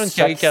pas en faire une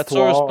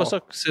caricature, histoire... c'est pas ça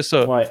que c'est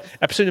ça. Ouais.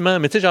 Absolument,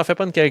 mais tu sais, j'en fais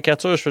pas une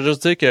caricature, je veux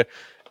juste dire que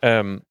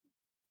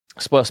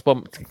c'est pas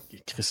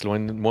Chris, loin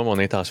de moi mon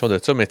intention de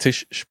ça, mais tu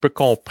sais, je peux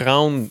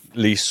comprendre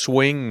les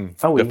swings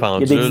de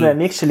pendule. Il y a des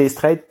dynamiques chez les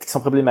straights qui sont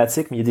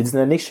problématiques, mais il y a des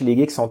dynamiques chez les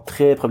gays qui sont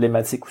très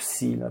problématiques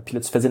aussi. Là. Puis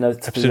là, tu faisais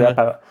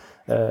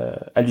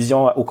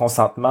allusion au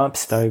consentement,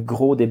 puis c'est un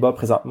gros débat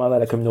présentement dans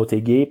la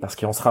communauté gay, parce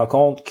qu'on se rend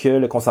compte que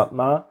le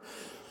consentement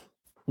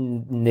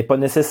n'est pas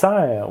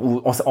nécessaire,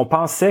 ou on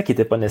pensait qu'il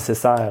était pas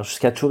nécessaire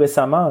jusqu'à tout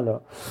récemment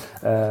là.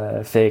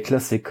 Fait que là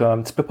c'est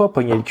comme tu peux pas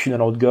pogner le cul d'un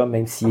autre gars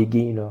même s'il est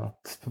gay là.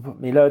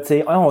 Mais là tu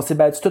sais on s'est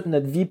battu toute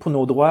notre vie pour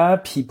nos droits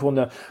puis pour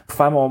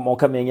faire mon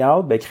coming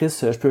out, ben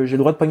Chris j'ai le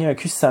droit de pogner un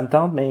cul si ça me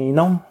tente, mais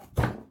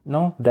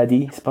non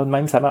daddy, c'est pas de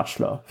même ça marche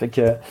là. Fait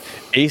que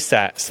et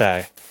ça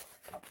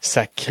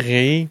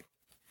crée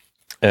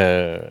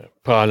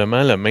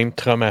probablement le même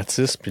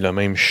traumatisme puis le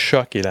même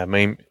choc et la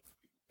même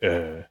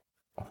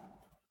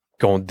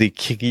qu'on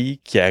décrit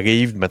qui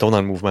arrive, mettons,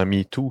 dans le mouvement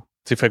MeToo.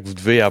 Tu sais, fait que vous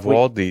devez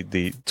avoir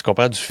tu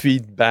comprends, du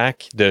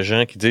feedback de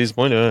gens qui disent,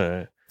 moi,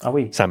 là,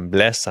 ça me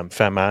blesse, ça me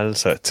fait mal,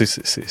 ça, tu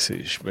sais,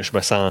 je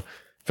me sens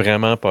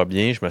vraiment pas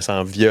bien, je me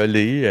sens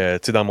violé,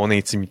 tu sais, dans mon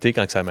intimité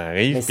quand ça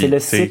m'arrive. Mais c'est le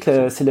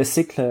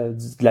cycle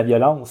de la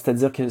violence.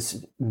 C'est-à-dire que une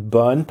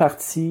bonne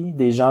partie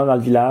des gens dans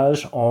le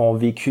village ont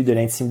vécu de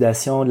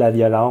l'intimidation, de la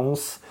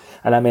violence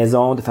à la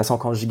maison, de façon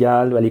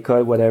conjugale, ou à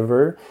l'école,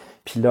 whatever.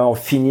 Puis là, on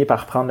finit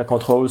par prendre le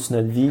contrôle sur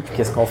notre vie. Puis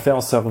qu'est-ce qu'on fait?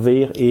 On se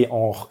revire et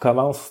on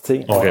recommence, tu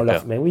sais.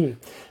 Mais oui.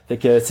 Fait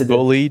que c'est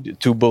bullied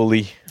to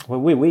bully.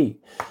 Oui.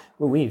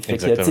 Fait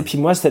que, tu sais, puis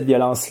moi, cette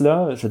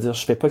violence-là, je veux dire,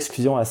 je fais pas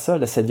exclusion à ça,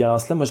 là, cette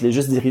violence-là, moi, je l'ai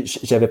juste dirigée,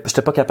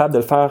 j'étais pas capable de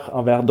le faire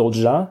envers d'autres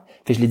gens.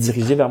 Fait que je l'ai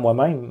dirigée vers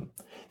moi-même.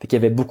 Fait qu'il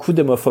y avait beaucoup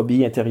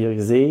d'homophobie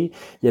intériorisée.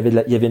 Il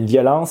y avait une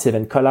violence, il y avait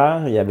une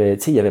colère, il y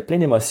avait plein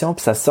d'émotions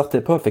puis ça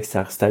sortait pas. Fait que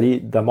ça restait allé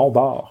de mon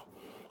bord.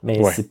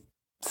 Mais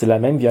c'est la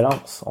même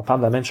violence. On parle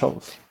de la même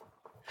chose.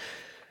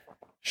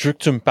 Je veux que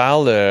tu me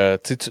parles,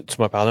 tu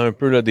m'as parlé un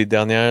peu là, des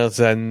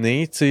dernières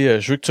années.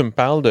 Je veux que tu me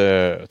parles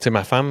de,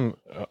 ma femme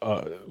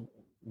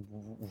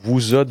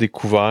vous a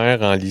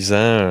découvert en lisant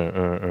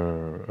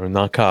un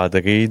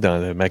encadré dans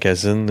le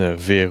magazine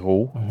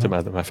Véro.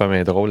 Mm-hmm. Ma femme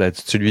est drôle. Elle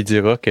dit, tu lui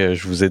diras que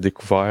je vous ai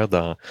découvert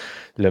dans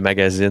le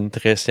magazine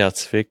très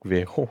scientifique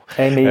Véro.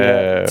 Tu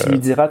lui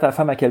diras à ta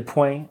femme à quel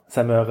point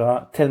ça me rend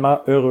tellement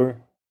heureux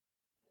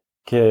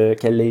qu'elle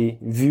l'ait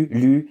vu,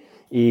 lu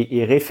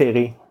et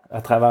référé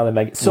à travers le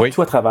magazine,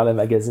 surtout à travers le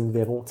magazine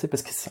Véro, tu sais,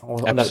 parce que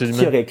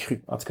qui aurait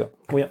cru, en tout cas.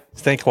 Oui.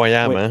 C'est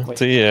incroyable, hein. Oui.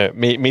 Tu sais,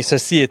 mais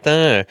ceci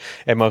étant,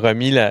 elle m'a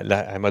remis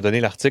elle m'a donné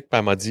l'article, puis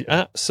elle m'a dit,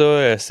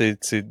 ça,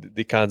 c'est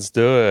des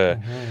candidats.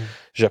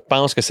 Je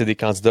pense que c'est des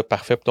candidats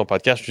parfaits pour ton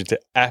podcast. Je lui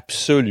disais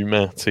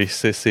absolument. Tu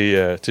sais,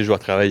 je dois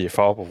travailler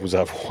fort pour vous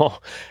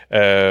avoir.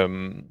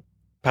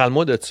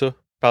 Parle-moi de ça.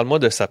 Parle-moi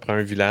de Ça prend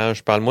un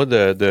village. Parle-moi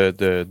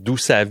de d'où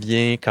ça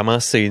vient, comment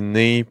c'est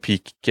né,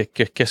 puis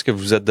qu'est-ce que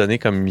vous êtes donné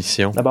comme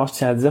mission. D'abord, je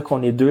tiens à dire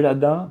qu'on est deux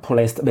là-dedans pour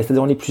l'instant.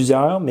 C'est-à-dire on est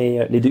plusieurs,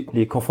 mais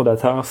les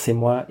cofondateurs, c'est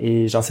moi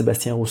et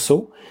Jean-Sébastien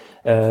Rousseau.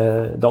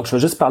 Donc, je vais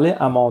juste parler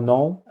à mon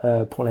nom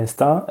pour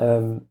l'instant.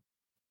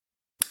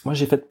 Moi,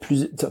 j'ai fait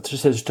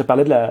je te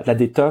parlais de la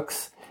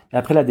détox.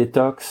 Après la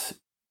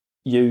détox,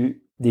 il y a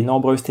eu des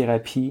nombreuses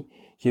thérapies.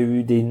 Il y a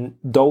eu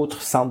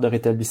d'autres centres de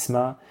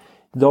rétablissement,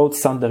 d'autres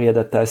centres de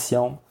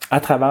réadaptation,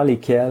 à travers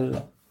lesquels,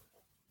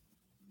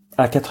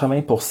 à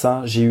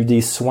 80%, j'ai eu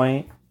des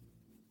soins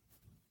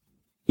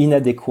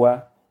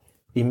inadéquats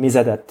et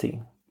mésadaptés.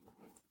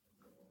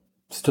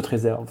 C'est toute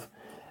réserve.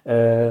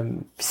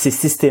 C'est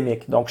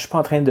systémique. Donc, je suis pas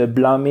en train de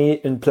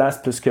blâmer une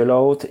place plus que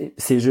l'autre.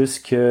 C'est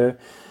juste que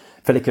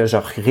fallait que je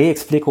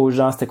réexplique aux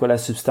gens c'était quoi la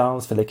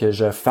substance, fallait que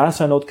je fasse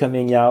un autre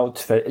coming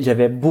out.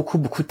 J'avais beaucoup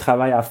de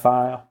travail à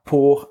faire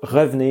pour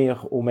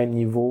revenir au même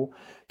niveau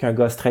qu'un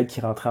gars straight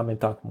qui rentrait en même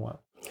temps que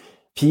moi.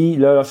 Puis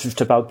là, je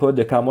te parle pas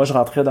de quand moi je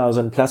rentrais dans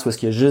une place où est-ce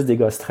qu'il y a juste des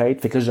gars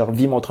straight, fait que là je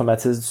revis mon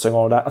traumatisme du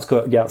secondaire. En tout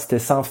cas, regarde, c'était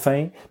sans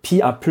fin.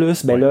 Puis en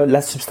plus, là,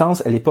 la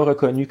substance, elle est pas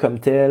reconnue comme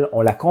telle,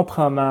 on la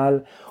comprend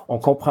mal, on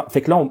comprend.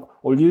 Fait que là,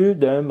 au lieu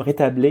de me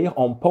rétablir,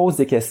 on me pose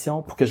des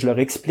questions pour que je leur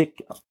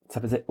explique. Ça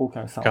faisait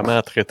aucun sens.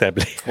 Comment te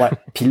rétablir? Ouais.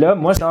 Puis là,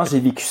 moi,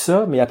 j'ai vécu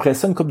ça, mais après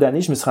ça, une couple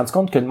d'années, je me suis rendu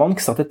compte que le monde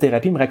qui sortait de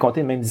thérapie me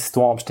racontait les mêmes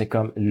histoires. J'étais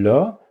comme,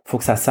 là, faut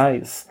que ça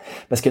cesse.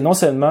 Parce que non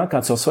seulement,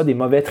 quand tu reçois des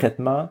mauvais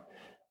traitements,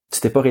 tu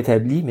t'es pas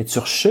rétabli, mais tu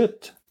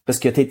rechutes. Parce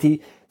que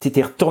t'étais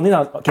retourné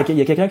il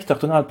y a quelqu'un qui t'a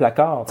retourné dans le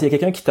placard. Il y a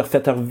quelqu'un qui t'a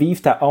refait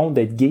revivre ta honte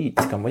d'être gay.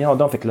 C'est comme, voyons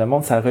donc, fait que le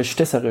monde, ça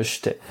rechutait.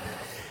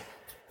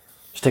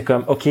 J'étais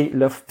comme, OK,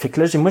 là, fait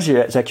que là,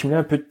 j'ai accumulé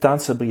un peu de temps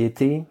de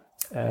sobriété.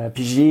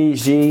 Puis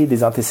j'ai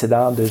des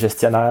antécédents de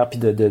gestionnaire puis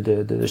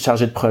de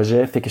chargé de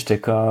projet, fait que j'étais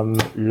comme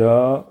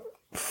là,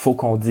 faut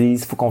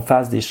qu'on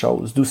fasse des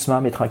choses doucement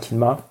mais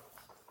tranquillement.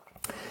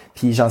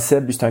 Puis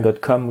Jean-Seb, lui, c'est un gars de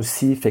com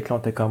aussi. Fait que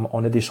là,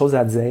 on a des choses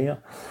à dire.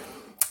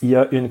 Il y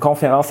a une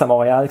conférence à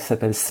Montréal qui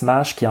s'appelle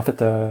Smash, qui est en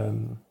fait,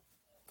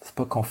 c'est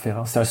pas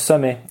conférence, c'est un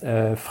sommet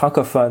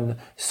francophone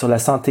sur la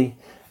santé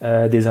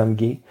des hommes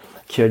gays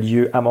qui a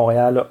lieu à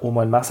Montréal au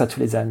mois de mars à tous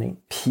les années.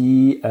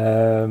 Puis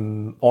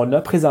on a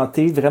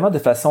présenté vraiment de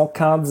façon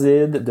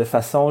candide, de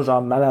façon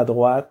genre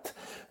maladroite,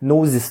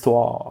 nos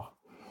histoires.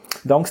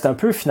 Donc c'est un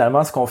peu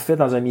finalement ce qu'on fait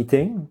dans un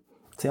meeting.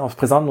 Tu sais, on se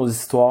présente nos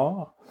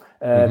histoires.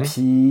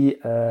 Puis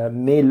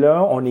mais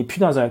là, on n'est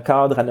plus dans un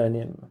cadre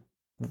anonyme.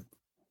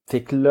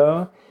 Fait que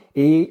là,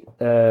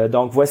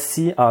 donc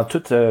voici en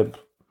toute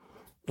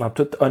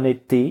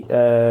honnêteté,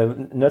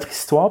 notre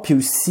histoire, puis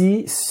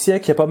aussi ce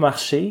qui n'a pas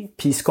marché,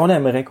 puis ce qu'on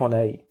aimerait qu'on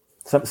aille.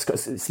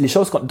 C'est les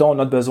choses dont on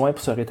a besoin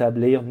pour se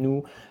rétablir,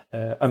 nous,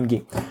 hommes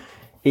gays.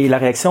 Et la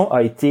réaction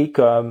a été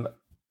comme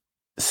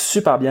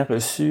super bien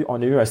reçue.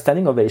 On a eu un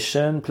standing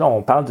ovation, puis là,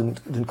 on parle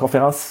d'une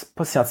conférence,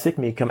 pas scientifique,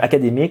 mais comme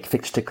académique, fait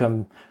que j'étais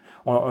comme...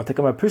 On était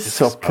comme un peu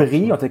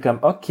surpris, on était comme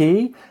OK,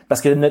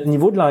 parce que notre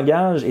niveau de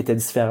langage était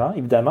différent,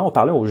 évidemment, on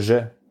parlait au je.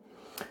 Tu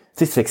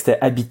sais, c'est que c'était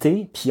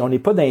habité, puis on n'est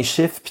pas dans les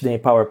chiffres puis dans les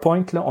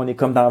PowerPoint, là, on est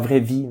comme dans la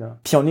vraie vie, là.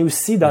 Puis on est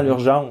aussi dans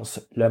l'urgence.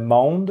 Le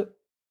monde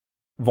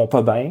vont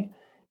pas bien,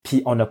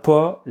 puis on n'a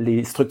pas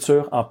les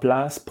structures en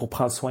place pour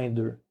prendre soin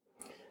d'eux.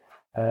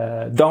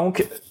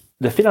 Donc,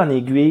 de fil en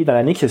aiguille, dans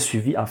l'année qui a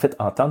suivi, en fait,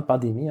 en temps de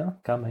pandémie, hein,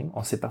 quand même,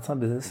 on s'est parti en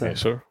business. Bien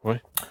sûr, oui.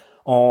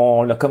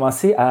 On a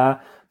commencé à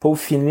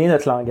peaufiner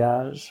notre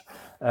langage.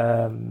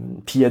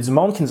 Puis il y a du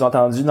monde qui nous a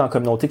entendus dans la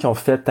communauté qui ont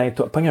fait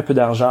pogne un peu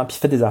d'argent puis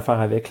fait des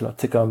affaires avec là,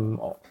 tu sais comme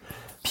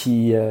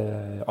puis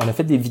on a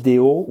fait des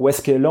vidéos où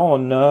est-ce que là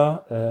on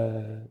a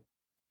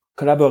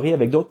collaboré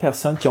avec d'autres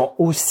personnes qui ont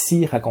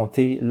aussi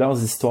raconté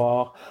leurs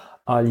histoires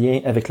en lien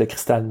avec le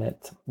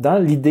CrystalMeth. Dans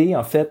l'idée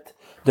en fait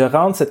de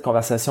rendre cette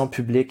conversation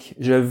publique,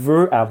 je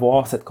veux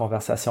avoir cette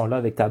conversation-là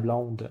avec ta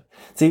blonde.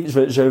 Tu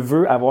sais, je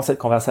veux avoir cette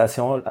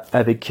conversation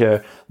avec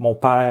mon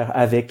père,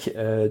 avec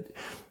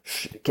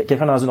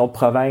quelqu'un dans une autre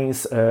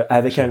province,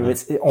 avec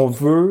on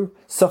veut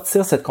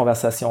sortir cette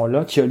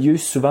conversation-là qui a lieu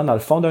souvent dans le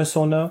fond d'un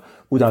sauna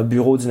ou dans le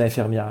bureau d'une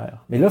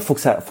infirmière. Mais là,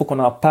 faut qu'on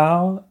en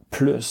parle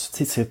plus.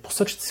 Tu sais, c'est pour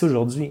ça que je suis ici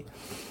aujourd'hui.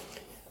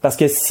 Parce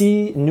que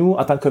si nous,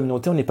 en tant que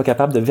communauté, on n'est pas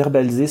capable de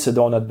verbaliser ce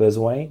dont on a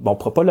besoin, bon, on ne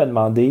pourra pas le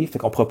demander, fait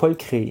qu'on ne pourra pas le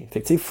créer.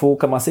 Fait que, tu sais, il faut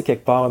commencer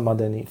quelque part à un moment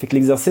donné. Fait que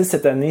l'exercice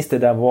cette année, c'était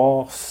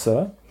d'avoir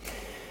ça.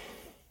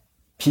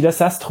 Puis là,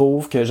 ça se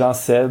trouve que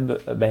Jean-Seb,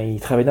 il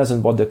travaillait dans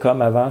une boîte de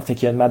com avant. Fait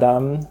qu'il y a une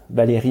madame,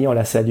 Valérie, on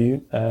la salue,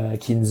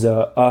 qui nous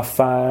a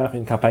offert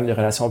une campagne de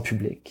relations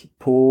publiques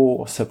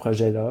pour ce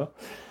projet-là.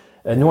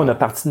 Nous, on a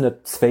parti de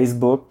notre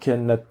Facebook,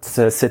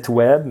 notre site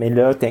web, mais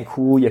là, d'un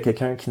coup, il y a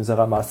quelqu'un qui nous a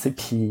ramassé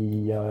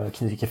puis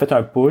qui a fait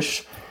un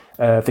push.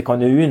 Fait qu'on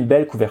a eu une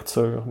belle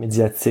couverture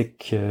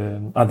médiatique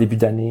en début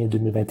d'année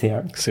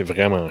 2021. C'est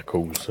vraiment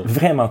cool, ça.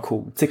 Vraiment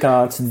cool. Tu sais,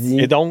 quand tu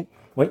dis... Et donc,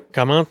 oui.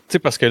 Comment, tu sais,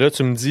 parce que là,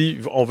 tu me dis,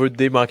 on veut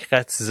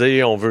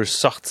démocratiser, on veut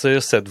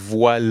sortir cette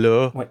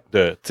voie-là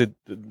de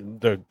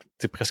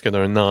presque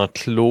d'un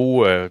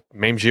enclos,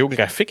 même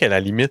géographique à la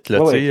limite,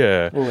 là, tu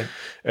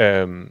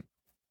sais.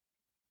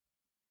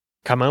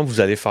 Comment vous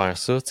allez faire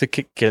ça? Tu sais,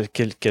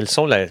 quelles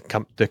sont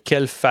de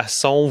quelle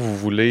façon vous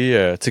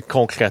voulez, tu sais,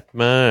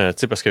 concrètement, tu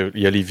sais, parce qu'il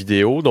y a les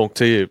vidéos, donc,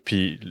 tu sais,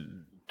 puis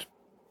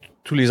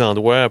tous les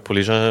endroits, pour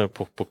les gens,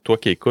 pour toi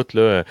qui écoutes,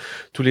 là,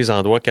 tous les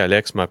endroits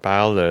qu'Alex me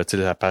parle, tu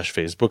sais, la page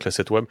Facebook, le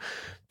site web,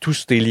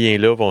 tous ces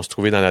liens-là vont se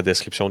trouver dans la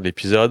description de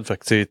l'épisode. Fait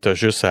que tu sais, t'as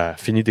juste à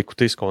finir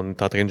d'écouter ce qu'on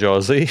est en train de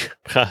jaser.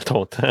 Prends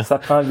ton temps. Ça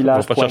prend un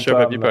village.com. On va pas chercher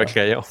un papier et un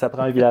crayon. Ça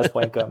prend un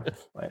village.com.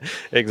 Ouais.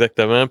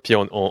 Exactement. Puis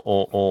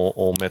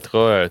on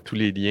mettra tous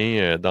les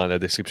liens dans la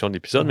description de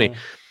l'épisode. Mais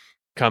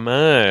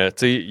comment, tu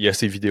sais, il y a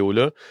ces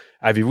vidéos-là.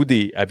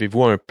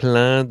 Avez-vous un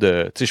plan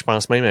de, tu sais, je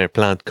pense même à un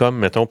plan de com,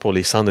 mettons, pour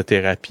les centres de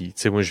thérapie.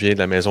 Tu sais, moi, je viens de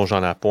la maison Jean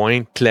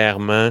Lapointe.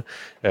 Clairement,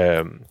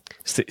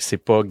 c'est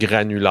pas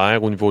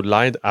granulaire au niveau de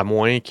l'aide, à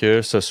moins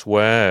que ce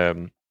soit...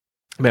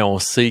 mais on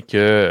sait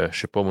que, je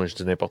sais pas, moi je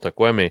dis n'importe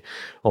quoi, mais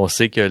on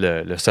sait que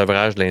le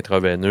sevrage de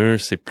l'intraveineux,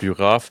 c'est plus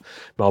rough.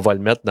 Mais on va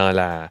le mettre dans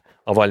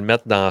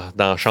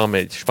la chambre.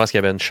 Je pense qu'il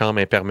y avait une chambre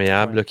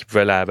imperméable là, qui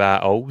pouvait laver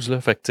à hausse. Là.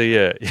 Fait que tu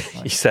sais,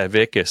 il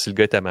savait que si le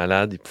gars était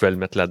malade, il pouvait le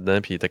mettre là-dedans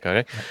puis il était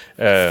correct.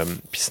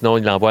 Puis sinon,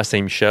 il l'envoie à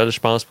Saint-Michel,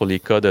 je pense, pour les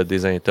cas de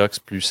désintox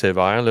plus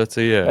sévères. Là, tu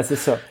sais. C'est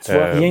ça. Tu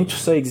vois, rien de tout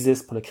ça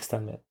existe pour le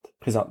CrystalMeth,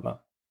 présentement.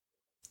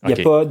 Il n'y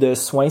a pas de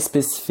soins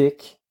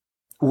spécifiques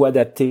ou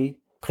adaptés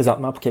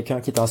présentement pour quelqu'un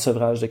qui est en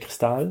sevrage de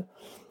cristal.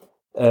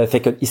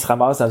 Fait qu'il se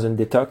ramasse dans une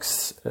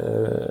détox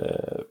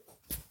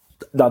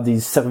dans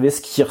des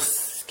services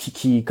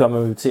qui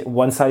comme tu sais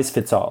one size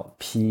fits all.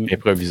 Puis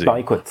improvisé. Bon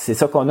écoute, c'est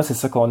ça qu'on a, tu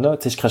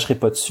sais je cracherai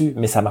pas dessus,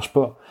 mais ça marche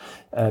pas.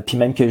 Puis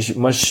même que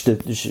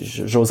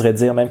j'oserais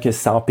dire même que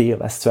ça empire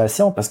la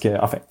situation parce que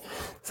enfin,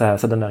 ça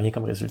donne rien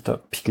comme résultat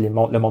puis que le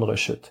monde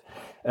rechute.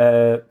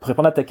 Pour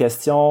répondre à ta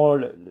question,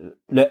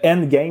 le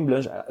endgame, là,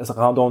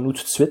 rendons-nous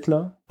tout de suite,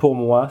 là, pour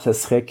moi, ce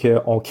serait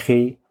qu'on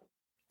crée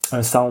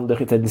un centre de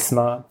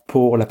rétablissement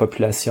pour la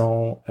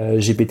population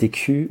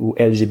LGBTQ ou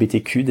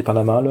LGBTQ,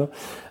 dépendamment là,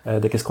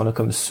 de qu'est-ce qu'on a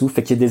comme sous.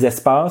 Fait qu'il y a des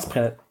espaces,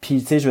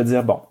 puis tu sais, je veux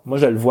dire, bon, moi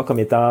je le vois comme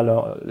étant,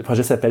 là, le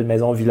projet s'appelle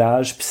Maison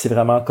Village, puis c'est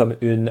vraiment comme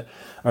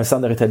un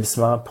centre de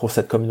rétablissement pour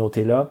cette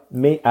communauté-là.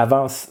 Mais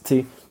avant,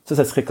 tu sais,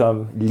 ça serait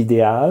comme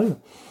l'idéal.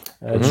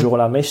 Du jour au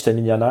lendemain, j'étais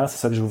millionnaire, c'est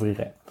ça que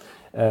j'ouvrirais.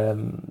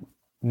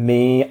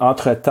 Mais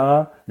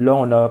entre-temps, là,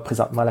 on a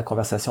présentement la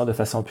conversation de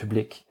façon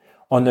publique.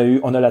 On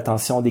a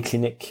l'attention des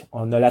cliniques.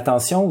 On a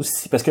l'attention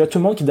aussi, parce que là, tout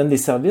le monde qui donne des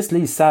services, là,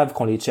 ils savent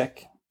qu'on les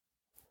check.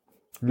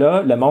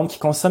 Là, le monde qui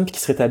consomme puis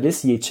qui se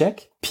rétablisse, il les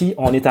check. Puis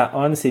on est à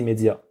on ces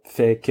médias.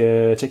 Fait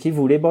que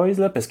checkez-vous les boys,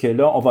 là, parce que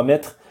là, on va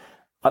mettre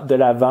de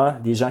l'avant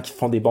des gens qui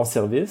font des bons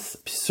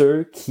services. Puis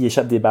ceux qui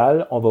échappent des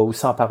balles, on va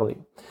aussi en parler.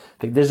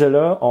 Fait que déjà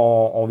là,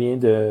 on vient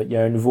de... Il y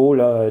a un nouveau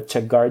là,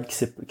 check guard qui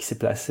s'est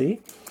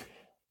placé.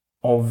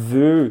 On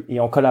veut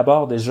et on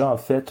collabore déjà, en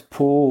fait,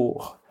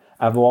 pour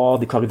avoir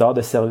des corridors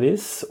de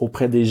service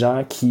auprès des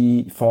gens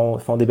qui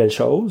font des belles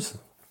choses.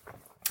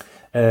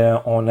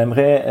 On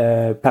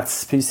aimerait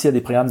participer aussi à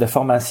des programmes de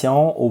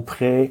formation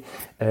auprès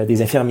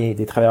des infirmiers,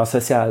 des travailleurs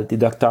sociaux, des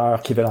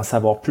docteurs qui veulent en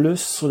savoir plus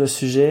sur le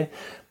sujet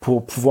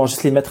pour pouvoir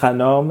juste les mettre à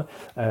norme.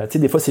 Tu sais,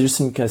 des fois, c'est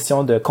juste une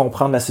question de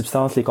comprendre la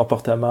substance, les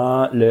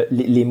comportements,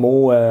 les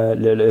mots,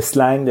 le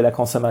slang de la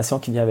consommation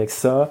qui vient avec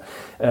ça,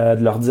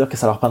 de leur dire que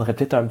ça leur prendrait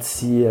peut-être un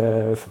petit...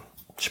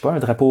 je sais pas, un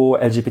drapeau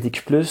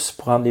LGBTQ+,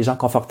 pour rendre les gens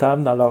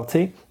confortables dans leur, tu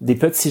sais, des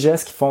petits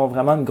gestes qui font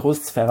vraiment une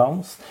grosse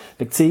différence.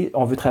 Fait que, tu sais,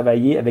 on veut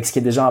travailler avec ce qui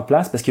est déjà en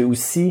place parce que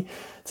aussi,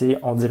 tu sais,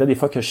 on dirait des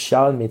fois que je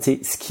chiale, mais tu sais,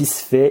 ce qui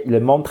se fait,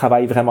 le monde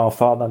travaille vraiment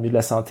fort dans le milieu de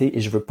la santé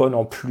et je veux pas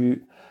non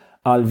plus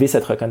enlever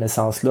cette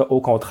reconnaissance-là.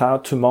 Au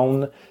contraire, tout le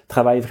monde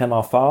travaille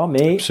vraiment fort,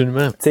 mais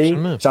absolument, tu sais,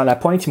 absolument. Jean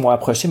Lapointe, ils m'ont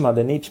approché à un moment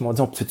donné, puis ils m'ont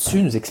dit, on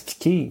peut-tu nous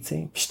expliquer, tu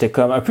sais? Puis j'étais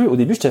comme, un peu, au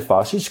début, j'étais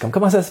fâché, je suis comme,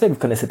 comment ça se fait que vous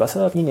connaissez pas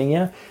ça, gna, gna,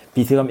 gna. Puis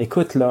il était comme,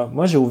 écoute, là,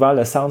 moi, j'ai ouvert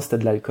le centre, c'était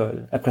de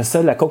l'alcool. Après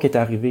ça, la coke est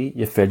arrivée,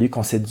 il a fallu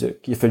qu'on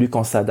s'éduque, il a fallu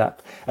qu'on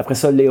s'adapte. Après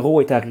ça,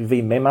 l'héros est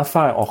arrivé, même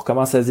affaire, on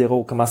recommence à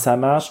zéro, comment ça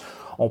marche?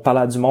 On parle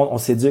à du monde, on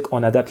s'éduque,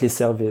 on adapte les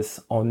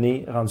services. On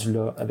est rendu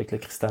là avec le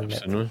Crystal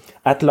Met.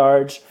 At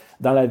large,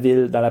 dans la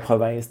ville, dans la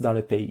province, dans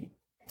le pays.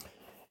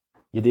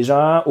 Il y a des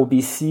gens au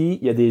BC,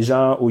 il y a des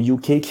gens au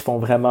UK qui font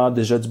vraiment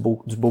déjà du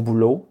beau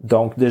boulot.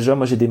 Donc déjà,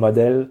 moi j'ai des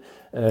modèles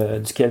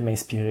duquel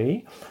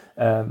m'inspirer.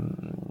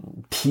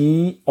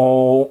 Puis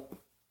on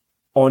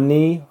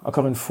est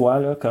encore une fois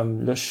là,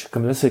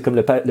 c'est comme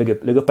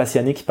le gars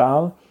passionné qui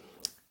parle.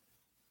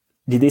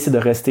 L'idée c'est de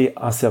rester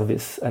en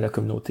service à la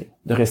communauté,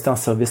 de rester en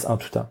service en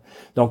tout temps.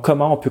 Donc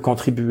comment on peut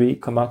contribuer,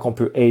 comment qu'on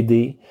peut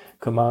aider,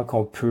 comment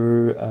qu'on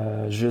peut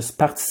juste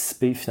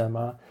participer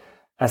finalement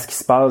à ce qui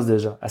se passe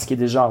déjà, à ce qui est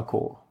déjà en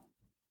cours.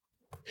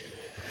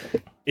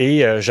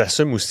 Et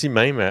j'assume aussi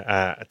même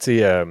à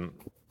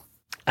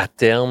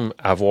terme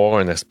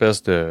avoir une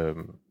espèce de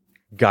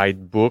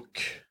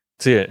guidebook,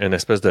 une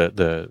espèce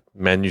de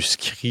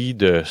manuscrit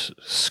de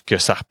ce que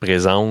ça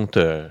représente.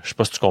 Je sais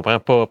pas si tu comprends,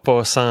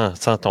 pas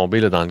sans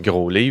tomber là, dans le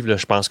gros livre. Là.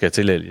 Je pense que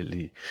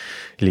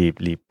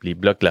les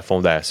blocs de la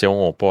fondation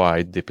n'ont pas à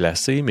être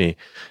déplacés, mais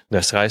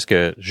ne serait-ce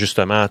que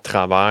justement à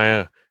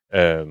travers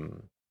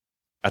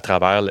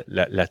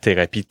la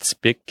thérapie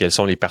typique, quelles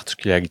sont les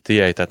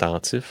particularités à être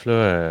attentif,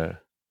 là?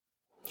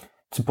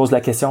 Tu me poses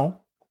la question?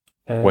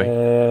 Oui.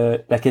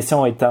 La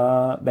question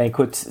étant, ben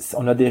écoute,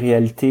 on a des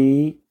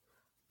réalités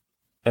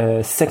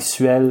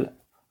sexuelles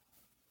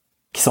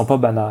qui sont pas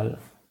banales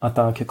en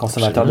tant que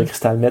consommateur de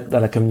Crystal Met dans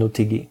la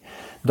communauté gay.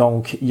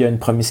 Donc, il y a une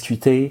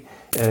promiscuité,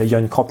 il y a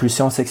une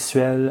compulsion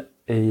sexuelle,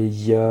 et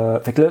il y a...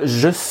 Fait que là,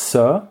 juste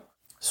ça,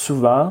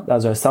 souvent,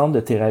 dans un centre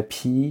de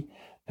thérapie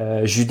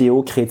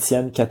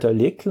judéo-chrétienne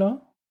catholique, là,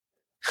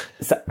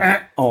 ça,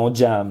 on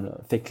jam, là.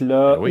 Fait que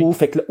là,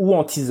 où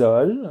on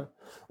t'isole,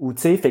 ou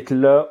tu sais, fait que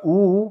là,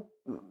 où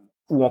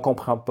on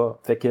comprend pas.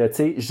 Fait que, tu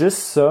sais, juste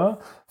ça,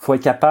 faut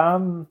être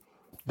capable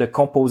de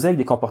composer avec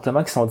des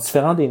comportements qui sont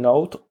différents des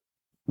nôtres,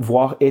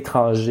 voire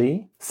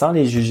étrangers, sans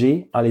les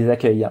juger, en les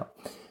accueillant.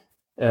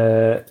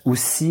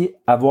 Aussi,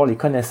 avoir les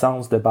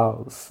connaissances de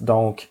base.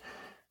 Donc,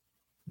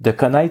 de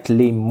connaître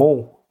les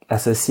mots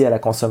associés à la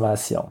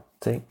consommation.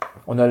 T'sais.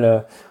 On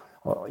a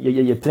il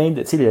y a plein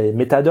de, tu sais, le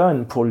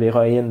méthadone pour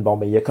l'héroïne. Bon,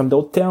 ben, il y a comme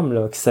d'autres termes,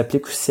 là, qui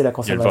s'appliquent aussi à la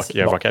consommation. Il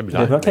y a un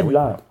vocabulaire. Le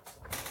vocabulaire.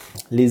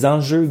 Les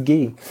enjeux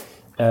gays.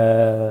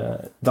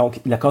 Donc,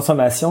 la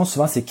consommation,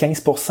 souvent, c'est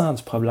 15%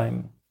 du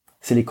problème.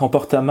 C'est les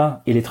comportements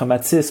et les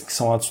traumatismes qui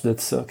sont en dessous de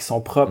ça, qui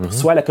sont propres,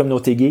 soit à la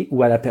communauté gay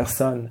ou à la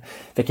personne.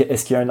 Fait que,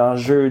 est-ce qu'il y a un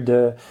enjeu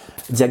de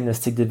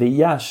diagnostic de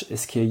VIH?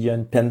 Est-ce qu'il y a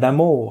une peine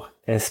d'amour?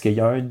 Est-ce qu'il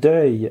y a un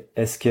deuil?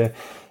 Est-ce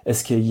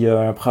qu'il y a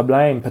un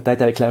problème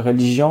peut-être avec la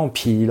religion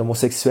puis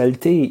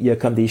l'homosexualité? Il y a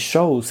comme des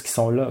choses qui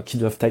sont là, qui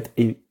doivent être,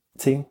 tu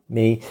sais,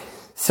 mais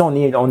si on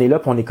est là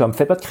puis on est comme,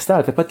 fais pas de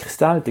cristal,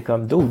 t'es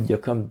comme, dude, il y a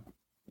comme,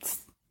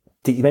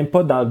 t'es même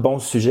pas dans le bon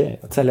sujet,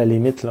 tu sais, à la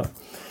limite, là.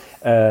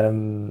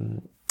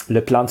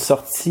 Le plan de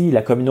sortie,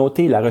 la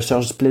communauté, la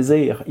recherche du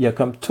plaisir, il y a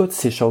comme toutes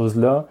ces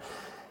choses-là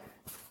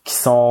qui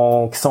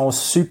sont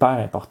super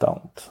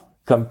importantes.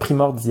 comme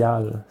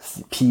primordial.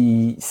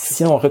 Puis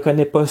si on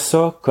reconnaît pas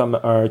ça comme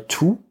un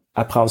tout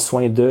à prendre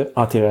soin d'eux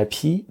en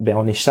thérapie, ben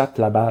on échappe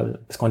la balle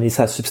parce qu'on est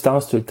sa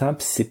substance tout le temps,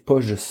 puis c'est pas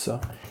juste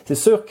ça. C'est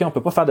sûr qu'on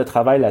peut pas faire de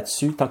travail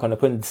là-dessus tant qu'on n'a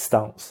pas une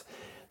distance.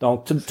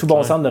 Donc tout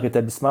bon centre de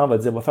rétablissement va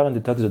dire on va faire une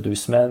détox de 2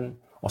 semaines,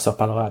 on se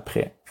reparlera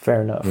après.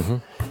 Fair enough. Mm-hmm.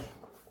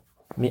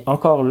 Mais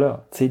encore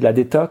là, tu sais, de la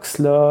détox,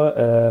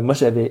 là, moi,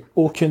 j'avais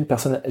aucune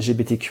personne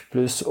LGBTQ+,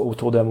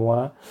 autour de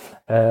moi.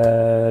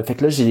 Fait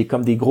que là, j'ai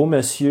comme des gros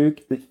monsieur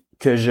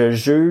que je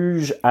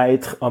juge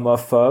être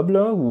homophobes,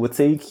 là, ou, tu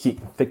sais, qui...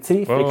 Fait que, tu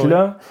sais, fait que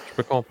là... Je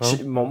peux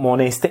comprendre. Mon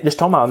instinct... Là, je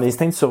tombe en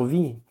instinct de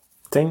survie.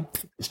 Tu sais,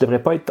 je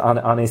devrais pas être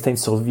en instinct de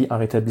survie en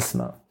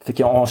rétablissement. Fait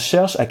qu'on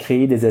cherche à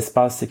créer des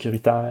espaces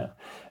sécuritaires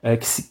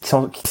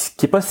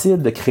qui est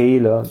possible de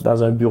créer, là,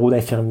 dans un bureau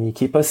d'infirmier,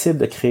 qui est possible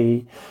de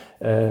créer...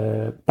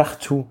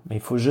 partout, mais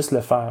il faut juste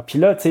le faire. Puis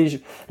là, tu sais,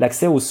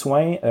 l'accès aux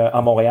soins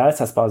à Montréal,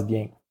 ça se passe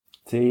bien.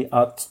 Tu sais,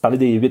 tu parlais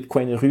des 8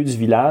 coins de rue du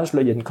village,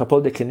 là, il y a une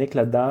couple de cliniques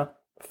là-dedans.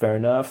 Fair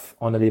enough,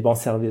 on a des bons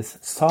services.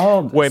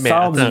 Sors du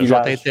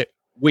village.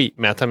 Oui,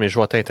 mais attends, mais je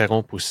vais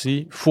t'interrompre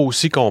aussi. Il faut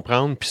aussi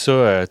comprendre, puis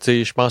ça, tu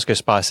sais, je pense que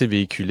c'est pas assez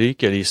véhiculé,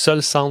 que les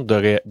seuls centres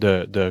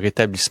de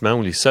rétablissement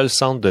ou les seuls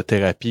centres de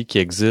thérapie qui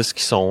existent,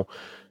 qui sont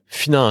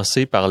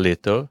financés par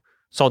l'État,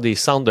 sont des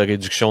centres de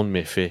réduction de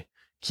méfaits,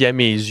 qui, à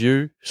mes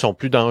yeux, sont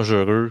plus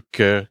dangereux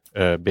que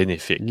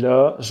bénéfiques.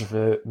 Là, je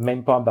veux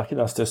même pas embarquer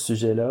dans ce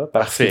sujet-là,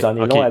 parce que j'en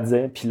ai long à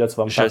dire, puis là, tu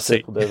vas me passer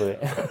pour de vrai.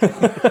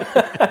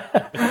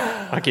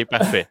 OK,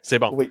 parfait. C'est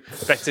bon. Oui.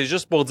 Fait que c'est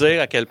juste pour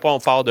dire à quel point on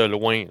part de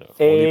loin. Là.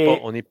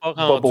 On n'est pas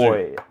rendu.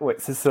 Oui,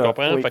 c'est ça. Tu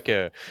comprends? Oui. Fait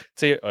que, tu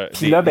sais,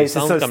 puis là, ben, c'est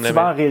ça. Si tu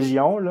vas en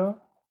région, là.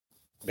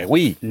 Ben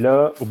oui.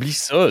 Là. Oublie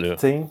ça, là.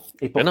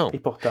 Et pourtant.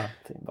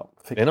 Bon,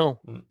 mais non.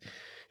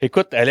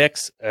 Écoute,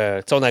 Alex,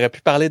 on aurait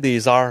pu parler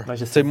des heures. Ouais,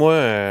 tu sais, moi,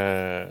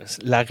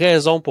 la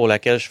raison pour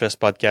laquelle je fais ce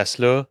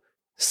podcast-là,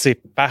 c'est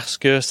parce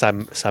que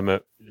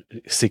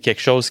c'est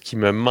quelque chose qui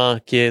me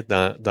manquait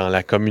dans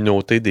la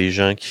communauté des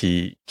gens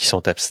qui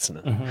sont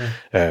abstinents.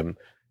 Mm-hmm.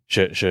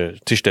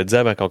 Je te dis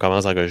avant qu'on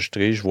commence à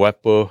enregistrer, je vois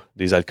pas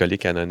des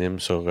alcooliques anonymes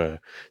sur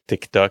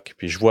TikTok,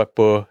 puis je vois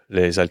pas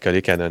les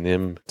alcooliques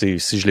anonymes.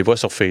 Si je les vois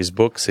sur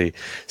Facebook,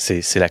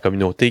 c'est la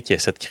communauté qui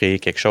essaie de créer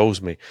quelque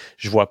chose, mais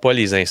je vois pas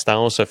les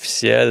instances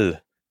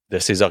officielles de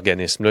ces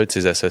organismes-là, de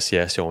ces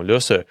associations-là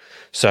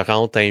se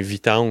rendre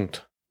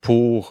invitantes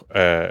pour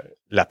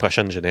la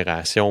prochaine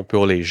génération,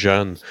 pour les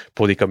jeunes,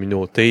 pour les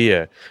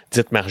communautés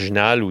dites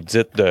marginales ou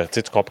dites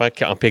tu comprends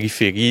qu'en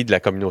périphérie de la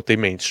communauté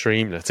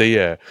mainstream,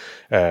 là,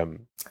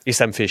 et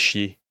ça me fait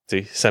chier.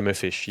 Ça me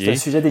fait chier. C'est un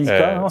sujet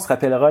délicat, on se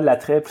rappellera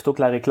l'attrait plutôt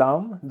que la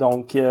réclame.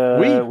 Donc,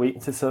 oui,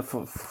 c'est ça.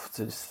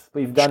 C'est pas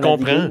évident je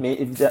comprends. Mais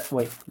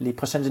oui, les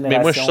prochaines générations.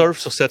 Mais moi, je surfe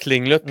sur cette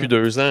ligne-là depuis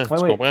 2 ans. Tu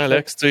comprends,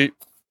 Alex?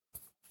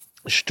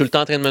 Je suis tout le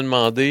temps en train de me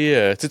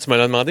demander, tu me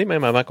l'as demandé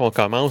même avant qu'on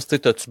commence,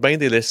 t'as-tu bien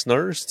des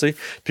listeners,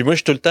 Puis moi, je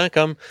suis tout le temps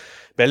comme,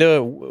 ben là,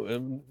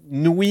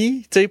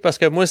 oui, parce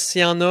que moi,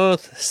 s'il y en a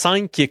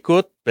 5 qui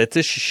écoutent, ben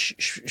tu sais,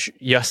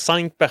 il y a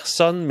 5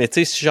 personnes, mais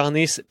tu sais, si j'en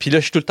ai, puis là,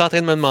 je suis tout le temps en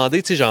train de me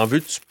demander, j'en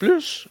veux-tu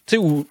plus,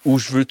 ou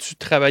je veux-tu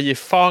travailler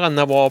fort à en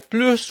avoir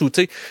plus, ou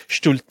tu sais, je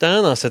suis tout le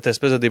temps dans cette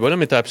espèce de débat-là,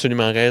 mais t'as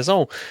absolument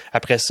raison.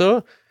 Après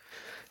ça,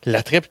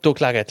 l'attrait plutôt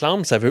que la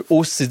réclame, ça veut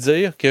aussi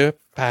dire que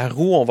par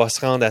où on va se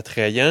rendre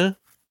attrayant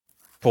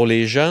pour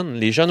les jeunes.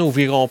 Les jeunes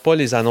n'ouvriront pas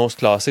les annonces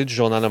classées du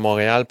Journal de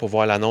Montréal pour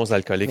voir l'annonce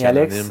d'Alcooliques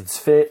Anonymes. Alex,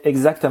 tu fais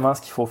exactement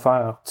ce qu'il faut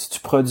faire.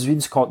 Tu produis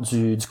du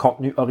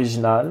contenu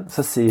original.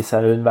 Ça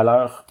a une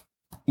valeur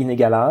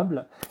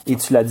inégalable et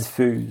tu la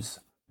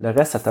diffuses. Le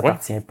reste, ça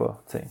t'appartient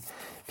pas. Puis,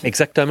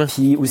 exactement.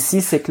 Puis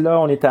aussi, c'est que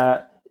là,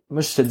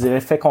 moi, je te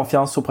dirais, fais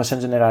confiance aux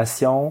prochaines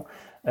générations.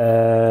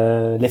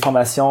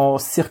 L'information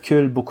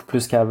circule beaucoup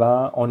plus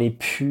qu'avant. On n'est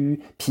plus...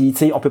 Puis, tu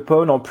sais, on peut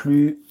pas non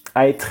plus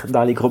être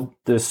dans les groupes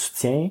de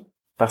soutien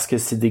parce que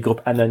c'est des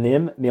groupes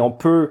anonymes, mais on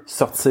peut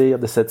sortir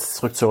de cette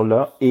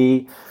structure-là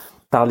et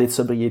parler de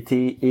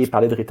sobriété et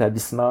parler de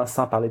rétablissement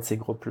sans parler de ces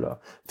groupes-là.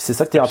 Puis c'est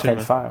ça que tu es en train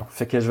de faire.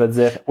 Fait que je veux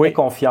dire, aie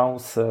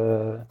confiance.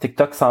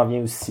 TikTok s'en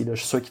vient aussi. Là. Je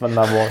suis sûr qu'il va en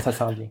avoir. Ça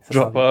s'en vient. Je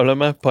vais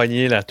probablement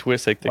pogner la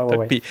twist avec TikTok.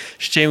 Ouais. Puis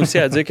je tiens aussi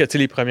à dire que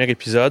les premiers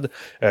épisodes,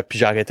 puis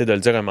j'ai arrêté de le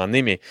dire à un moment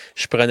donné, mais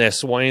je prenais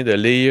soin de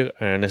lire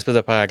un espèce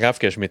de paragraphe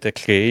que je m'étais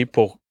créé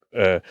pour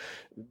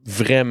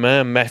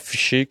vraiment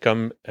m'afficher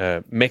comme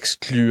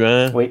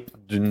m'excluant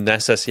d'une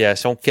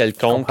association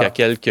quelconque à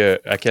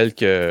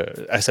quelque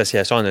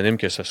association anonyme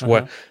que ce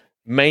soit,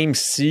 même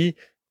si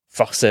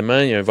forcément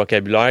il y a un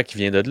vocabulaire qui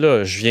vient de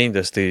là. Je viens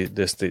de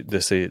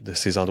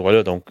ces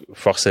endroits-là, donc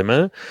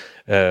forcément.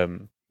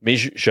 Mais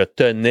je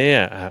tenais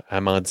à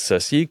m'en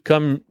dissocier,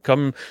 comme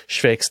je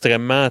fais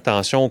extrêmement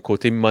attention au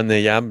côté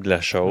monnayable de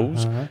la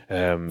chose,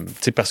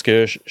 parce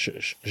que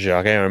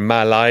j'aurais un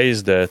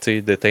malaise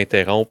de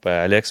t'interrompre,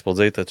 Alex, pour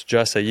dire, t'as-tu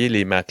déjà essayé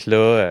les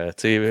matelas,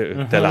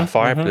 telle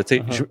affaire,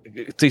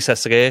 ça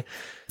serait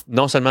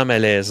non seulement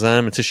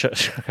malaisant, mais je ne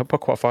saurais pas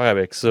quoi faire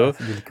avec ça.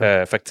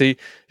 Fait que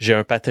j'ai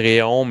un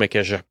Patreon, mais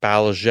que je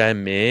parle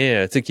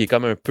jamais, qui est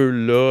comme un peu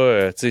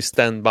là,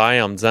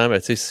 stand-by en me disant,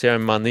 si à un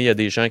moment donné, il y a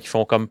des gens qui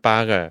font comme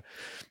par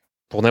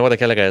pour n'importe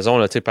quelle raison,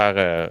 là, par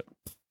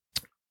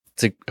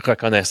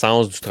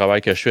reconnaissance du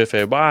travail que je fais,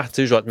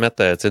 je vais te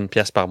mettre 1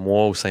 pièce par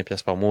mois ou 5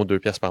 pièces par mois ou 2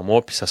 pièces par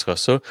mois, puis ça sera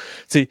ça.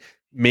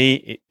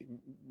 Mais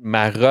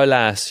ma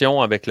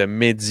relation avec le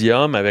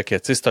médium,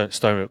 c'est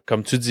un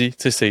comme tu dis,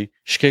 c'est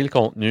je crée le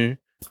contenu,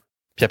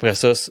 puis après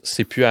ça,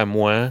 c'est plus à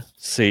moi.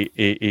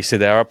 Et c'est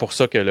d'ailleurs pour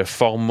ça que le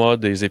format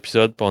des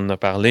épisodes, on en a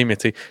parlé, mais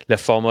le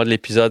format de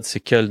l'épisode, c'est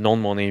que le nom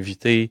de mon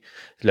invité,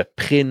 le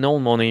prénom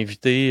de mon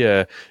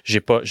invité. J'ai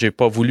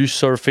pas voulu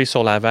surfer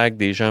sur la vague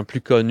des gens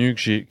plus connus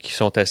qui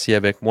sont assis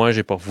avec moi.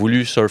 J'ai pas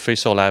voulu surfer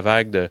sur la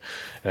vague de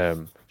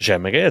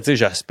j'aimerais,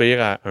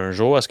 j'aspire à un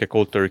jour à ce que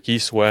Cold Turkey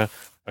soit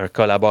un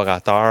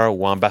collaborateur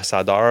ou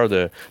ambassadeur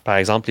de, par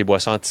exemple, les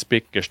boissons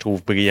typiques que je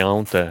trouve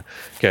brillantes,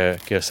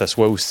 que ce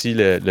soit aussi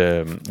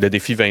le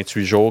défi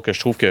 28 jours, que je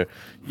trouve que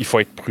il faut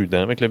être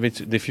prudent avec le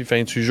défi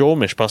 28 jours,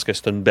 mais je pense que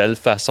c'est une belle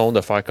façon de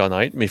faire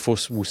connaître, mais il faut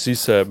aussi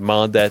se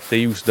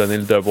mandater ou se donner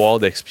le devoir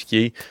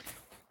d'expliquer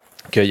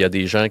qu'il y a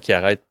des gens qui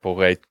arrêtent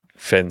pour être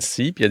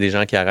fancy, puis il y a des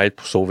gens qui arrêtent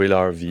pour sauver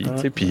leur vie,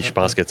 puis je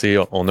pense que,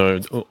 on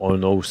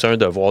a aussi un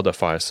devoir de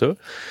faire ça.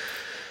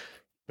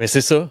 Mais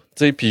c'est ça,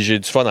 puis j'ai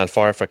du fun à le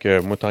faire, fait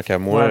que moi, tant qu'à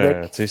moi,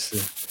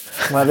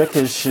 Moi,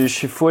 je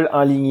suis full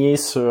enligné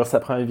sur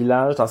Ça prend un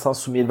village, dans le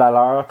sens où mes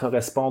valeurs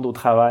correspondent au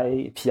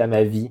travail puis à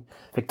ma vie.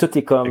 Fait que tout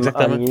est comme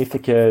enligné, fait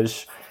que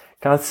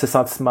quand ce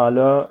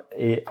sentiment-là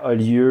a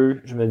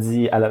lieu, je me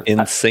dis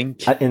in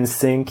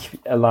sync,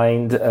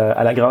 aligned,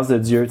 à la grâce de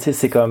Dieu,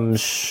 c'est comme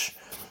je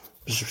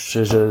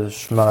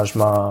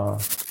m'en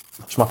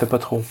fais pas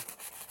trop.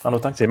 En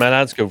autant que c'est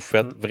malade ce que vous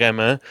faites,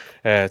 vraiment.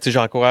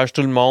 J'encourage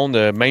tout le monde,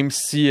 même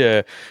si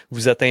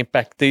vous êtes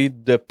impacté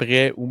de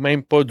près ou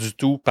même pas du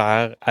tout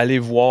par aller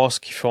voir ce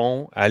qu'ils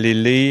font, aller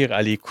lire,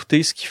 aller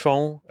écouter ce qu'ils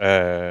font.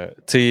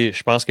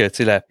 Je pense que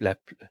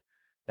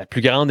la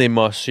plus grande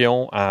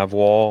émotion à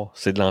avoir,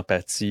 c'est de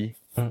l'empathie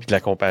et de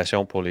la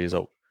compassion pour les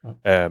autres.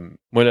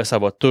 Moi, là, ça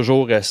va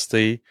toujours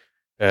rester...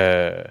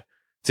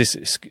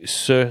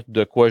 ce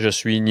de quoi je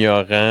suis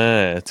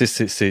ignorant,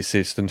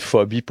 c'est une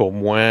phobie pour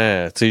moi.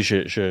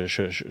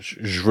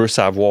 Je veux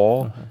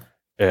savoir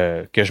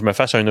que je me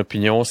fasse une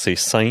opinion, c'est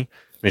sain,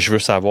 mais je veux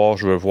savoir,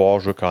 je veux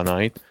voir, je veux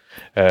connaître.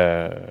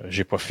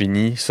 J'ai pas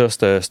fini ça,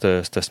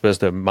 cette espèce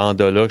de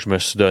mandat-là que je me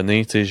suis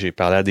donné. J'ai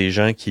parlé à des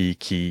gens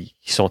qui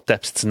sont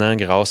abstinents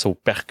grâce aux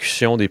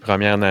percussions des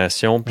Premières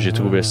Nations, puis j'ai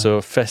trouvé ça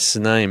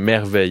fascinant et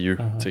merveilleux.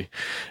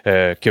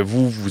 Que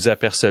vous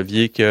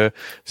aperceviez que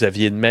vous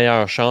aviez une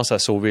meilleure chance à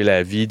sauver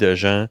la vie de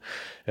gens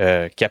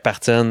qui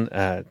appartiennent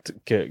à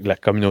la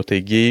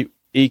communauté gay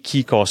et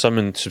qui consomment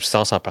une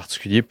substance en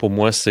particulier. Pour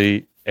moi,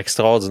 c'est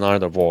extraordinaire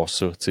de voir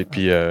ça.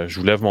 Puis je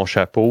vous lève mon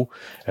chapeau.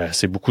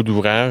 C'est beaucoup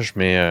d'ouvrage,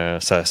 mais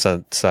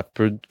ça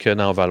peut que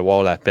n'en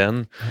valoir la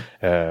peine.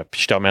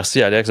 Puis je te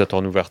remercie, Alex, de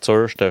ton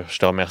ouverture. Je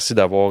te remercie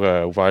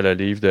d'avoir ouvert le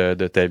livre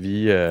de ta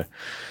vie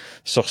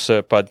sur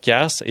ce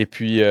podcast. Et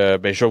puis, je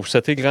vais vous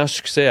souhaiter grand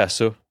succès à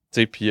ça.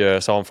 Puis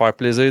ça va me faire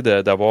plaisir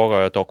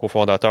d'avoir ton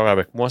cofondateur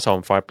avec moi. Ça va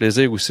me faire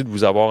plaisir aussi de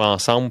vous avoir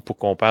ensemble pour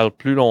qu'on parle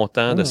plus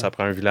longtemps de Ça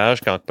prend un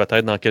village, quand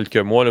peut-être dans quelques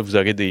mois, là, vous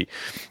aurez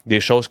des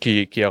choses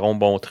qui auront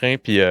bon train.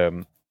 Puis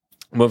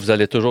moi, vous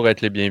allez toujours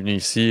être les bienvenus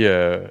ici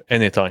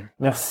anytime.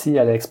 Merci,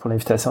 Alex, pour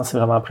l'invitation. C'est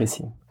vraiment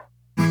apprécié.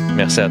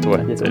 Merci à toi.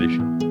 Salut.